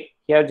grid.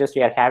 Here just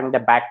we are having the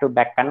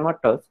back-to-back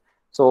converters.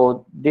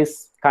 So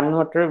this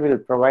converter will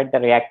provide the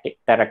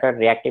required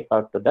reactive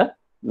power to the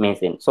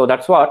machine. So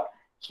that's what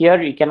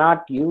here you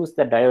cannot use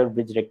the diode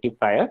bridge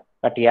rectifier,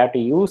 but you have to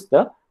use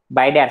the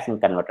bidirectional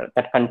converter.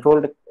 That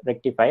controlled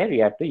rectifier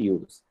you have to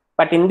use.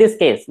 But in this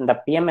case, in the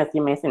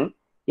PMSG machine,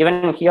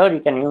 even here you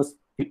can use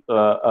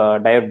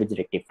diode bridge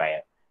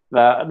rectifier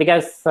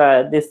because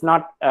this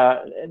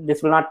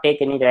will not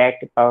take any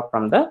reactive power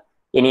from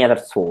any other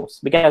source,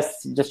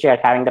 because just you are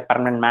having the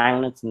permanent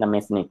magnets in the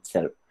machine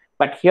itself.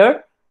 But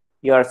here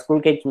your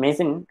school cage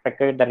machine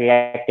requires the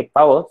reactive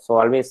power, so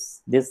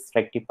always this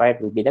rectifier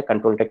will be the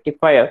control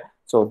rectifier,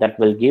 so that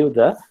will give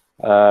the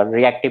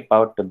reactive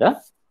power to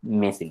the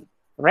machine,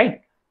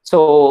 right?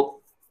 So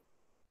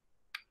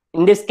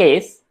in this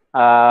case,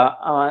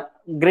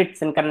 grid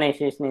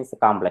synchronization is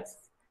complex.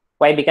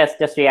 Why? Because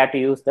just we have to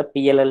use the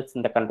PLLs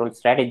in the control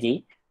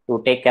strategy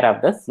to take care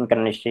of the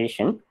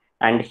synchronization.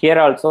 And here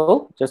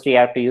also, just we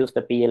have to use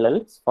the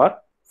PLLs for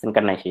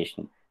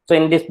synchronization. So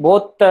in this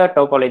both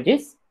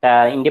topologies,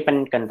 the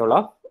independent control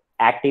of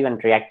active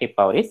and reactive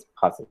power is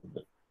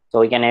possible. So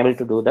we can able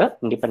to do the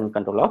independent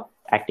control of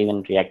active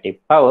and reactive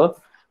power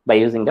by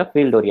using the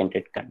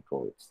field-oriented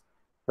controls,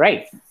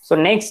 right? So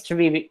next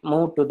we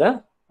move to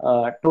the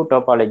two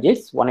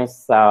topologies. One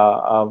is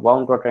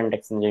wound rotor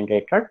induction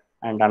generator,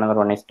 and another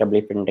one is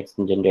WF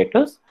induction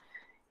generators.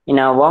 In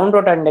a wound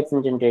rotor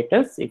induction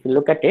generators, if you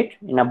look at it,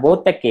 in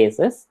both the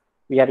cases,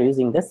 we are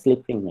using the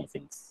slip ring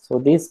machines. So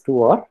these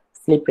two are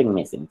slip ring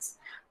machines.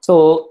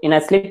 So in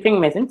a slip ring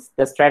machines,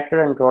 the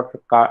stator and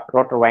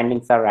rotor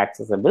windings are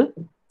accessible.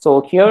 So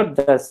here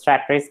the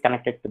stator is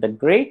connected to the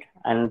grid,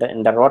 and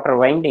in the rotor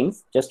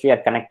windings, just we are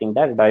connecting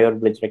the diode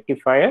bridge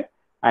rectifier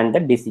and the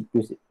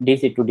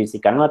DC to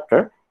DC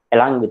converter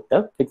along with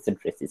the fixed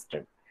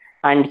resistor.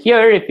 And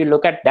here, if you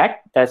look at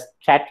that, the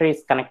stator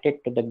is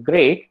connected to the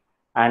grid,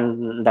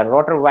 and the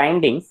rotor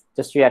windings,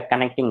 just we are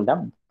connecting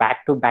the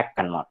back-to-back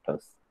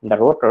converters. In the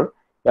rotor,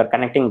 we are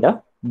connecting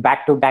the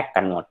back-to-back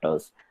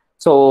converters.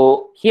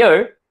 So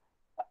here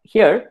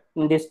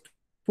in these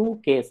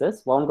two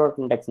cases, wound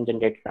rotor induction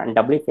generator and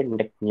WF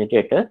induction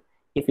generator,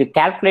 if you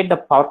calculate the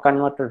power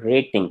converter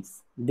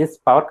ratings, this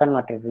power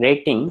converter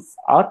ratings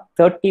are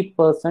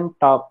 30%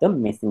 of the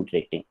machine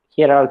rating.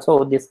 Here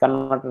also, these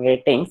converter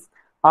ratings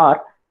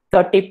are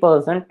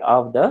 30%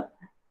 of the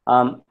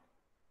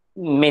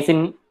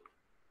machine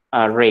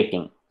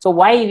rating. So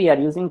why we are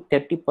using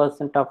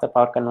 30% of the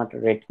power converter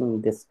rating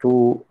in these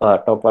two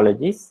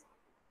topologies?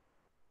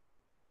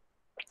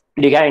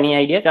 Do you have any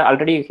idea?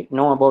 Already you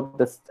know about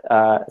this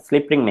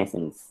slip ring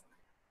machines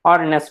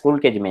or in a school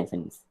cage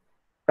machines,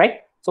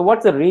 right? So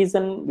what's the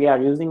reason we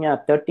are using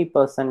a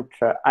 30%,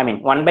 I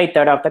mean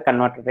 1/3 of the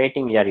converter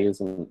rating we are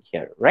using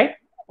here, right?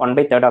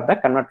 1/3 of the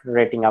converter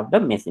rating of the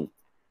machine.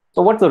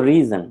 So what's the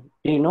reason?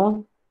 Do you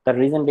know the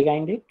reason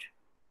behind it?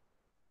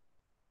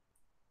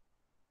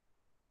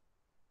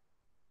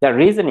 The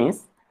reason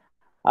is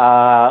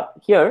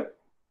here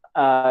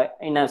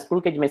in a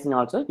school cage machine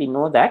also, we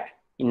know that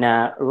in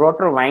a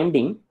rotor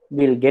winding,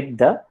 we'll get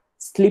the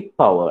slip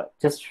power.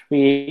 Just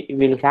we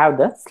will have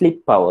the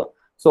slip power.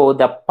 So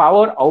the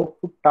power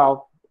output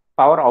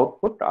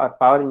or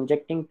power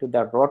injecting to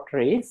the rotor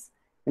is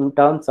in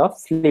terms of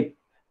slip,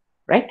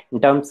 right?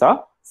 In terms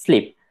of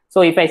slip.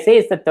 So if I say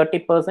it's a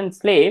 30%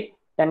 slip,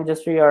 then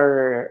just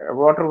your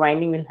rotor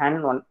winding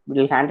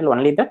will handle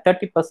only the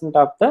 30%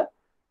 of the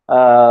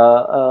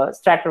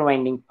stator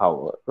winding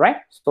power, right?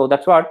 So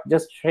that's what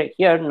just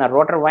here in a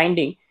rotor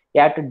winding,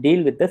 you have to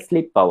deal with the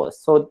slip powers.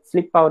 So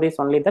slip power is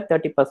only the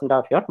 30%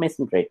 of your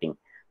machine rating.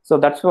 So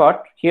that's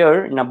what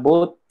here in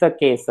both the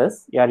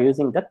cases you are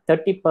using the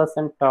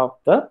 30% of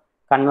the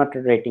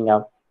converter rating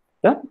of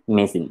the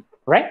machine,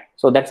 right?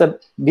 So that's a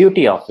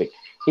beauty of it.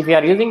 If you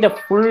are using the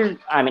full,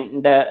 I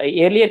mean the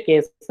earlier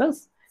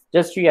cases,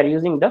 just you are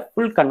using the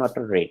full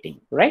converter rating,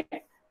 right?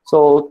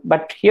 So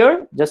but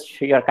here just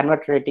your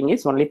converter rating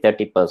is only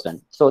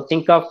 30%. So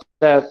think of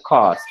the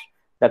cost.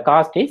 The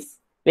cost is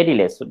very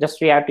less. So just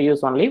we have to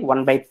use only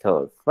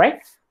 1/3,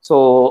 right?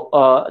 So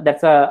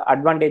that's a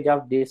advantage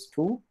of these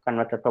two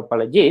converter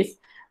topologies.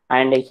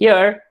 And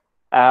here,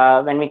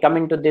 when we come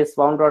into this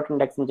wound rotary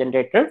induction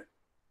generator,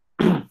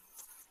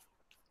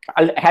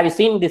 have you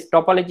seen this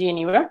topology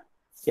anywhere?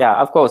 Yeah,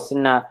 of course.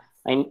 In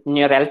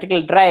your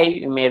electrical drive,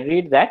 you may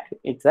read that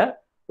it's a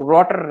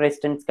rotor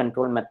resistance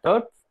control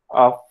method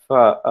of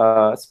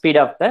speed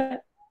of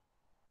the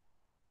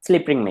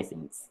slip ring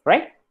machines,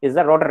 right? Is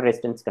the rotor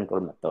resistance control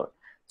method.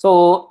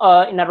 So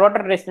in a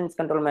rotor resistance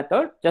control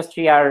method, just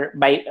we are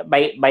by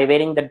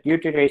varying the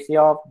duty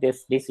ratio of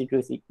this DC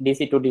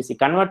to DC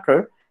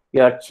converter,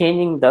 you are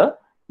changing the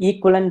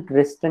equivalent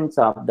resistance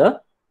of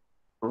the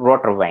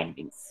rotor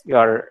windings. You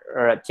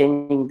are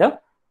changing the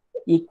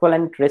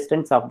equivalent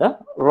resistance of the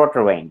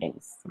rotor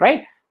windings,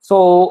 right?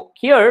 So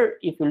here,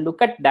 if you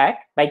look at that,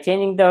 by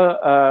changing the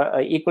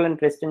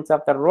equivalent resistance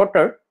of the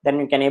rotor, then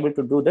you can able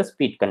to do the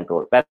speed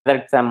control, whether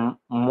it's a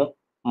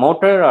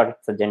motor or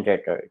it's a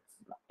generator.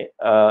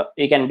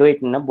 You can do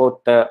it in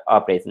both the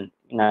operation,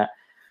 in a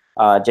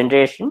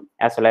generation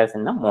as well as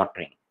in the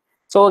motoring.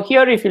 So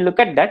here, if you look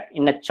at that,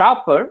 in a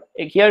chopper,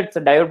 here it's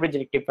a diode bridge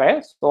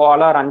rectifier. So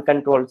all are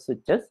uncontrolled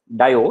switches,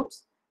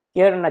 diodes.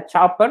 Here in a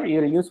chopper,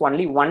 you will use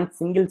only one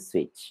single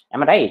switch.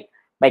 Am I right?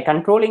 By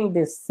controlling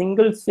this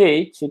single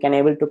switch, you can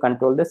able to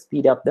control the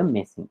speed of the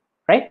machine,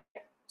 right?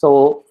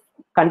 So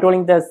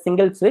controlling the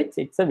single switch,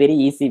 it's a very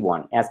easy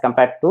one as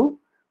compared to,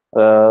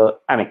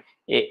 I mean,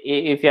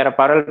 if you are a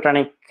power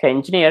electronic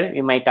engineer,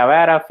 you might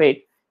aware of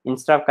it.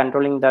 Instead of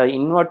controlling the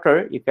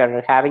inverter, if you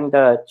are having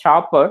the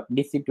chopper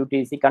DC to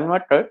DC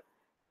converter,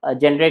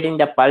 generating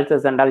the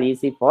pulses and all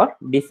easy for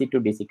DC to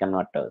DC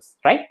converters,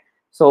 right?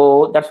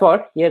 So that's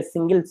what here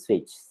single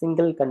switch,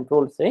 single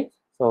control switch.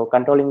 So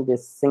controlling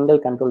this single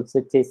control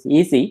switch is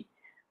easy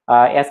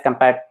as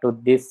compared to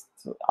this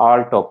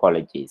all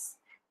topologies.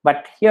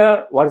 But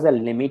here was a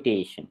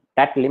limitation.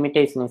 That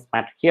limitation is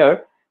that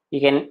here you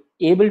can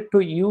able to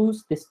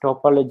use this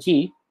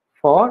topology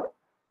for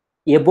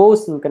above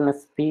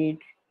synchronous speed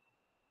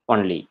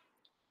only.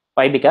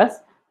 Why? Because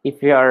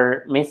if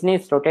your machine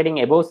is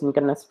rotating above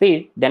synchronous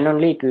speed, then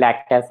only it will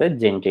act as a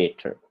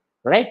generator,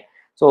 right?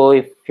 So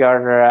if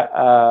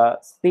your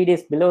speed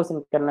is below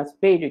synchronous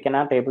speed, you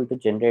cannot able to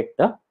generate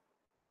the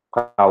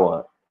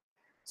power.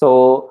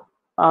 So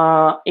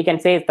you can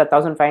say the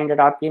 1500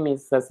 RPM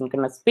is the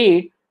synchronous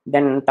speed,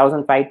 then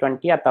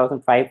 1520 or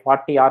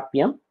 1540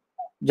 RPM,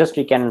 just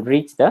we can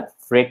reach the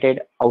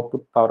rated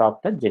output power of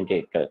the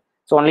generator.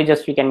 So only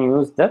just we can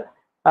use the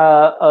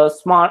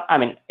small, I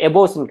mean,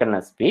 above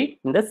synchronous speed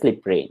in the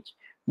slip range.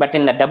 But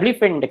in the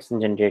WFET induction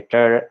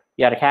generator,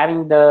 you are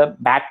having the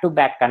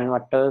back-to-back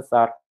converters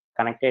are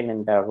connected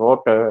in the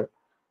rotor.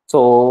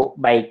 So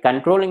by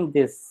controlling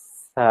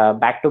this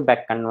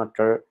back-to-back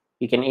converter,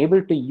 you can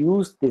able to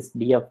use this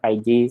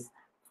DFIGs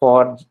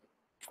for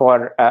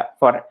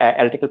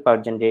electrical power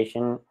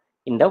generation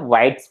in the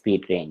wide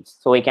speed range.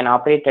 So we can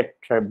operate at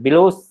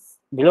below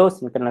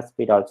synchronous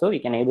speed also. We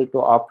can able to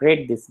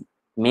operate this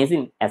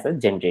machine as a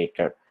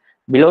generator.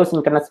 Below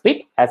synchronous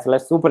speed as well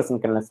as super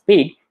synchronous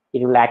speed,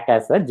 it will act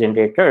as a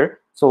generator.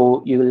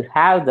 So you will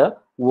have the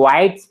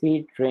wide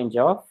speed range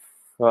of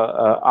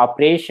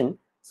operation.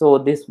 So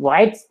this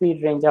wide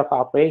speed range of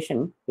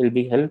operation will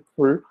be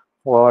helpful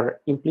for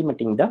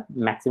implementing the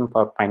maximum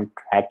power point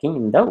tracking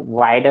in the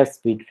wider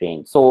speed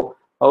range. So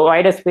a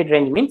wider speed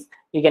range means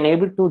you can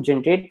able to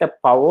generate the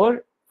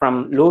power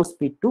from low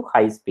speed to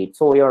high speed.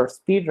 So your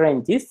speed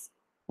range is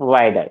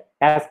wider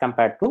as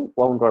compared to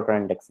wound rotor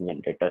induction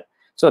generator.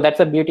 So that's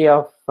the beauty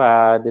of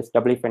this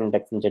WFET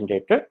induction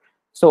generator.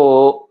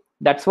 So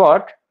that's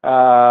what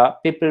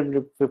people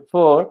will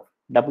prefer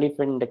WFET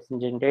induction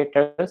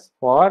generators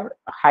for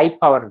high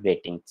power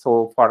rating.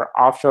 So for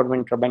offshore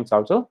wind turbines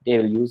also, they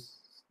will use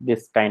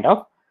this kind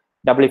of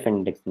WFET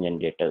induction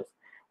generators.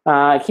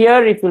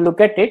 Here, if you look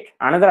at it,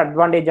 another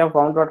advantage of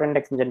wound rotor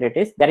induction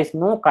generators, there is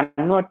no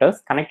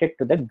converters connected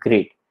to the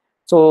grid.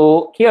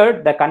 So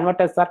here, the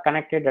converters are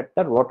connected at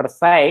the rotor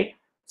side.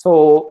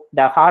 So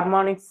the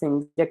harmonics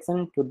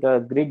injection to the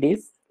grid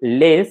is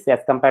less as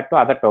compared to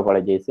other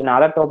topologies. In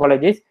other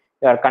topologies,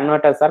 your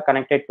converters are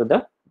connected to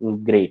the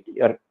grid.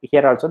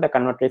 Here also, the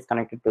converter is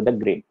connected to the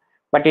grid.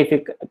 But if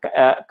you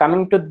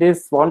coming to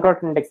this wound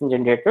rotor induction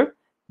generator,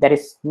 there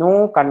is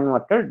no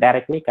converter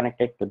directly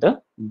connected to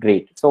the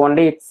grid. So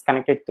only it's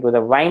connected through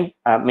the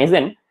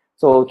machine.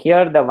 So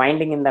here the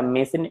winding in the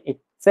machine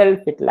itself,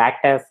 it will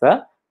act as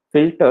a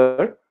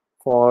filter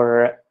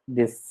for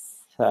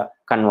this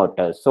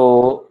converter.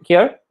 So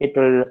here it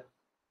will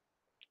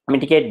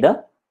mitigate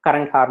the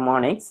current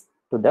harmonics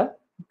to the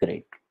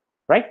grid,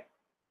 right?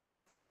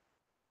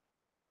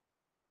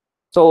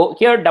 So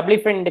here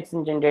WFI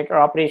indexing generator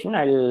operation,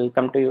 I'll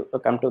come to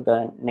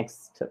the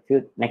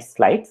next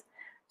slides.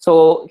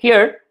 So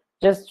here,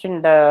 just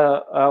in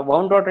the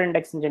wound rotor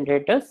indexing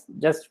generators,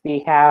 just we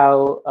have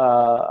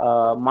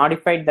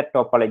modified the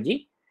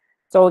topology.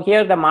 So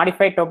here the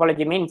modified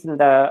topology means in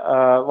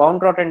the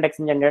wound rotor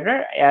indexing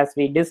generator, as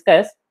we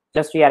discussed,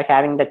 just we are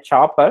having the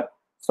chopper.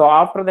 So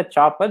after the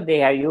chopper, they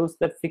have used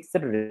the fixed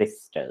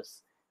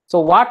resistors. So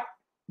what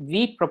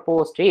we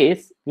proposed here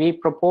is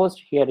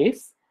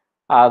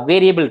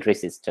variable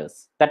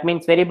resistors. That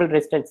means variable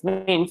resistors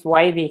means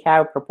why we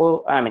have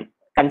proposed,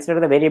 consider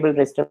the variable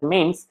resistor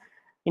means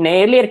in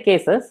earlier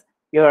cases,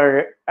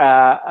 your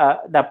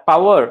the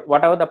power,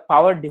 whatever the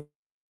power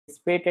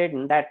dissipated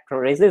in that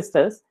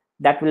resistors,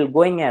 that will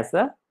going as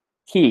a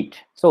heat.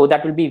 So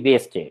that will be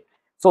wasted.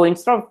 So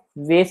instead of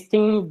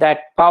wasting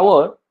that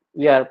power,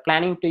 we are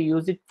planning to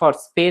use it for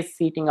space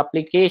heating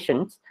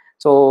applications.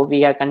 So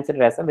we are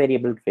considered as a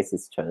variable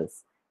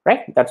resistors,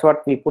 right? That's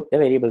what we put the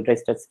variable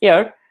resistors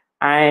here.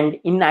 And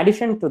in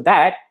addition to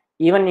that,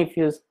 even if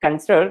you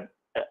consider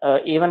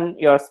even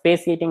your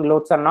space heating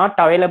loads are not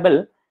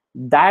available,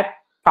 that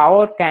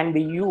power can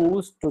be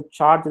used to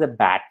charge the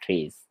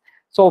batteries.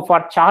 So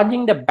for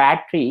charging the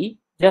battery,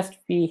 just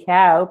we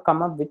have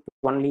come up with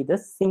only the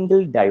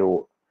single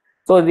diode.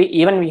 So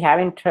we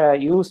haven't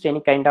used any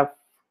kind of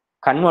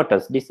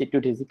converters, DC to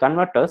DC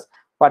converters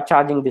for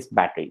charging this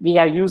battery. We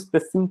have used the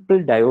simple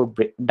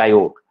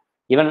diode.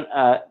 Even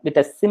with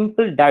a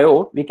simple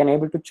diode, we can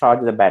able to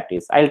charge the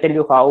batteries. I'll tell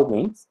you how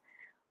means.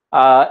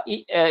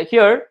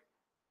 Here,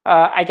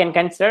 I can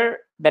consider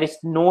there is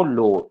no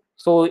load.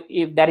 So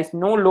if there is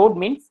no load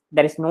means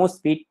there is no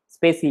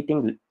space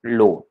heating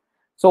load.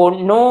 So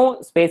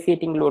no space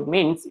heating load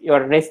means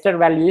your resistor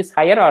value is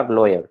higher or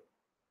lower.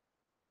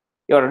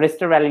 Your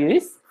resistor value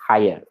is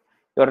higher.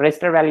 Your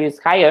resistor value is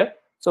higher.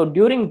 So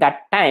during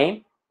that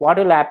time, what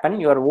will happen?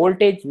 Your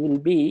voltage will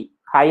be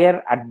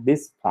higher at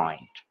this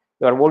point.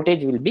 Your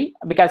voltage will be,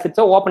 because it's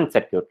an open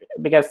circuit.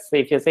 Because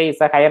if you say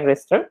it's a higher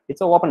resistor, it's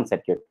an open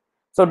circuit.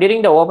 So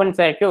during the open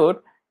circuit,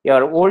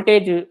 your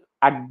voltage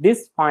at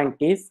this point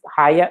is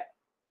higher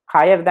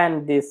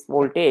than this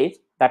voltage.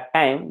 That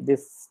time,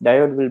 this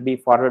diode will be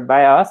forward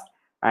biased,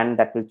 and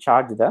that will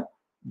charge the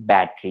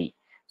battery.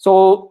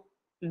 So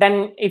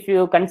then if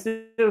you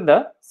consider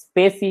the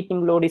space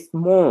heating load is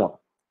more,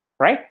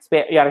 right?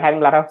 You are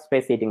having a lot of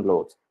space heating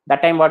loads.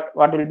 That time, what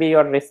will be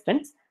your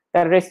resistance?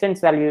 The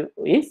resistance value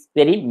is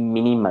very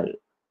minimal,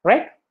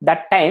 right?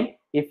 That time,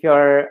 if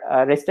your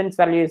resistance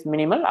value is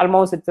minimal,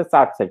 almost it's a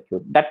short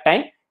circuit. That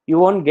time, you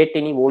won't get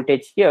any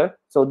voltage here.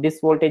 So this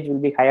voltage will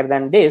be higher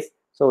than this.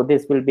 So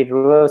this will be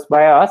reverse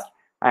biased,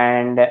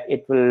 and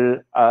it will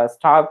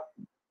stop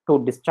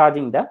to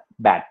discharging the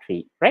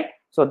battery, right?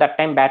 So that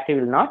time battery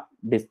will not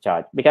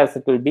discharge, because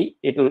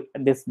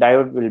this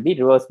diode will be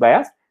reverse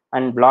biased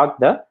and block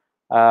the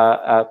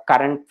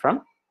current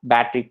from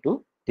battery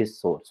to this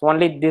source.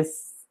 Only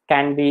this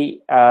can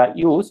be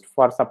used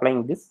for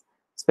supplying this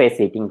space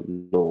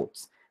heating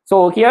loads.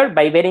 So here,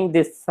 by varying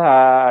this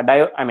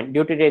diode,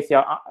 duty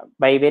ratio,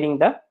 by varying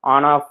the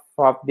on off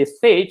of this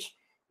switch,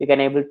 you can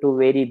able to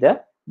vary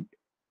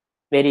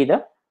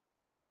the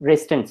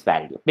resistance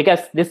value, because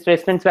this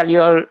resistance value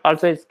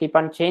also is keep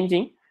on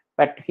changing.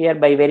 But here,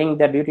 by varying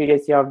the duty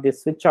ratio of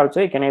this switch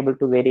also, you can able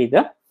to vary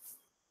the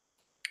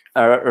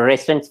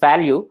resistance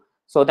value,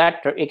 so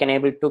that you can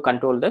able to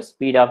control the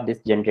speed of this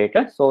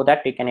generator, so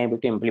that you can able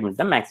to implement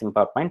the maximum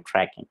power point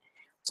tracking.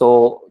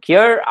 So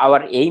here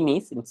our aim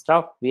is, instead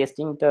of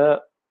wasting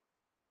the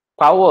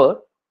power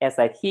as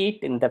a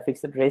heat in the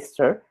fixed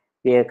resistor,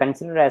 we are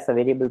considered as a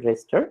variable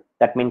resistor.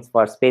 That means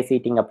for space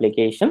heating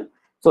application.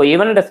 So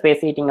even the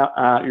space heating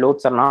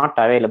loads are not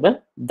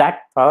available,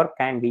 that power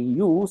can be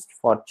used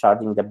for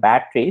charging the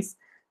batteries.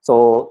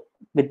 So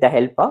with the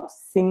help of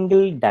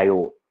single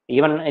diode,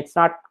 even it's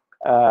not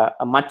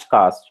a much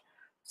cost.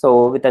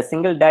 So with a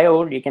single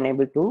diode, you can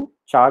able to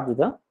charge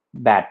the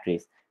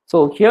batteries.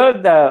 So here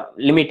the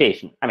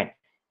limitation.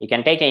 You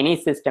can take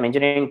any system,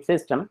 engineering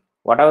system,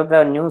 whatever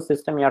the new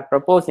system you are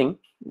proposing,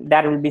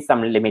 there will be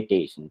some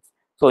limitations.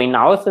 So in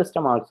our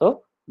system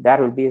also, there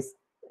will be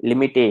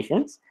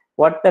limitations.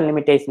 What the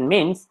limitation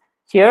means,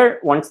 here,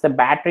 once the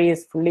battery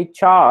is fully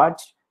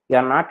charged, you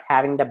are not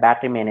having the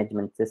battery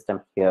management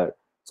system here.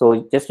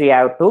 So just you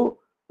have to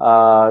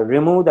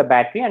remove the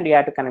battery, and you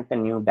have to connect a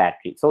new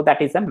battery. So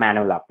that is a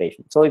manual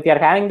operation. So if you are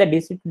having the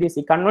DC to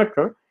DC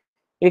converter,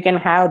 you can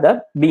have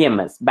the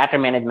BMS, battery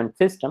management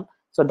system.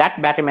 So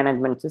that battery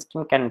management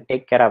system can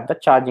take care of the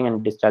charging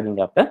and discharging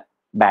of the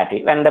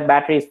battery. When the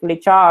battery is fully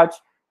charged,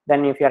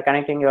 then if you are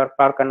connecting your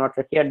power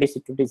converter here,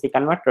 DC to DC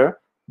converter,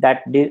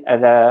 that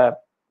the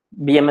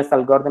BMS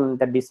algorithm,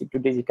 the DC to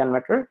DC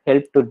converter,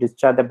 help to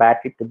discharge the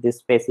battery to this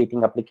space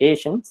heating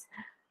applications,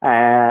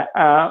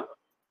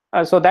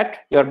 so that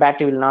your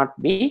battery will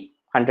not be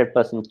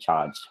 100%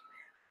 charged.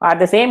 At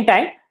the same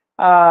time,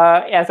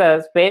 as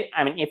a space,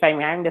 if I'm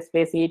having the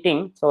space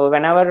heating, so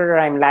whenever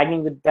I'm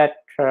lagging with that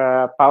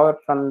power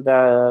from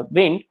the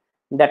wind,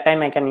 that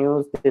time I can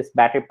use this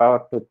battery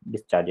power to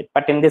discharge it.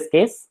 But in this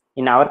case,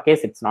 in our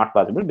case, it's not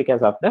possible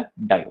because of the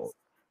diode,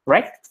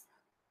 right?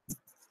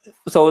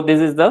 So this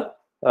is the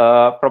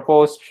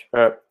proposed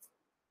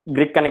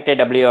grid connected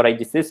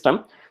WRIG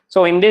system.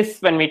 So in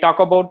this, when we talk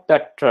about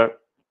that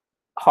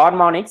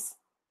harmonics,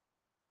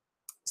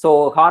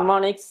 so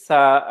harmonics,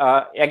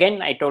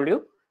 again, I told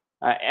you,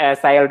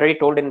 as I already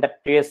told in the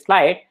previous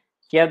slide,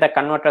 here the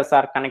converters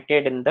are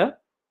connected in the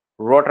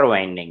rotor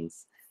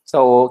windings.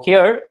 So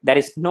here there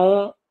is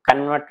no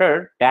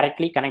converter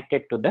directly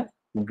connected to the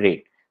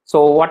grid.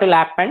 So what will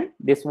happen?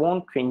 This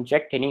won't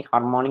inject any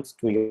harmonics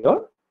to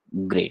your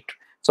grid.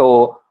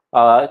 So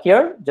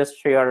here,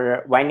 just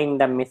your winding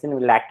the machine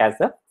will act as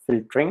a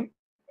filtering,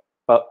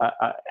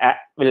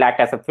 will act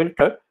as a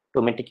filter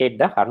to mitigate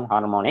the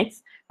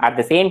harmonics. At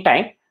the same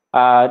time,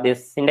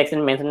 this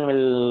induction machine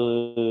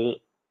will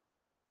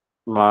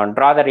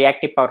draw the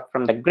reactive power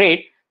from the grid.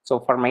 So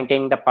for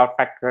maintaining the power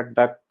factor at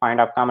the point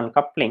of common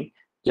coupling,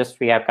 just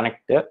we have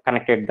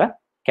connected the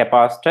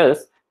capacitors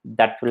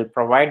that will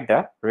provide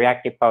the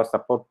reactive power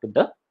support to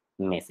the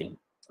machine,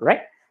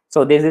 right?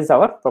 So this is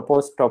our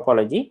proposed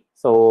topology.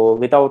 So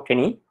without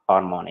any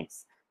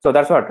harmonics. So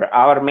that's what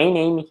our main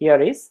aim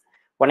here is.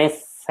 One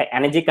is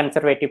energy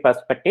conservative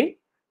perspective.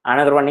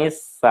 Another one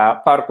is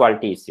power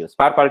quality issues.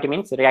 Power quality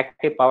means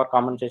reactive power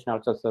compensation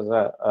also is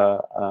a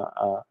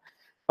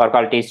power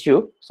quality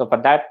issue. So for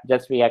that,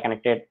 just we are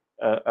connected.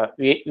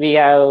 We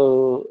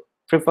have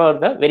prefer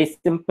the very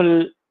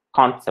simple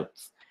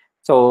concepts.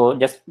 So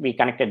just we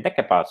connected the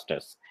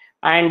capacitors.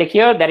 And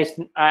here there is,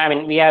 I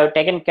mean, we have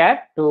taken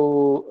care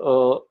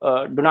to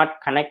do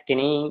not connect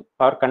any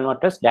power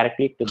converters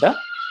directly to the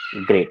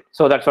grid.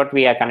 So that's what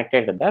we are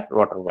connected to the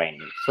rotor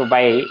winding. So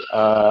by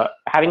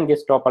having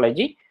this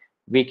topology,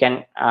 we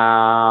can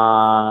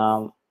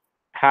have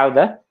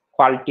the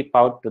quality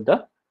power to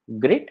the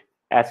grid,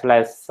 as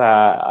well as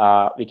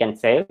we can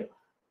save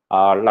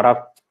a lot of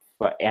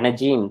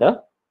energy in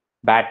the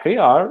battery,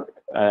 or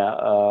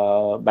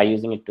by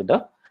using it to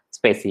the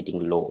space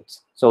heating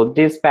loads. So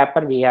this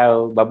paper we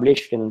have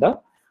published in the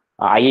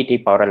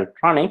IIT Power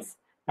Electronics,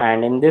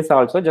 and in this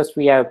also just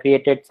we have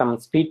created some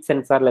speed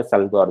sensorless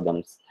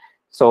algorithms.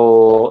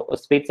 So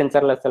speed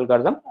sensorless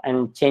algorithm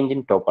and change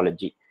in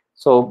topology.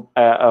 So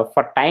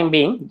for time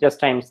being,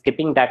 just I'm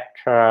skipping that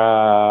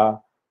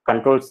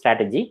control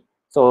strategy.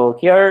 So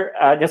here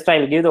just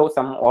I'll give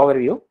some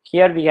overview.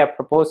 Here we have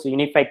proposed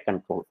unified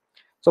control.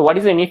 So what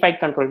is unified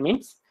control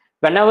means?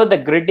 Whenever the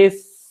grid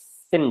is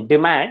in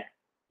demand,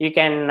 you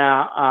can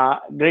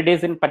grid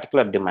is in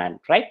particular demand,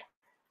 right?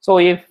 So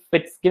if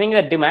it's giving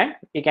the demand,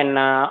 you can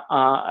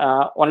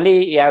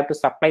only you have to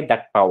supply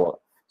that power.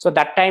 So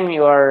that time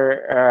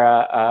your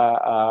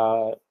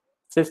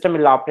system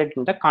will operate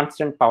in the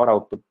constant power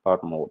output power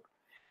mode.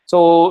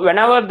 So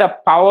whenever the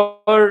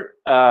power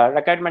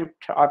requirement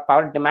or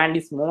power demand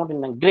is more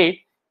in the grid,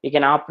 you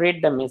can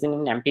operate the machine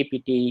in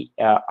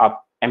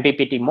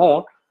MPPT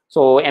mode.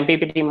 So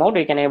MPPT mode,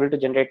 you can able to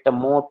generate the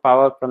more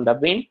power from the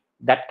wind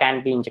that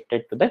can be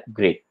injected to the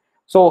grid.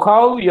 So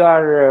how you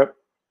are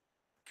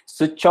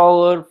switch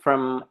over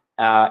from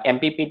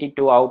MPPT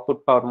to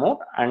output power mode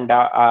and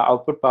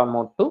output power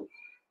mode to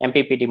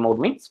MPPT mode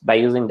means by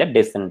using the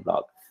descent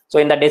block. So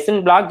in the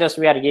descent block, just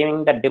we are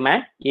giving the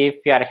demand. If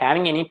you are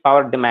having any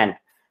power demand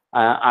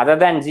other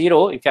than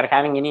 0, if you are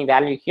having any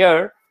value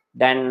here,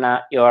 then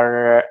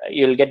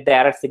you'll get the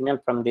error signal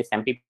from this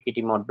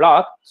MPPT mode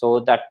block.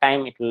 So that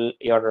time it will,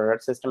 your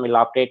system will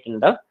operate in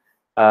the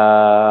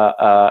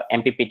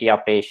MPPT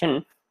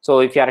operation. So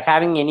if you are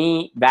having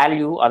any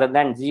value other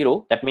than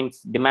 0, that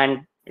means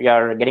demand, you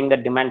are getting the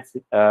demand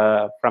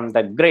from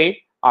the grid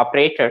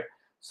operator.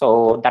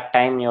 So that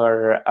time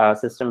your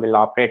system will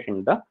operate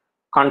in the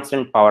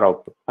constant power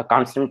output, a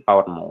constant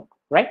power mode,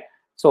 right?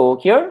 So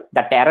here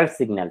that error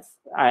signals,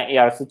 you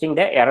are switching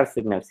the error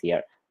signals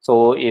here.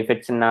 So if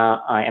it's in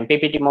a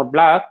MPPT mode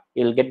block,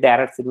 you'll get the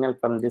error signal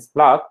from this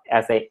block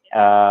as a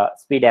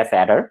speed as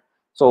error.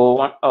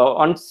 So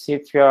once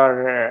if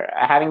you're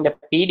having the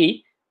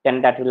PD,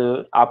 then that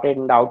will operate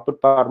in the output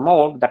power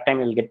mode. That time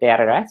you'll get the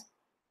error as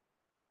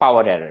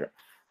power error.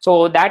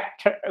 So that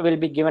will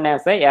be given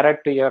as a error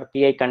to your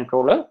PI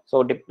controller.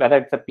 So whether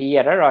it's a P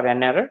error or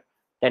N error,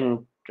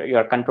 then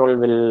your control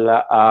will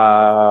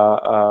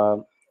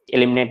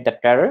eliminate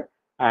that error.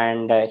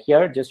 And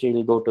here just you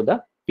will go to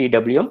the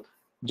PWM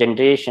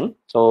generation.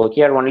 So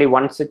here only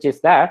one switch is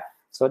there.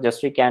 So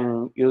just we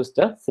can use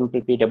the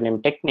simple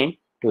PWM technique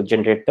to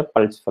generate the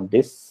pulse for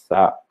this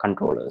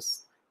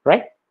controllers,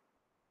 right?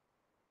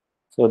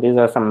 So these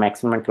are some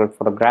experimental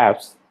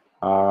photographs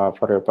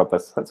for your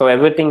purpose. So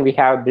everything we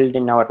have built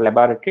in our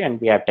laboratory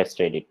and we have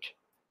tested it.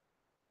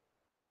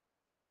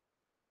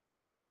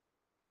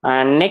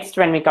 And next,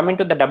 when we come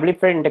into the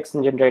double-fed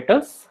induction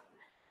generators,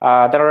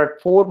 there are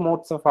 4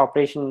 modes of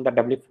operation in the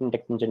double-fed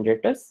induction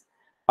generators.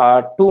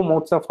 2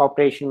 modes of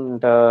operation in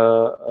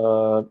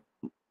the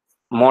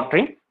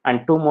motoring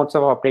and 2 modes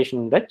of operation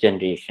in the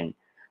generation.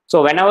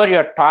 So whenever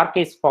your torque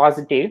is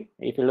positive,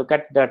 if you look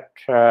at that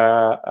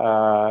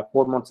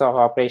 4 modes of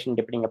operation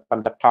depending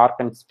upon the torque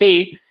and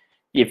speed,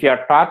 if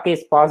your torque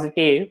is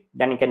positive,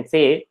 then you can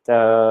say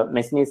the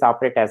machine is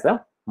operate as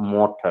a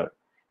motor.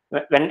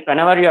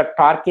 Whenever your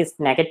torque is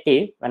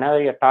negative,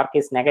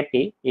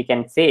 you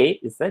can say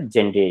it's a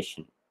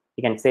generation.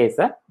 You can say it's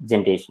a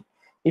generation.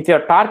 If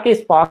your torque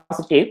is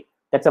positive,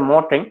 that's a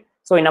motoring.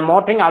 So in a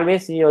motoring,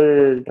 always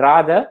you'll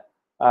draw the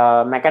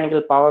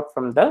mechanical power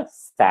from the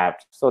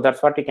shaft. So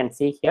that's what you can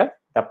see here.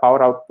 The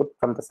power output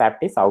from the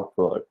shaft is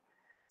outward.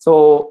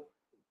 So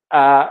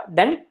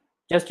then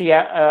just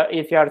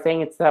if you are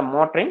saying it's a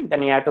motoring,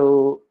 then you have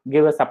to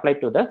give a supply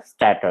to the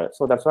stator.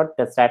 So that's what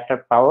the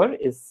stator power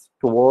is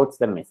towards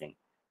the machine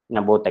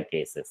in both the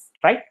cases,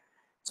 right?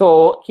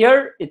 So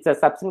here it's a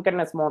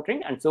subsynchronous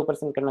motoring and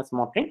supersynchronous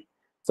motoring.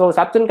 So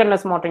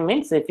subsynchronous motoring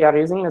means if you are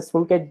using a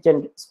school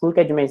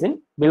cage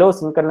machine, below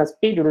synchronous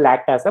speed will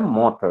act as a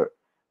motor.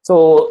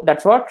 So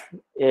that's what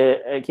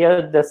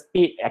here the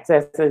speed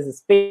exercises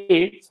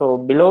speed. So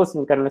below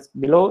synchronous,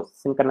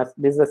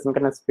 this is a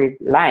synchronous speed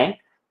line.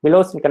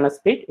 Below synchronous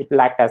speed, it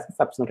will act as a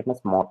subsynchronous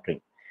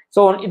motoring.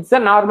 So it's a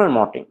normal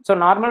motoring. So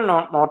normal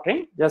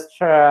motoring, just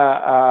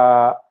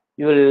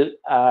you will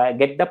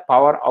get the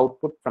power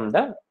output from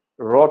the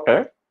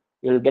rotor.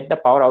 You will get the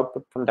power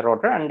output from the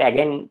rotor, and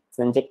again it's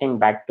injecting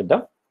back to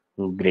the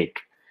grid.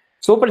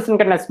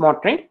 Supersynchronous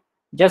motoring,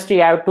 just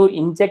you have to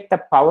inject the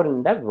power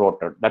in the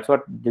rotor. That's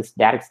what this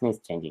direction is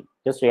changing.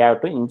 Just you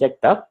have to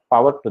inject the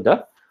power to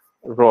the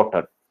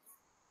rotor.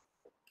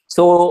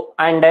 So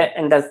and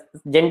in the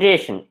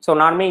generation, so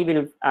normally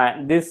we'll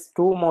these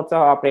two modes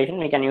of operation,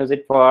 we can use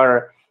it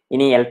for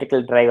any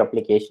electrical drive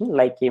application.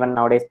 Like even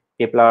nowadays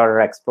people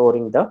are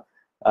exploring the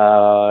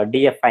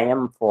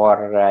DFIM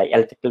for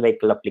electrical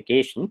vehicle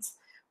applications.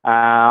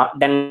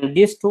 Then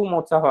these two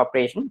modes of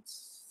operation,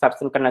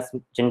 subsynchronous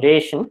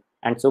generation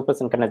and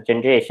supersynchronous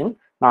generation,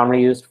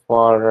 normally used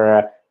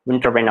for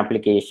wind turbine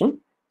application.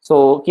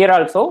 So here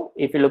also,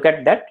 if you look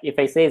at that, if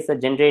I say it's a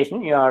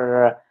generation, you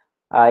are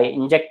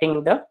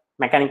injecting the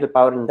mechanical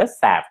power in the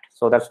shaft.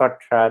 So that's what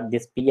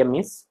this PM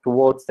is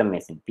towards the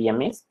machine.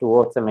 PM is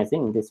towards the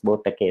machine in this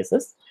both the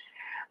cases.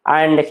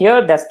 And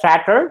here the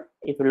stator,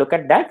 if you look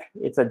at that,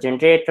 it's a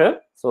generator.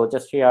 So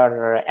just you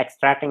are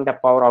extracting the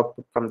power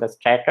output from the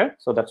stator.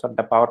 So that's what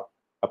the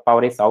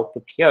power is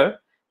output here.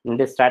 In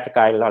this static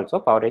coil also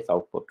power is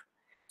output.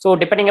 So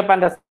depending upon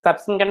the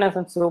subsynchronous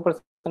and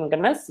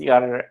supersynchronous, you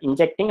are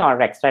injecting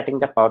or extracting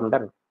the power in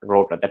the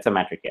rotor. That's a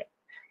matter here.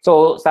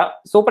 So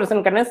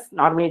supersynchronous,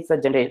 normally it's a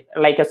generator,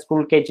 like a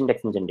school cage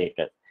induction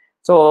generator.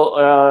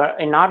 So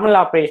in normal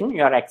operation,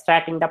 you are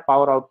extracting the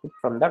power output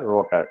from the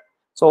rotor.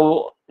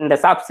 So in the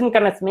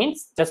subsynchronous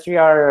means just you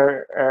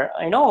are,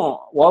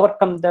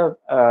 overcome the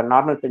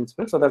normal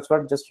principle. So that's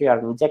what just you are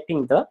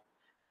injecting the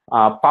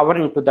power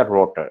into the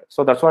rotor.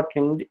 So that's what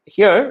in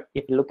here,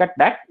 if you look at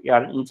that, you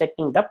are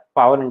injecting the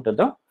power into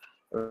the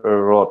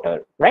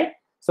rotor, right?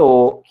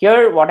 So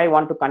here, what I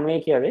want to convey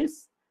here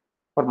is,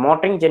 for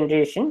motoring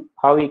generation,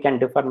 how you can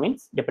differ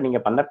means depending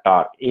upon the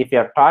torque. If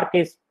your torque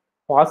is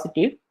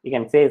positive, you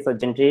can say it's a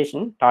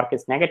generation. Torque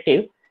is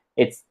negative,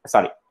 it's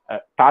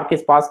torque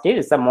is positive,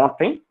 it's a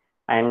motoring,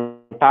 and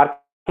torque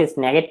is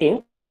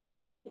negative,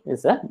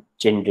 is a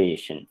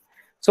generation.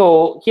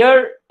 So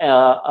here,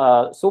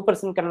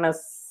 supersynchronous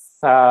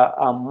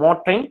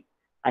motoring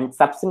and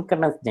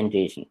subsynchronous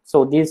generation.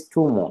 So these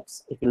two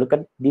modes, if you look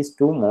at these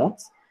two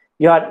modes,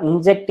 you are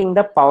injecting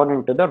the power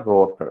into the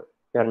rotor.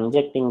 You are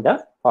injecting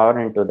the power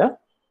into the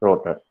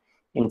rotor.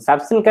 In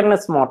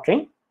subsynchronous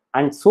motoring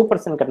and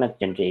supersynchronous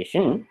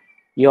generation,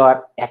 you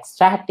are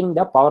extracting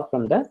the power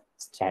from the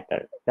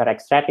stator. You are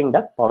extracting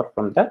the power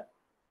from the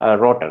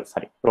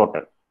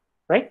rotor,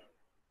 right?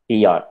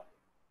 PR.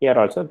 Here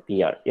also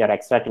PR. You are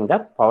extracting the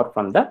power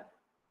from the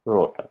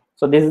rotor.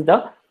 So this is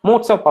the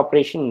modes of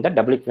operation in the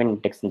double equivalent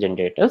induction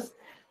generators.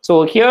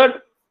 So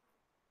here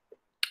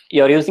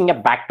you are using a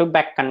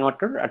back-to-back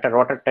converter at a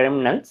rotor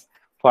terminals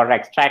for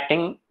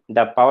extracting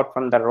the power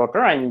from the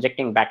rotor and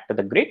injecting back to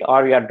the grid,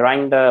 or you are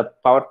drawing the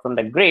power from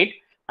the grid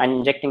and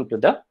injecting to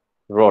the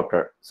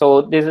rotor.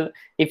 So this is,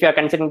 if you are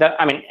considering the,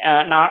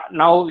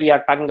 now we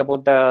are talking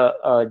about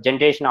the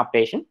generation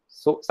operation.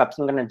 So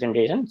subsynchronous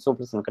generation,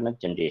 supersynchronous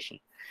generation.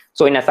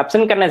 So in a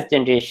subsynchronous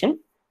generation,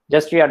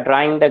 just you are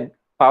drawing the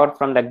power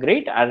from the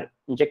grid and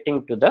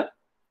injecting to the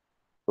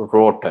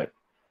rotor.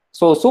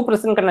 So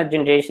supersynchronous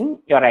generation,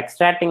 you are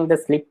extracting the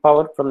slip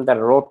power from the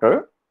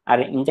rotor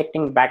and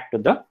injecting back to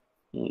the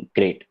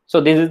grid. So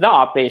this is the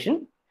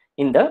operation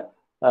in the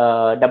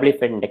double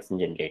fed induction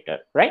generator,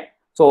 right?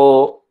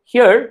 So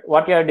here,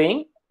 what you are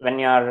doing when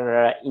you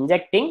are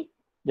injecting,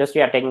 just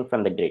you are taking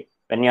from the grid.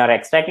 When you are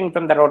extracting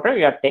from the rotor,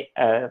 you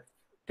are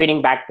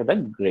feeding back to the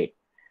grid.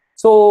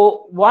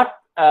 So what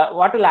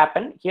will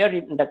happen here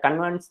in the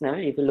conventional?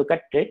 If you look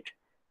at it,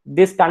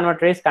 this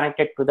converter is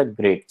connected to the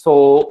grid.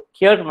 So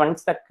here,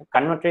 once the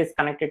converter is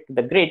connected to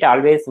the grid,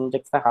 always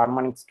injects the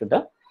harmonics to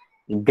the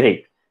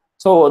grid.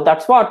 So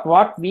that's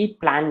what we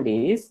planned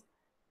is,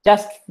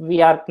 just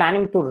we are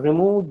planning to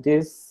remove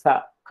this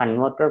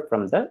converter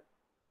from the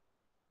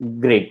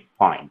grid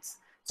points.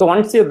 So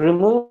once you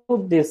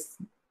remove this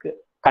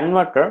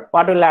converter,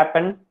 what will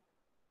happen?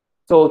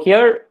 So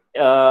here,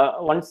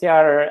 once you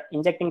are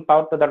injecting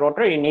power to the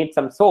rotor, you need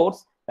some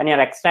source. When you are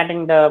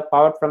extracting the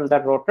power from the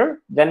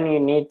rotor, then you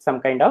need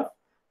some kind of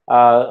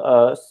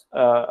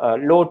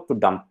load to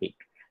dump it,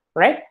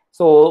 right?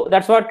 So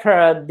that's what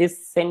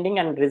this sending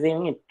and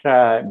receiving it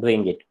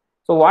doing it.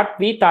 So what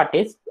we thought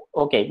is,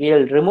 okay, we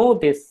will remove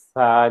this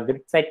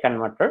grid side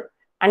converter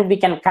and we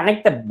can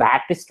connect the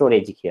battery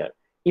storage here.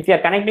 If you are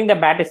connecting the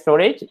battery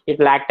storage, it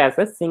will act as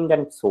a sink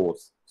and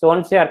source. So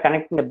once you are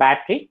connecting the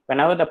battery,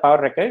 whenever the power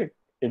required,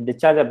 to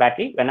discharge the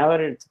battery,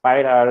 whenever it's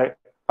power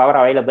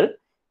available,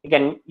 you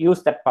can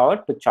use that power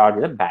to charge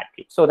the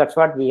battery. So that's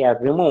what we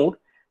have removed,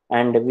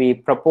 and we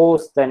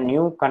propose the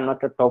new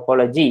converter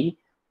topology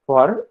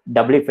for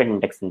W-fed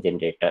induction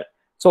generator.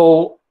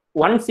 So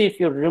once if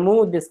you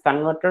remove this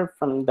converter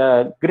from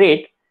the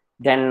grid,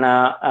 then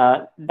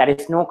there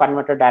is no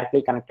converter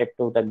directly connected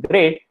to the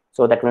grid,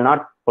 so that will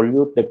not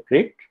pollute the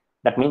grid.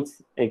 That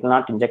means it will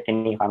not inject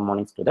any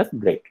harmonics to the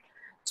grid.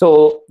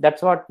 So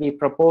that's what we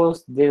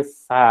propose,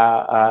 this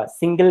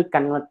single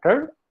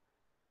converter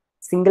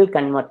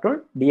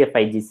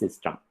DFIG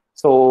system.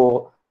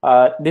 So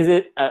this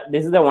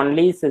is the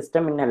only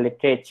system in the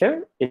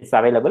literature it's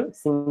available,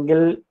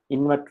 single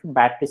inverter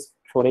battery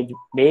storage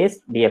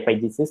based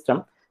DFIG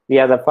system. We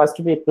are the first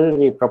people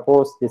we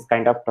propose this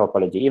kind of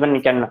topology. Even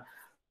we can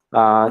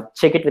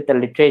check it with the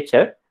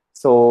literature.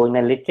 So in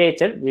the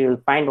literature, we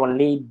will find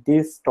only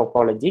this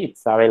topology.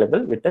 It's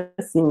available with a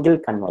single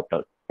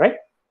converter, right?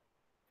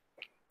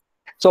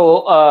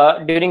 So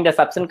during the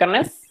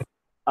subsynchronous,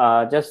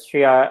 just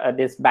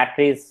this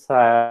battery is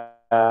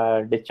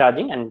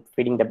discharging and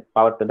feeding the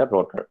power to the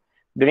rotor.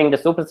 During the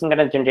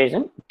supersynchronous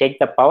generation, take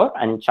the power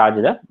and charge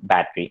the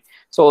battery.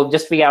 So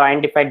just we have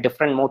identified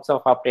different modes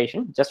of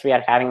operation. Just we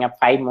are having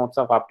 5 modes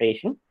of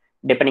operation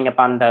depending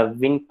upon the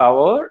wind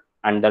power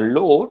and the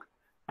load,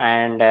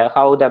 and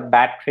how the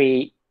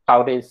battery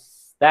power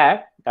is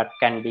there. That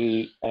can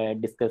be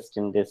discussed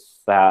in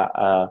this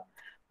paper.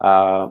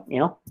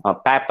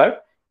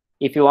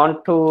 If you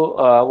want to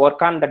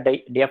work on the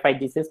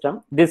DFIG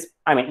system, this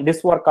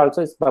work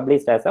also is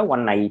published as a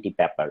 1 IIT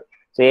paper.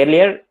 So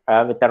earlier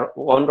with the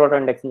one rotor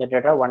induction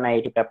generator, 1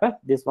 IIT paper,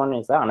 this one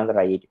is another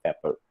IIT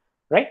paper,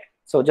 right?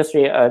 So just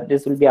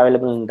this will be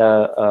available in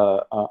the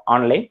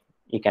online.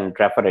 You can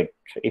refer it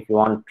if you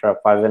want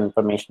further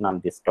information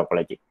on this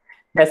topology.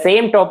 The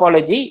same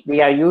topology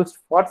we are used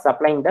for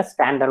supplying the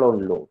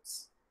standalone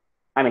loads.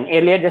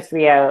 Earlier just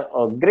we have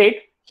a grid.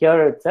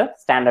 Here it's a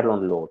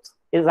standalone loads.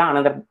 Is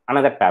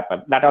another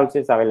paper that also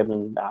is available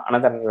in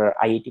another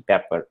IIT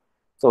paper.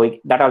 So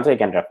that also you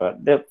can refer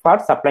for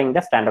supplying the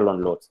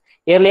standalone loads.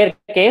 Earlier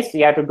case,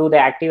 you have to do the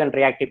active and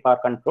reactive power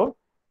control.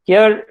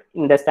 Here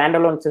in the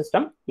standalone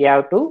system, you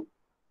have to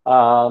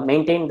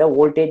maintain the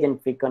voltage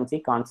and frequency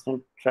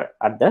constant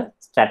at the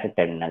stator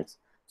terminals.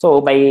 So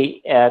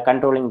by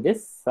controlling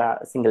this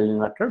single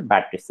inverter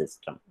battery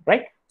system,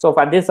 right? So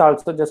for this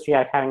also, just we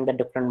are having the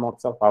different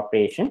modes of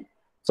operation.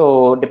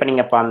 So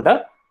depending upon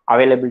the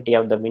availability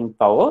of the wind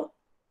power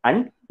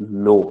and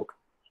load,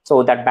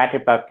 so that battery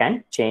power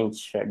can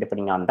change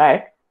depending on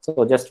that.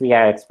 So just we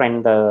have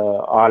explained the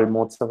all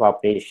modes of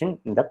operation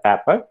in the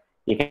paper.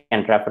 You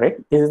can refer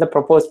it. This is the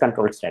proposed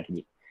control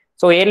strategy.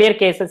 So earlier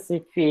cases,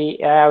 if we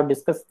have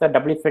discussed the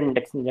W-fed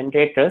induction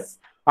generators,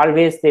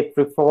 always they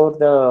prefer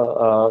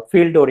the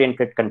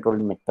field-oriented control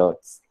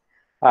methods,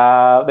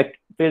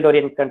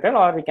 field-oriented control,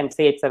 or we can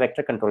say it's a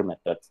vector control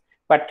methods.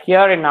 But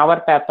here in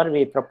our paper,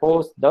 we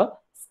propose the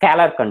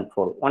scalar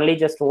control, only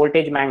just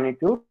voltage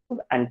magnitude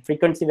and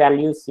frequency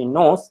values in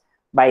knows.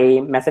 By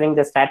measuring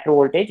the stator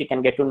voltage, you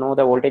can get to know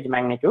the voltage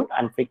magnitude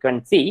and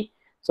frequency.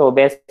 So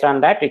based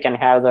on that, we can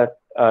have the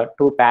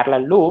 2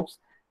 parallel loops,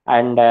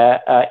 and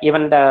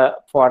even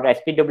for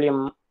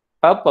SPWM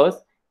purpose,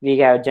 we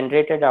have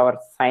generated our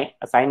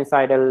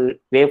sinusoidal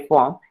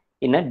waveform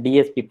in a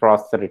DSP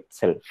processor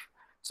itself.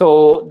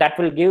 So that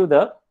will give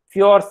the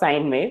pure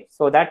sine wave,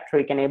 so that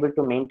we can able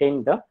to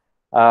maintain the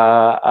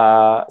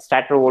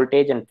stator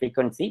voltage and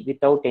frequency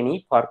without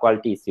any power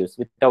quality issues,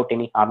 without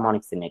any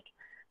harmonics in it.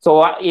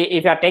 So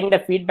if you are taking the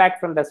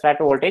feedback from the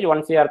stator voltage,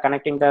 once you are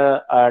connecting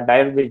the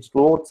diode bridge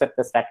loads at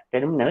the stator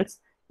terminals,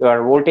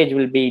 your voltage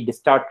will be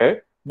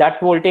distorted. That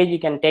voltage you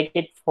can take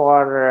it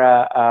for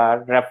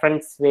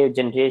reference wave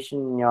generation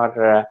in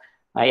your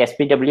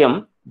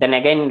SPWM. Then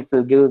again, it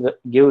will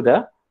give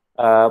the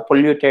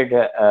polluted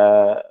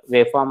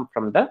waveform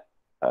from the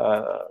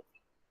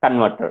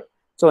converter.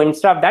 So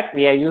instead of that,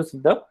 we have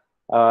used the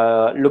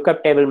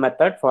lookup table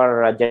method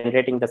for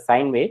generating the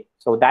sine wave.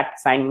 So that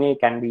sine wave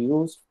can be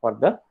used for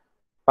the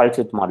pulse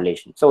width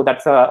modulation. So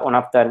that's one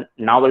of the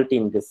novelty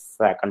in this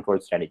control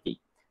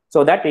strategy.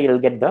 So that we will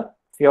get the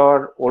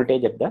pure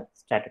voltage at the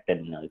stator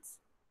terminals.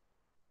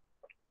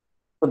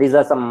 So these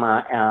are some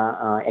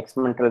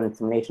experimental and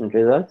simulation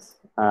results.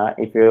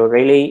 If you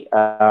really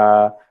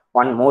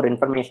want more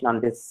information on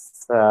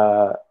this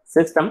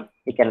system,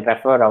 you can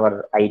refer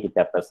our IIT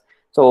papers.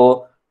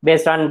 So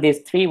based on these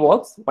 3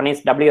 works, one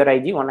is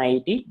WRIG, 1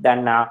 IIT,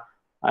 then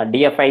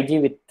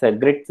DFIG with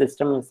grid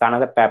system is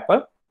another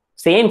paper.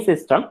 Same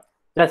system,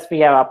 Just we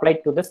have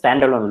applied to the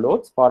standalone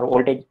loads for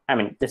voltage. I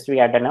mean, just we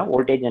have done a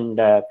voltage and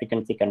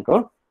frequency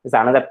control. Is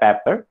another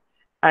paper.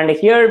 And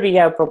here we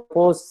have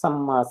proposed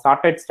some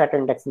sorted stator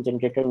induction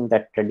generator in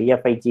that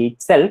DFIG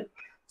itself.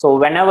 So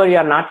whenever you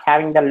are not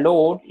having the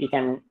load, you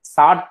can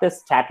sort the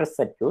stator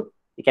circuit.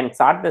 You can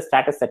sort the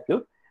stator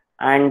circuit,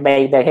 and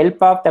by the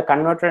help of the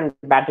converter and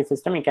battery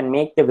system, you can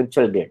make the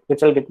virtual grid.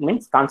 Virtual grid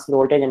means constant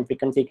voltage and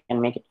frequency. You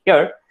can make it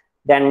here.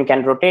 Then you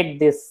can rotate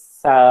this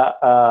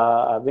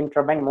wind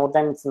turbine more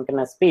than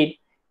synchronous speed.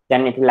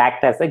 Then it will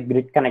act as a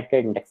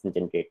grid-connected induction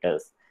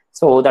generators.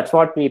 So that's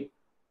what we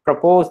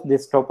propose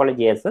this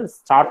topology as a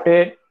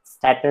sorted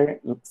stator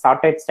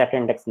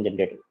induction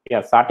generator. We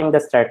are sorting the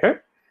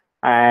stator,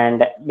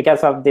 and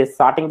because of this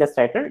sorting the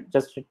stator,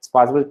 just it's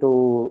possible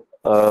to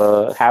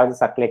have the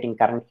circulating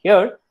current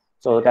here.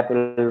 So that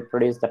will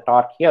produce the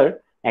torque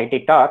here,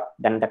 negative torque,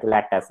 then that will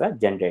act as a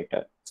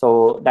generator.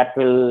 So that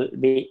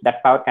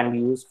power can be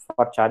used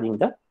for charging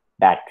the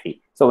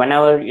battery. So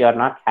whenever you are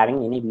not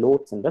having any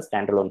loads in the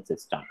standalone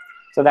system.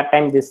 So that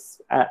time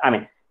this,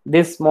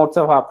 this modes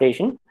of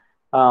operation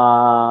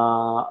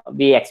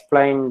we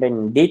explained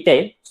in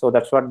detail. So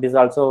that's what this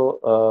also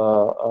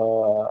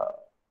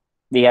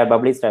we have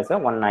published as a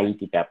one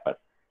IET paper.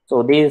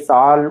 So these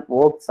all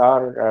works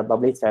are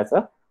published as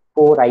a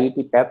 4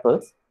 IET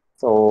papers.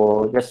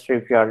 So just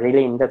if you are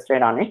really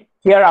interested on it,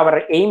 here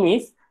our aim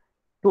is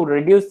to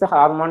reduce the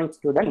harmonics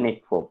to the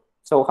network.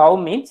 So how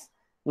means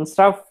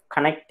instead of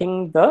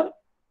connecting the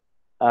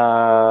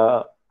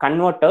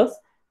converters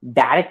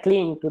directly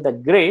into the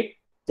grid,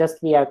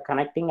 just we are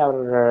connecting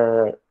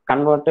our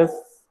converters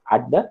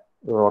at the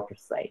rotor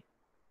side,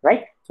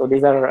 right? So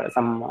these are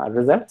some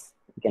results.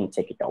 You can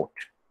check it out,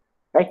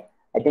 right?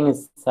 I think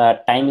it's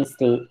time is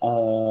still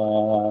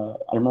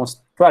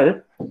almost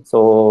 12,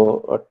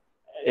 so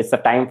it's a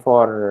time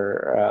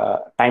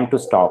for time to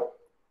stop,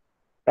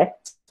 right?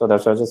 So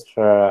that's just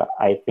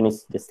I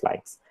finished the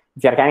slides.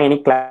 If you are having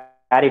any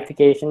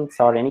clarifications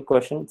or any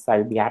questions,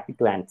 I'll be happy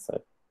to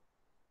answer.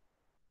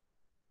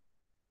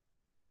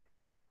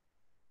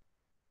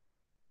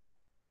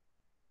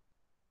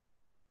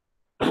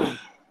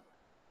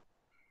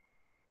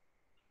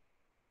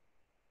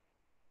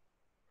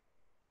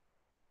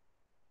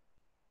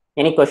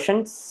 Any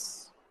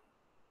questions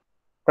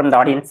from the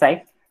audience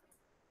side?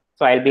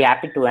 So I'll be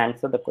happy to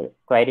answer the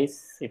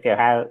queries if you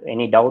have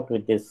any doubt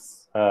with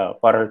this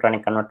power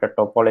electronic converter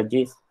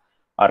topologies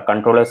or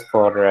controllers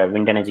for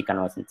wind energy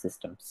conversion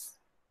systems.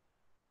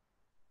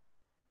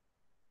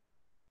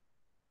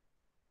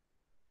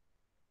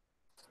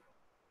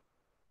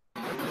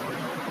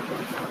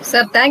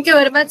 Sir, thank you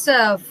very much,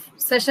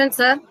 session,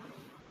 sir.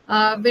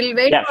 We'll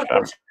wait for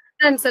question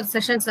and answer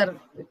session, sir.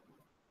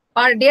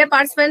 Dear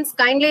participants,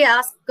 kindly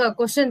ask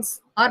questions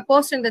or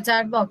post in the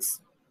chat box.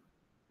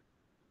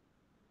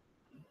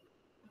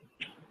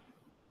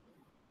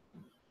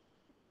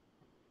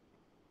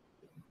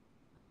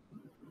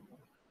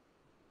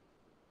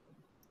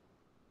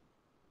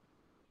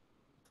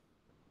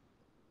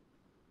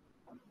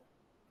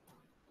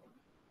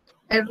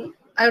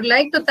 I would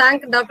like to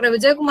thank Dr.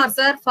 Vijayakumar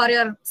sir for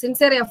your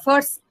sincere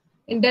efforts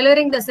in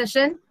delivering the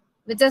session,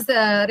 which is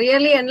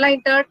really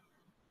enlightened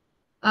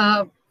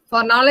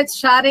for knowledge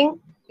sharing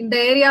in the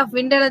area of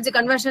wind energy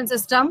conversion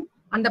system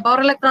and the power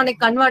electronic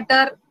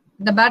converter,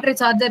 the battery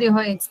charger you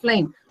have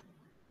explained.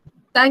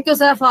 Thank you,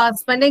 sir, for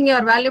spending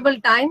your valuable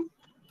time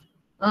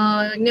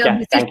in your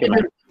busy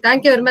schedule.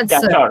 Thank you very much,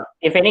 sir. Sure.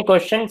 If any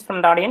questions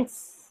from the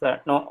audience,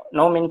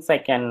 no means I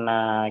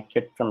can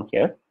quit from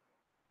here.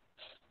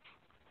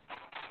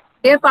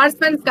 Dear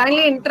participants,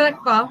 kindly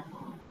interact.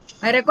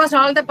 I request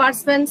all the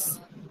participants.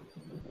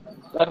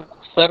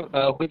 Sir,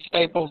 which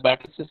type of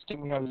battery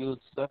system you have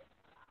used, sir?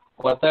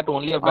 Was that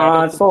only a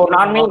battery system? So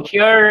normally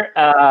here,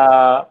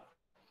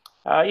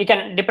 you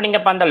can, depending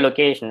upon the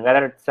location,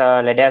 whether it's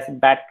a lead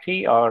acid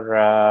battery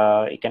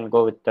or you can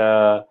go with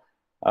a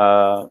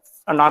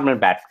normal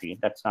battery.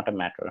 That's not a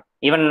matter.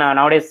 Even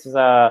nowadays,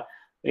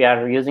 we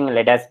are using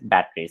lead acid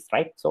batteries,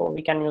 right? So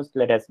we can use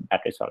lead acid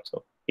batteries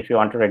also if you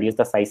want to reduce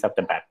the size of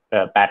the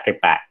battery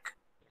pack.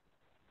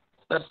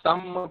 Sir,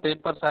 some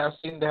papers I have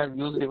seen they have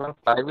used even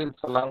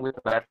flywheels along with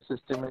the battery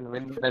system in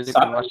wind energy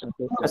conversion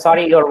system.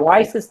 Sorry, your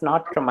voice is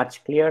not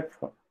much clear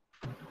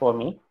for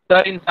me.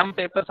 Sir, in some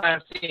papers I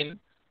have seen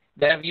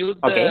they have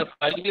used the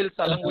flywheels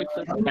along with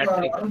the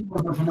battery.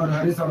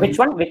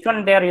 Which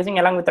one they are using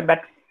along with the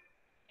battery?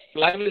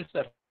 Flywheel,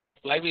 sir.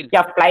 Flywheel.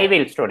 Yeah,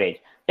 flywheel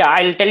storage. Yeah,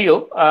 I'll tell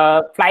you.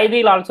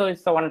 Flywheel also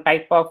is one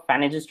type of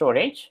energy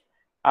storage.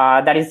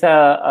 That is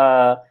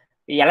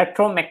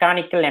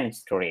electromechanical energy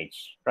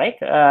storage, right?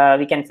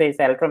 We can say it's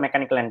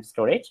electromechanical energy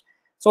storage.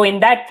 So in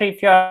that,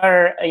 if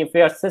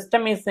your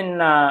system is in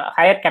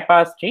higher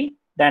capacity,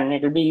 then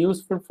it will be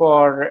useful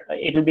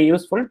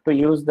to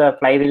use the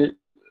flywheel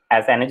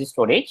as energy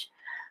storage.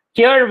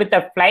 Here with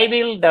the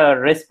flywheel, the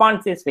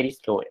response is very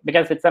slow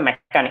because it's a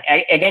mechanic.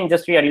 Again,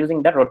 just we are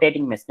using the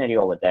rotating machinery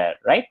over there,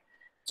 right?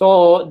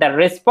 So the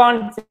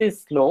response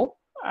is slow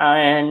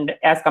and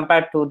as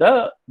compared to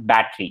the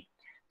battery.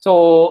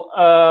 So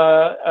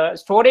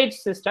storage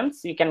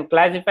systems you can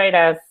classify it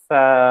as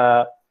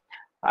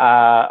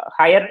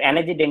higher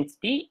energy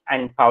density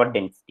and power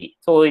density.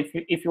 So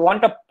if you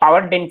want a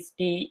power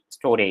density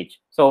storage,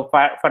 so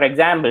for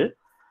example,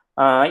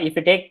 if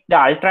you take the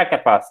ultra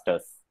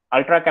capacitors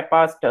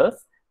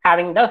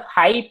having the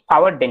high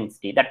power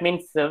density, that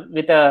means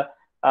with a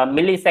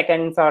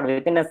milliseconds or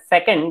within a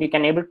second, you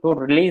can able to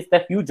release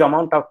the huge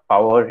amount of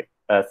power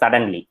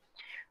suddenly.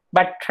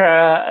 But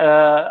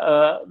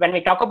when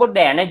we talk about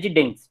the energy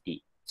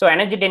density, so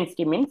energy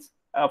density means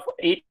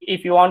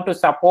if you want to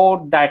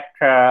support that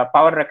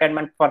power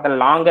requirement for the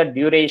longer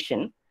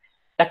duration,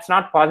 that's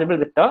not possible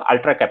with the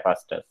ultra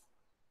capacitors.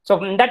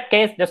 So in that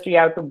case, just you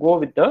have to go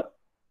with the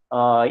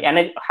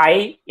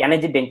high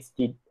energy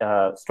density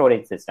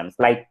storage systems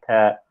like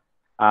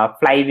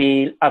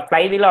flywheel.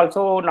 Flywheel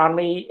also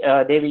normally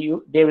they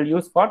will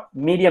use for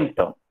medium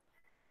term.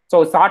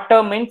 So short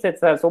term means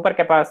it's super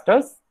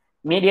capacitors,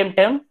 medium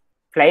term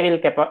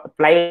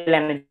flywheel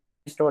energy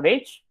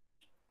storage,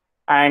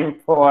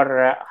 and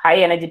for high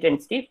energy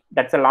density,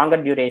 that's a longer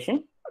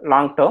duration,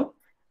 long term.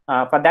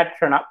 For that,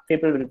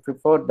 people will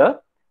prefer the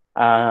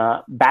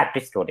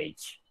battery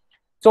storage.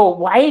 So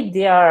why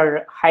they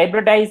are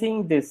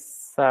hybridizing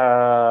this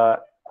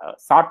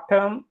short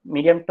term,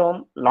 medium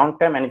term, long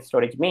term energy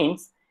storage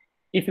means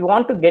if you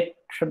want to get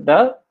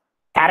the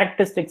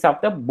characteristics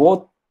of the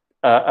both,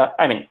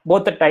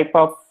 both the type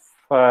of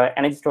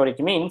energy storage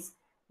means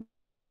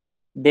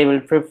they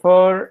will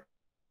prefer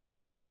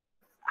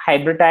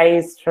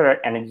hybridized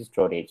energy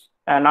storage.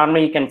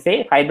 Normally, you can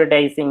say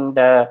hybridizing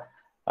the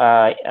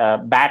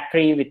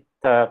battery with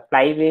the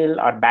flywheel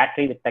or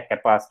battery with the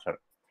capacitor.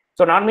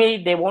 So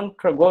normally they won't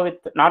go with.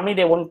 Normally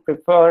they won't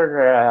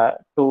prefer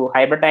to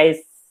hybridize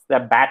the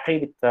battery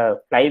with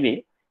the flywheel.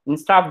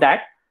 Instead of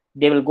that,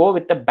 they will go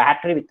with the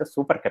battery with the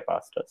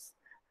supercapacitors.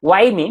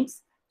 Why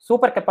means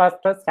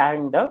supercapacitors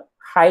having the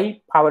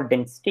high power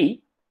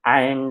density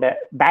and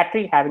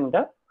battery having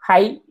the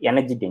high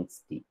energy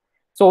density.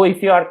 So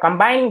if you are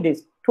combining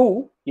these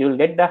two, you will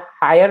get the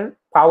higher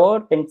power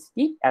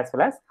density as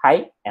well as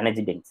high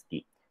energy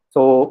density.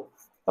 So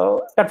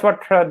that's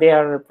what they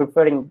are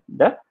preferring,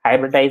 the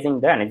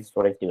hybridizing the energy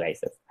storage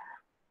devices.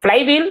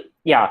 Flywheel,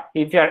 yeah,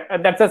 if you're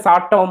that's a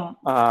short-term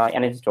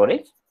energy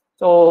storage.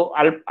 So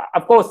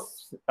of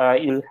course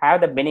you'll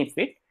have the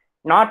benefit,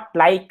 not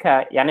like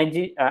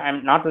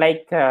not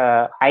like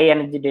high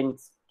energy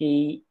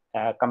density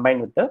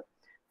combined with the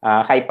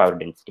high power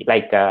density,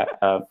 like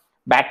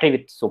battery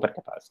with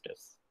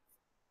supercapacitors.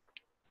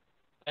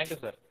 Thank you,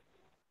 sir.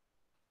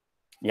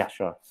 Yeah,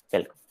 sure.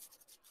 Welcome.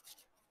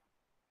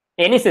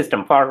 Any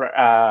system for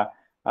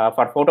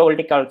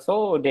photovoltaic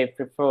also, they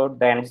prefer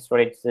the energy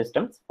storage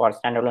systems for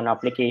standalone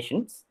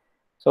applications.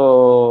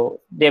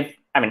 So the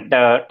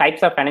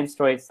types of energy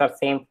storage are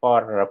same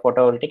for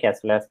photovoltaic as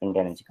well as wind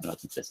energy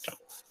conversion system.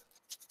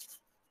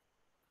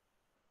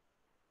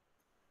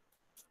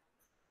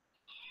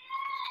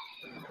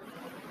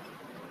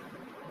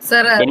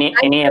 Sir,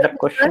 any other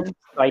questions?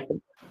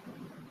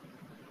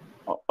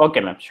 Okay,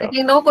 ma'am. Sure. I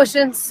think no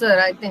questions, sir.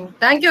 I think.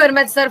 Thank you very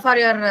much, sir, for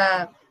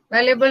your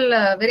valuable,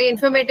 very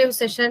informative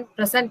session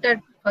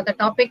presented for the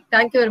topic.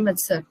 Thank you very much,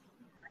 sir.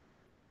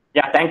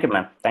 Yeah, thank you,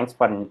 ma'am. Thanks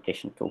for the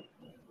invitation too.